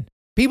again,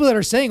 people that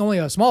are saying only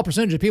a small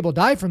percentage of people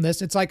die from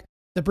this, it's like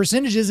the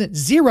percentage isn't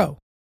zero.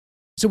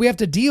 So we have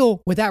to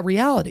deal with that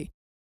reality.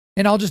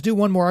 And I'll just do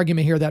one more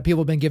argument here that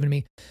people have been giving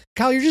me.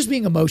 Kyle, you're just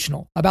being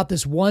emotional about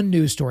this one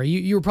news story.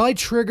 You were probably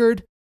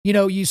triggered.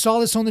 You saw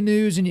this on the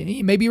news and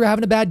maybe you were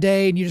having a bad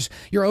day and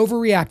you're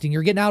overreacting.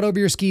 You're getting out over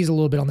your skis a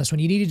little bit on this one.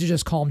 You needed to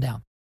just calm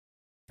down.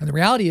 And the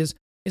reality is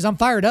I'm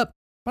fired up,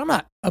 but I'm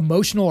not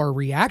emotional or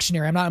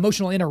reactionary. I'm not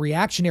emotional in a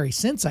reactionary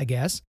sense, I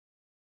guess,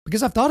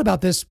 because I've thought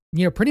about this,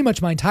 pretty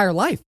much my entire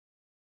life.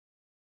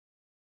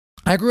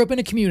 I grew up in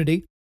a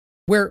community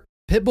where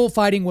pit bull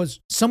fighting was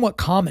somewhat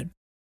common.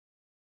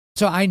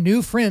 So I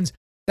knew friends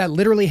that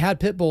literally had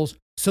pit bulls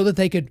so that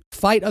they could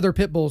fight other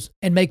pit bulls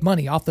and make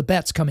money off the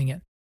bets coming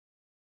in.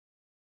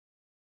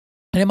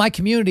 And in my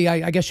community,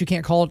 I guess you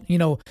can't call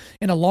it,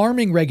 an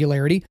alarming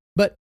regularity,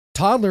 but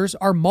toddlers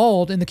are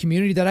mauled in the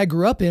community that I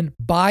grew up in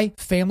by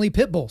family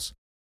pit bulls.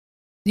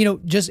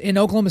 Just in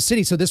Oklahoma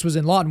City. So this was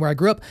in Lawton where I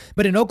grew up,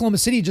 but in Oklahoma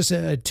City, just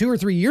 2 or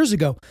 3 years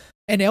ago,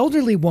 an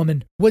elderly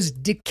woman was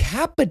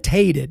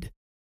decapitated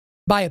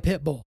by a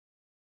pit bull.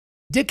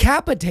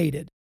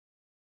 Decapitated.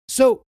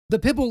 So the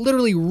pit bull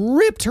literally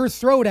ripped her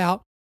throat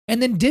out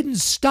and then didn't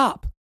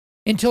stop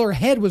until her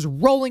head was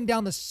rolling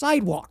down the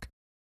sidewalk.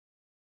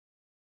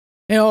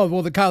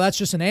 Kyle, that's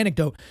just an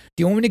anecdote.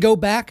 Do you want me to go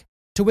back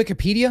to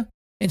Wikipedia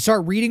and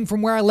start reading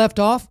from where I left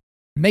off,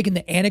 making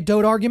the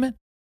anecdote argument?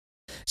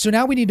 So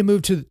now we need to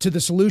move to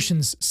the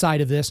solutions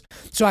side of this.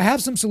 So I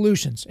have some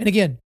solutions. And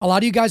again, a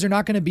lot of you guys are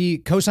not going to be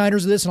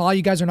co-signers of this, and a lot of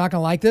you guys are not going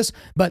to like this,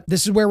 but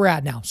this is where we're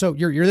at now. So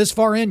you're this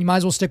far in, you might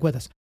as well stick with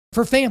us.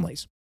 For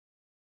families,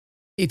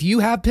 if you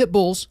have pit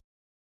bulls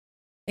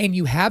and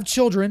you have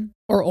children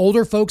or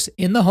older folks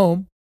in the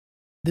home,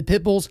 the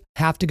pit bulls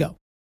have to go.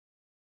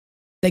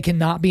 They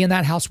cannot be in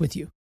that house with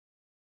you.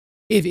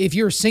 If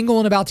you're single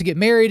and about to get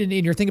married and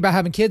you're thinking about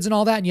having kids and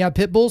all that and you have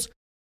pit bulls,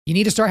 you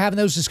need to start having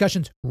those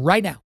discussions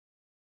right now,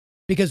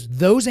 because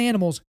those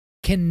animals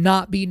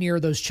cannot be near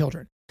those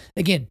children.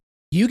 Again,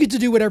 you get to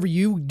do whatever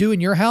you do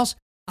in your house.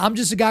 I'm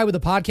just a guy with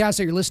a podcast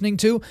that you're listening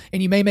to,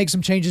 and you may make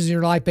some changes in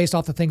your life based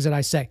off the things that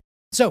I say.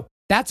 So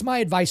that's my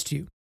advice to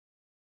you.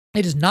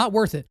 It is not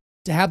worth it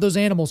to have those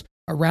animals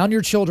around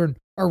your children,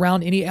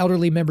 around any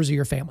elderly members of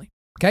your family.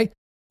 Okay?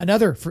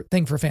 Another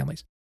thing for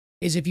families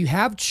is if you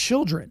have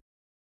children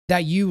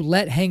that you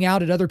let hang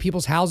out at other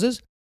people's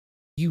houses,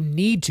 you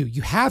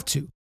have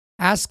to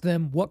ask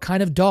them what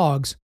kind of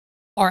dogs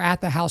are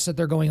at the house that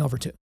they're going over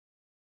to.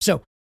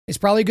 So it's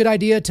probably a good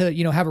idea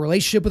to, have a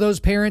relationship with those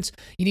parents.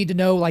 You need to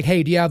know, like,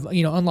 hey, do you have,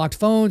 unlocked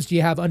phones? Do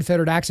you have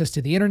unfettered access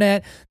to the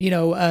internet?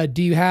 Do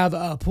you have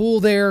a pool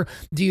there?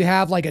 Do you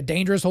have like a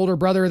dangerous older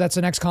brother that's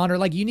an ex-conner?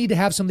 Like, you need to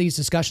have some of these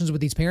discussions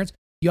with these parents.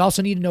 You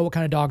also need to know what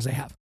kind of dogs they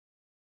have.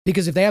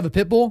 Because if they have a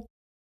pit bull,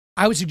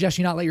 I would suggest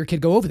you not let your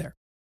kid go over there.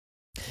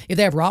 If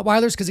they have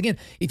Rottweilers, because again,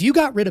 if you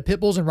got rid of pit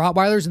bulls and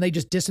Rottweilers and they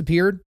just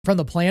disappeared from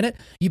the planet,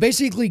 you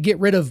basically get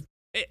rid of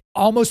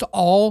almost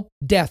all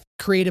death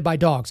created by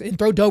dogs, and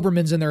throw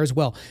Dobermans in there as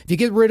well. If you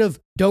get rid of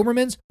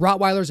Dobermans,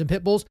 Rottweilers, and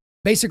pit bulls,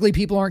 basically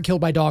people aren't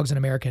killed by dogs in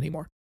America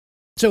anymore.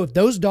 So if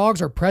those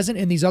dogs are present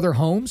in these other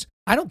homes,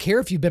 I don't care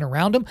if you've been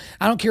around them.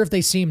 I don't care if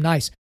they seem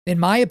nice. In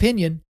my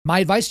opinion, my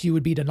advice to you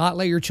would be to not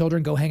let your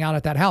children go hang out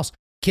at that house.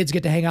 Kids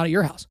get to hang out at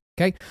your house.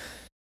 Okay.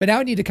 But now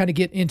I need to kind of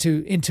get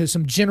into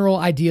some general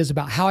ideas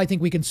about how I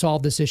think we can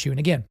solve this issue. And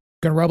again,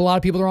 going to rub a lot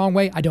of people the wrong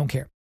way. I don't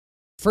care.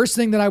 First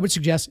thing that I would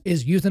suggest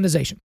is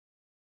euthanization.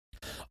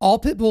 All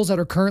pit bulls that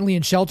are currently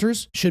in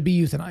shelters should be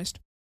euthanized.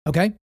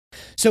 Okay.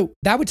 So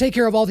that would take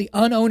care of all the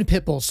unowned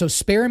pit bulls. So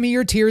spare me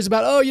your tears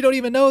about, oh, you don't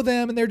even know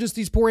them and they're just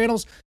these poor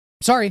animals.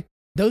 Sorry.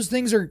 Those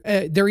things are,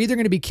 they're either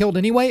going to be killed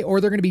anyway,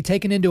 or they're going to be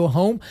taken into a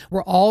home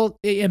where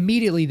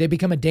immediately they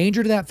become a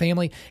danger to that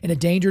family and a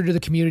danger to the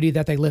community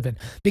that they live in.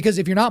 Because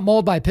if you're not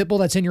mauled by a pit bull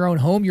that's in your own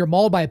home, you're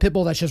mauled by a pit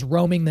bull that's just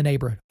roaming the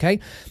neighborhood. Okay.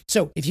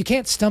 So if you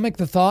can't stomach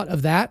the thought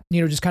of that,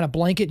 just kind of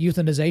blanket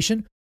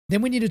euthanization,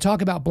 then we need to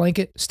talk about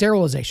blanket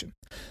sterilization.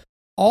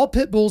 All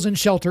pit bulls in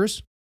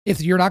shelters,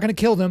 if you're not going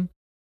to kill them,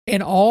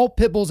 and all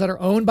pit bulls that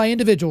are owned by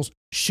individuals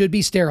should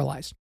be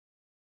sterilized.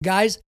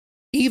 Guys,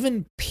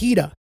 even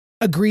PETA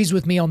agrees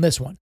with me on this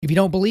one. If you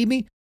don't believe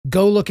me,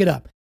 go look it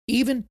up.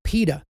 Even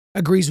PETA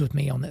agrees with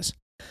me on this.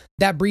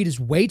 That breed is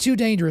way too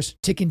dangerous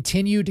to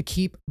continue to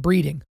keep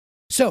breeding.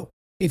 So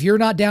if you're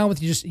not down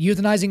with just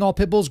euthanizing all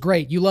pit bulls,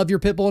 great. You love your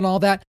pit bull and all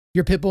that.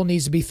 Your pit bull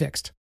needs to be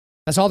fixed.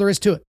 That's all there is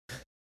to it.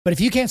 But if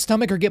you can't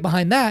stomach or get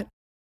behind that,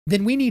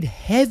 then we need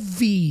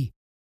heavy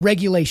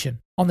regulation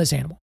on this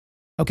animal.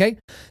 Okay.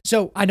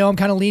 So I know I'm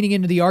kind of leaning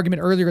into the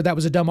argument earlier that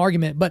was a dumb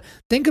argument, but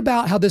think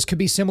about how this could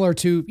be similar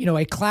to,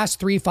 a class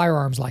 3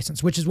 firearms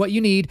license, which is what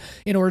you need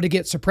in order to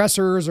get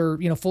suppressors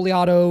or, fully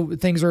auto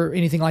things or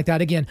anything like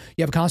that. Again,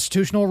 you have a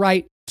constitutional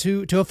right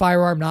to a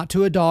firearm, not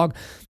to a dog,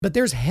 but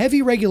there's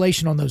heavy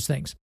regulation on those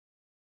things.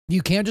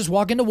 You can't just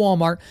walk into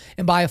Walmart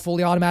and buy a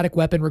fully automatic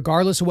weapon,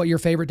 regardless of what your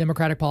favorite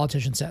Democratic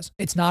politician says.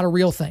 It's not a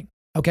real thing.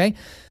 Okay.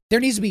 There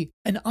needs to be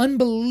an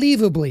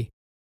unbelievably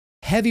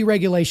heavy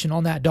regulation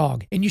on that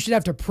dog. And you should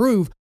have to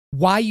prove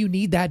why you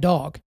need that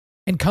dog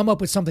and come up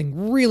with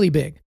something really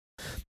big.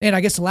 And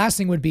I guess the last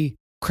thing would be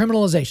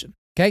criminalization.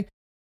 Okay.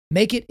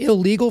 Make it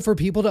illegal for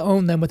people to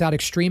own them without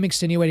extreme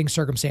extenuating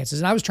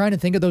circumstances. And I was trying to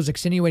think of those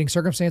extenuating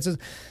circumstances.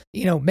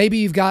 Maybe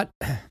you've got,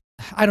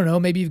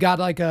 maybe you've got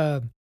like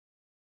a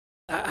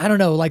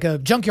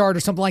junkyard or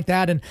something like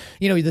that. And,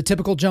 the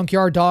typical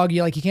junkyard dog,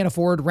 you can't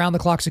afford round the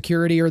clock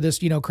security or this,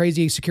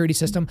 crazy security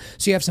system.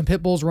 So you have some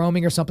pit bulls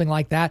roaming or something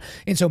like that.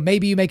 And so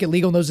maybe you make it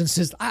legal in those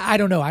instances. I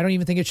don't know. I don't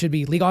even think it should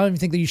be legal. I don't even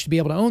think that you should be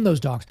able to own those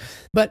dogs,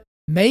 but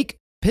make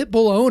pit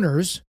bull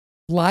owners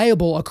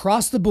liable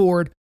across the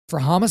board for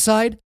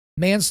homicide,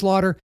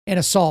 manslaughter, and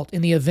assault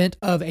in the event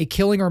of a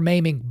killing or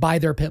maiming by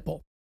their pit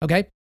bull.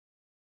 Okay.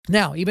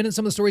 Now, even in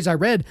some of the stories I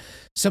read,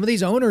 some of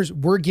these owners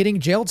were getting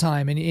jail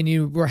time and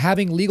you were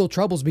having legal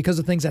troubles because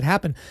of things that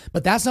happened,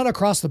 but that's not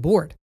across the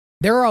board.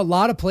 There are a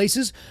lot of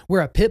places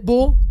where a pit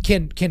bull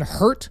can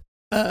hurt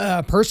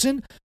a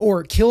person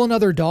or kill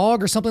another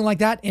dog or something like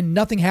that, and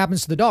nothing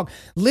happens to the dog.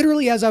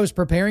 Literally, as I was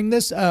preparing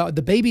this,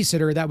 the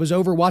babysitter that was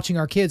over watching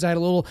our kids, I had a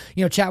little,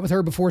 chat with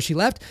her before she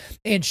left,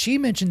 and she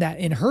mentioned that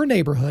in her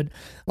neighborhood,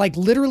 like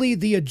literally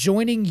the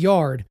adjoining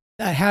yard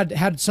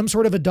had some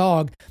sort of a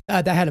dog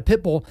that had a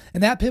pit bull,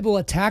 and that pit bull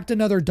attacked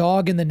another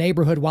dog in the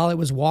neighborhood while it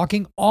was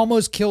walking,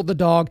 almost killed the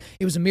dog.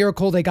 It was a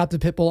miracle they got the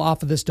pit bull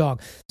off of this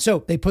dog.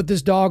 So they put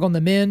this dog on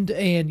the mend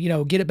and,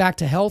 get it back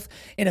to health.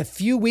 And a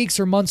few weeks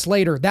or months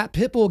later, that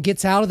pit bull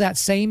gets out of that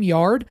same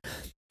yard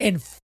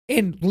and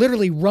and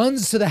literally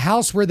runs to the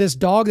house where this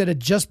dog that had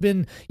just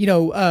been,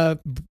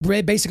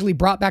 basically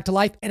brought back to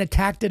life and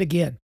attacked it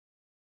again.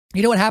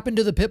 You know what happened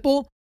to the pit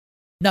bull?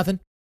 Nothing.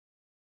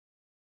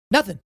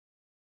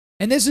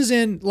 And this is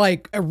in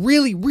like a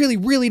really, really,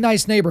 really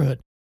nice neighborhood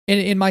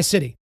in my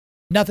city.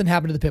 Nothing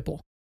happened to the pit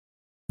bull.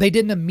 They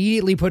didn't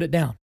immediately put it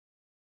down.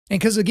 And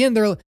because again,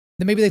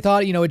 maybe they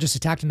thought, it just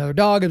attacked another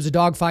dog. It was a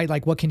dog fight.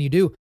 Like, what can you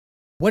do?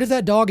 What if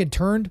that dog had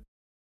turned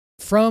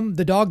from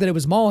the dog that it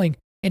was mauling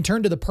and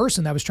turned to the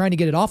person that was trying to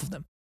get it off of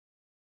them?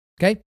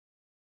 Okay.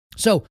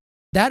 So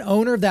that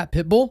owner of that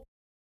pit bull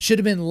should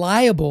have been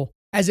liable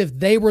as if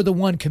they were the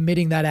one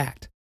committing that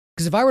act.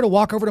 Because if I were to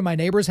walk over to my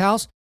neighbor's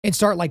house and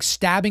start like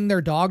stabbing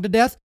their dog to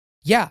death,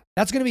 yeah,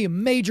 that's going to be a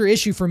major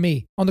issue for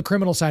me on the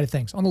criminal side of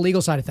things, on the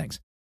legal side of things.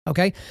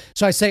 Okay.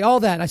 So I say all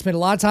that, and I spent a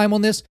lot of time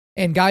on this,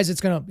 and guys,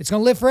 it's going to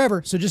live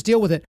forever. So just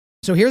deal with it.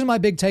 So here's my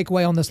big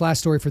takeaway on this last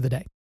story for the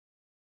day.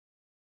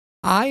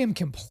 I am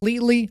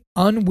completely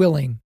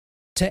unwilling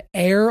to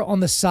err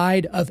on the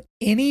side of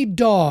any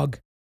dog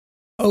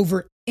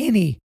over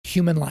any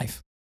human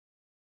life.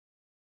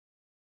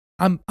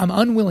 I'm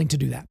unwilling to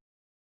do that.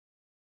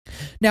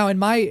 Now, in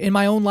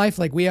my own life,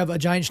 like we have a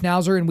giant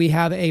Schnauzer and we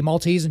have a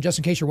Maltese, and just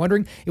in case you're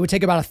wondering, it would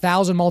take about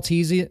 1,000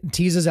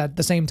 Malteses at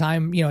the same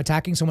time,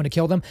 attacking someone to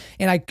kill them.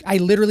 And I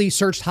literally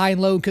searched high and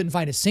low and couldn't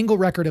find a single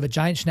record of a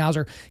giant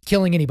Schnauzer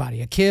killing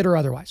anybody, a kid or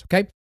otherwise.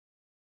 Okay.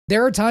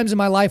 There are times in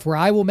my life where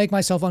I will make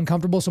myself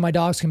uncomfortable so my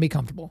dogs can be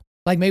comfortable.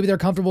 Like maybe they're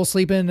comfortable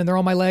sleeping and they're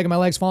on my leg and my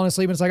leg's falling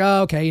asleep. And it's like,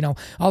 oh, okay,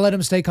 I'll let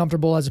them stay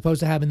comfortable as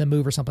opposed to having them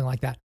move or something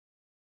like that.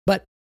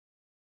 But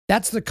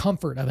that's the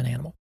comfort of an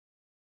animal.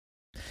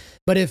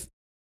 But if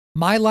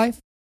my life,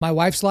 my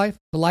wife's life,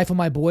 the life of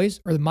my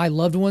boys, or my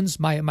loved ones,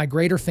 my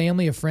greater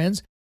family of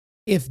friends,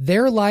 if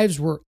their lives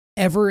were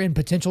ever in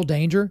potential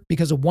danger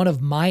because of one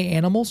of my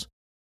animals,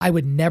 I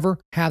would never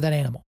have that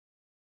animal.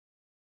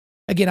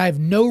 Again, I have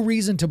no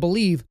reason to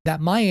believe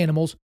that my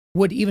animals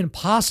would even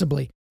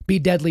possibly be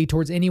deadly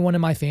towards anyone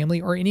in my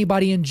family or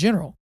anybody in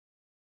general.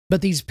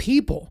 But these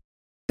people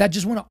that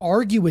just want to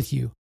argue with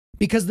you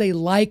because they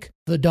like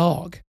the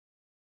dog,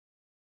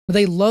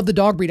 they love the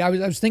dog breed. I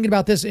was thinking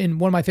about this in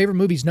one of my favorite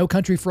movies, No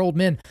Country for Old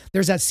Men.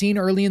 There's that scene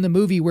early in the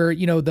movie where,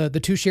 the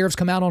two sheriffs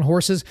come out on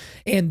horses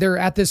and they're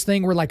at this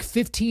thing where like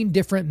 15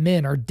 different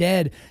men are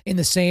dead in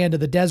the sand of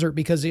the desert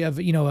because of,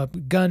 a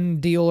gun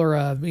deal or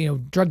a,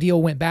 drug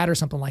deal went bad or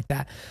something like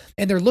that.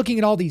 And they're looking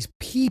at all these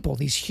people,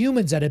 these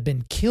humans that have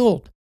been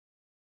killed.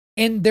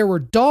 And there were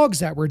dogs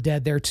that were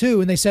dead there too.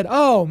 And they said,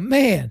 oh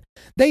man,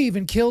 they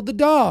even killed the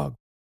dog.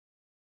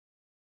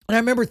 And I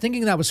remember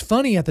thinking that was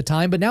funny at the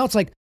time, but now it's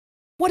like,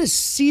 what a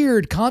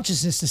seared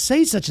consciousness to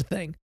say such a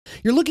thing.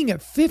 You're looking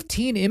at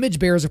 15 image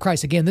bearers of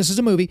Christ. Again, this is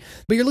a movie,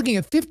 but you're looking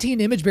at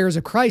 15 image bearers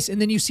of Christ, and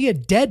then you see a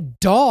dead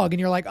dog, and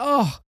you're like,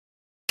 oh,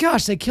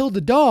 gosh, they killed the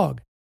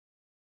dog.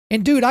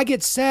 And dude, I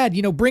get sad.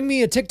 Bring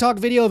me a TikTok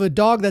video of a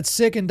dog that's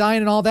sick and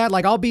dying and all that.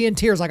 Like, I'll be in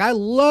tears. Like, I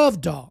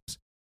love dogs.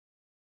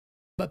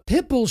 But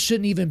pit bulls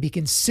shouldn't even be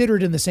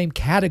considered in the same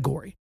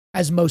category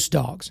as most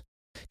dogs.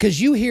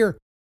 Because you hear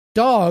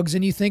dogs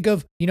and you think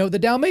of, the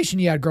Dalmatian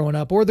you had growing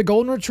up, or the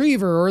Golden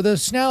Retriever, or the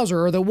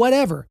Schnauzer, or the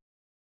whatever.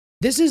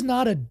 This is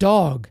not a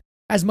dog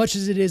as much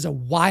as it is a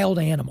wild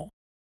animal,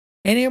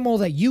 an animal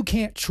that you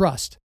can't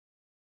trust.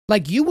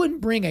 Like you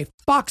wouldn't bring a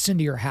fox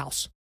into your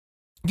house.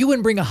 You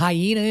wouldn't bring a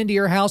hyena into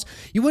your house.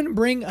 You wouldn't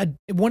bring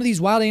one of these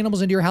wild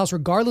animals into your house,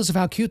 regardless of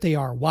how cute they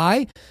are.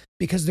 Why?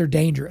 Because they're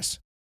dangerous.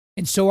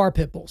 And so are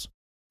pit bulls.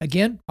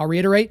 Again, I'll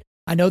reiterate,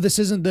 I know this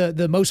isn't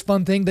the most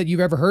fun thing that you've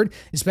ever heard,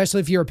 especially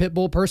if you're a pit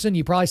bull person.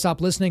 You probably stopped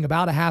listening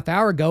about a half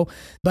hour ago,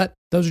 but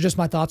those are just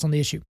my thoughts on the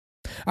issue.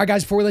 All right,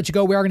 guys, before we let you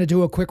go, we are going to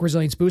do a quick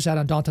resilience boost at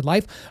Undaunted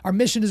Life. Our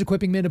mission is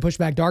equipping men to push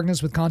back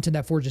darkness with content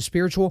that forges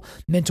spiritual,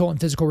 mental, and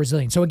physical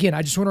resilience. So again,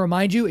 I just want to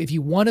remind you, if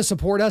you want to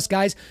support us,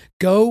 guys,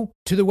 go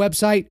to the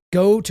website,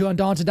 go to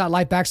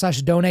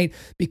undaunted.life/donate,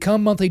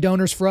 become monthly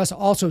donors for us.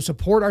 Also,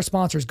 support our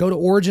sponsors. Go to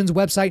Origin's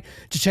website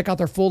to check out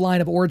their full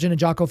line of Origin and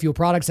Jocko Fuel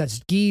products. That's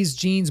skis,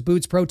 jeans,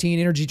 boots, protein,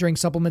 energy drinks,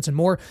 supplements, and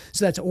more.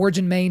 So that's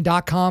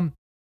originmaine.com.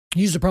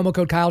 Use the promo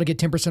code Kyle to get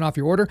 10% off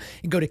your order,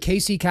 and go to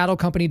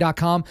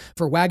kccattlecompany.com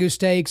for Wagyu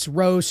steaks,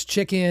 roast,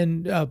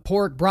 chicken,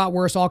 pork,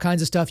 bratwurst, all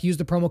kinds of stuff. Use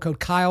the promo code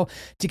Kyle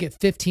to get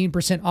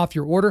 15% off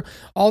your order.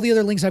 All the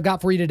other links I've got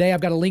for you today,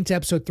 I've got a link to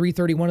episode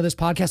 331 of this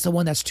podcast, the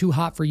one that's too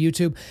hot for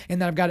YouTube.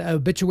 And then I've got an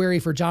obituary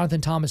for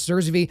Jonathan Thomas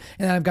Zersby.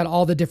 And then I've got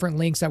all the different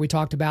links that we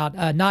talked about,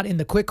 not in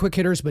the quick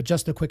hitters, but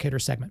just the quick hitter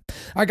segment. All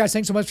right, guys,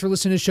 thanks so much for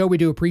listening to the show. We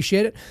do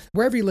appreciate it.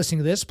 Wherever you're listening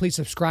to this, please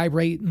subscribe,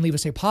 rate, and leave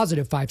us a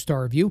positive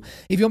 5-star review.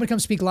 If you want me to come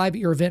speak live at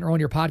your event or on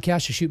your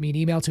podcast, just shoot me an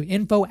email to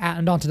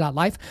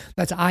info@undaunted.life.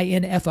 That's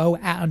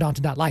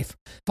info@undaunted.life.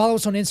 Follow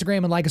us on Instagram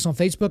and like us on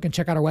Facebook, and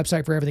check out our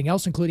website for everything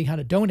else, including how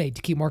to donate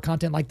to keep more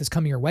content like this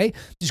coming your way.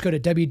 Just go to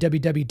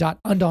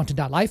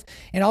www.undaunted.life.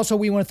 And also,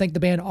 we want to thank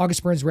the band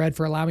August Burns Red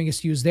for allowing us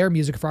to use their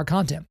music for our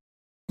content.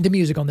 The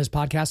music on this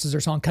podcast is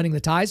their song Cutting the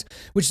Ties,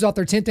 which is off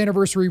their 10th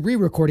anniversary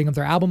re-recording of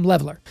their album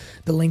Leveler.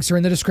 The links are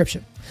in the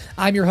description.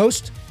 I'm your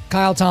host,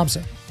 Kyle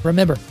Thompson.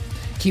 Remember,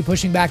 keep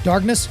pushing back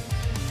darkness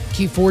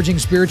Keep forging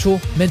spiritual,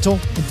 mental,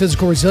 and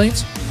physical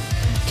resilience.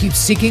 Keep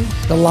seeking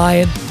the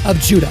Lion of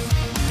Judah.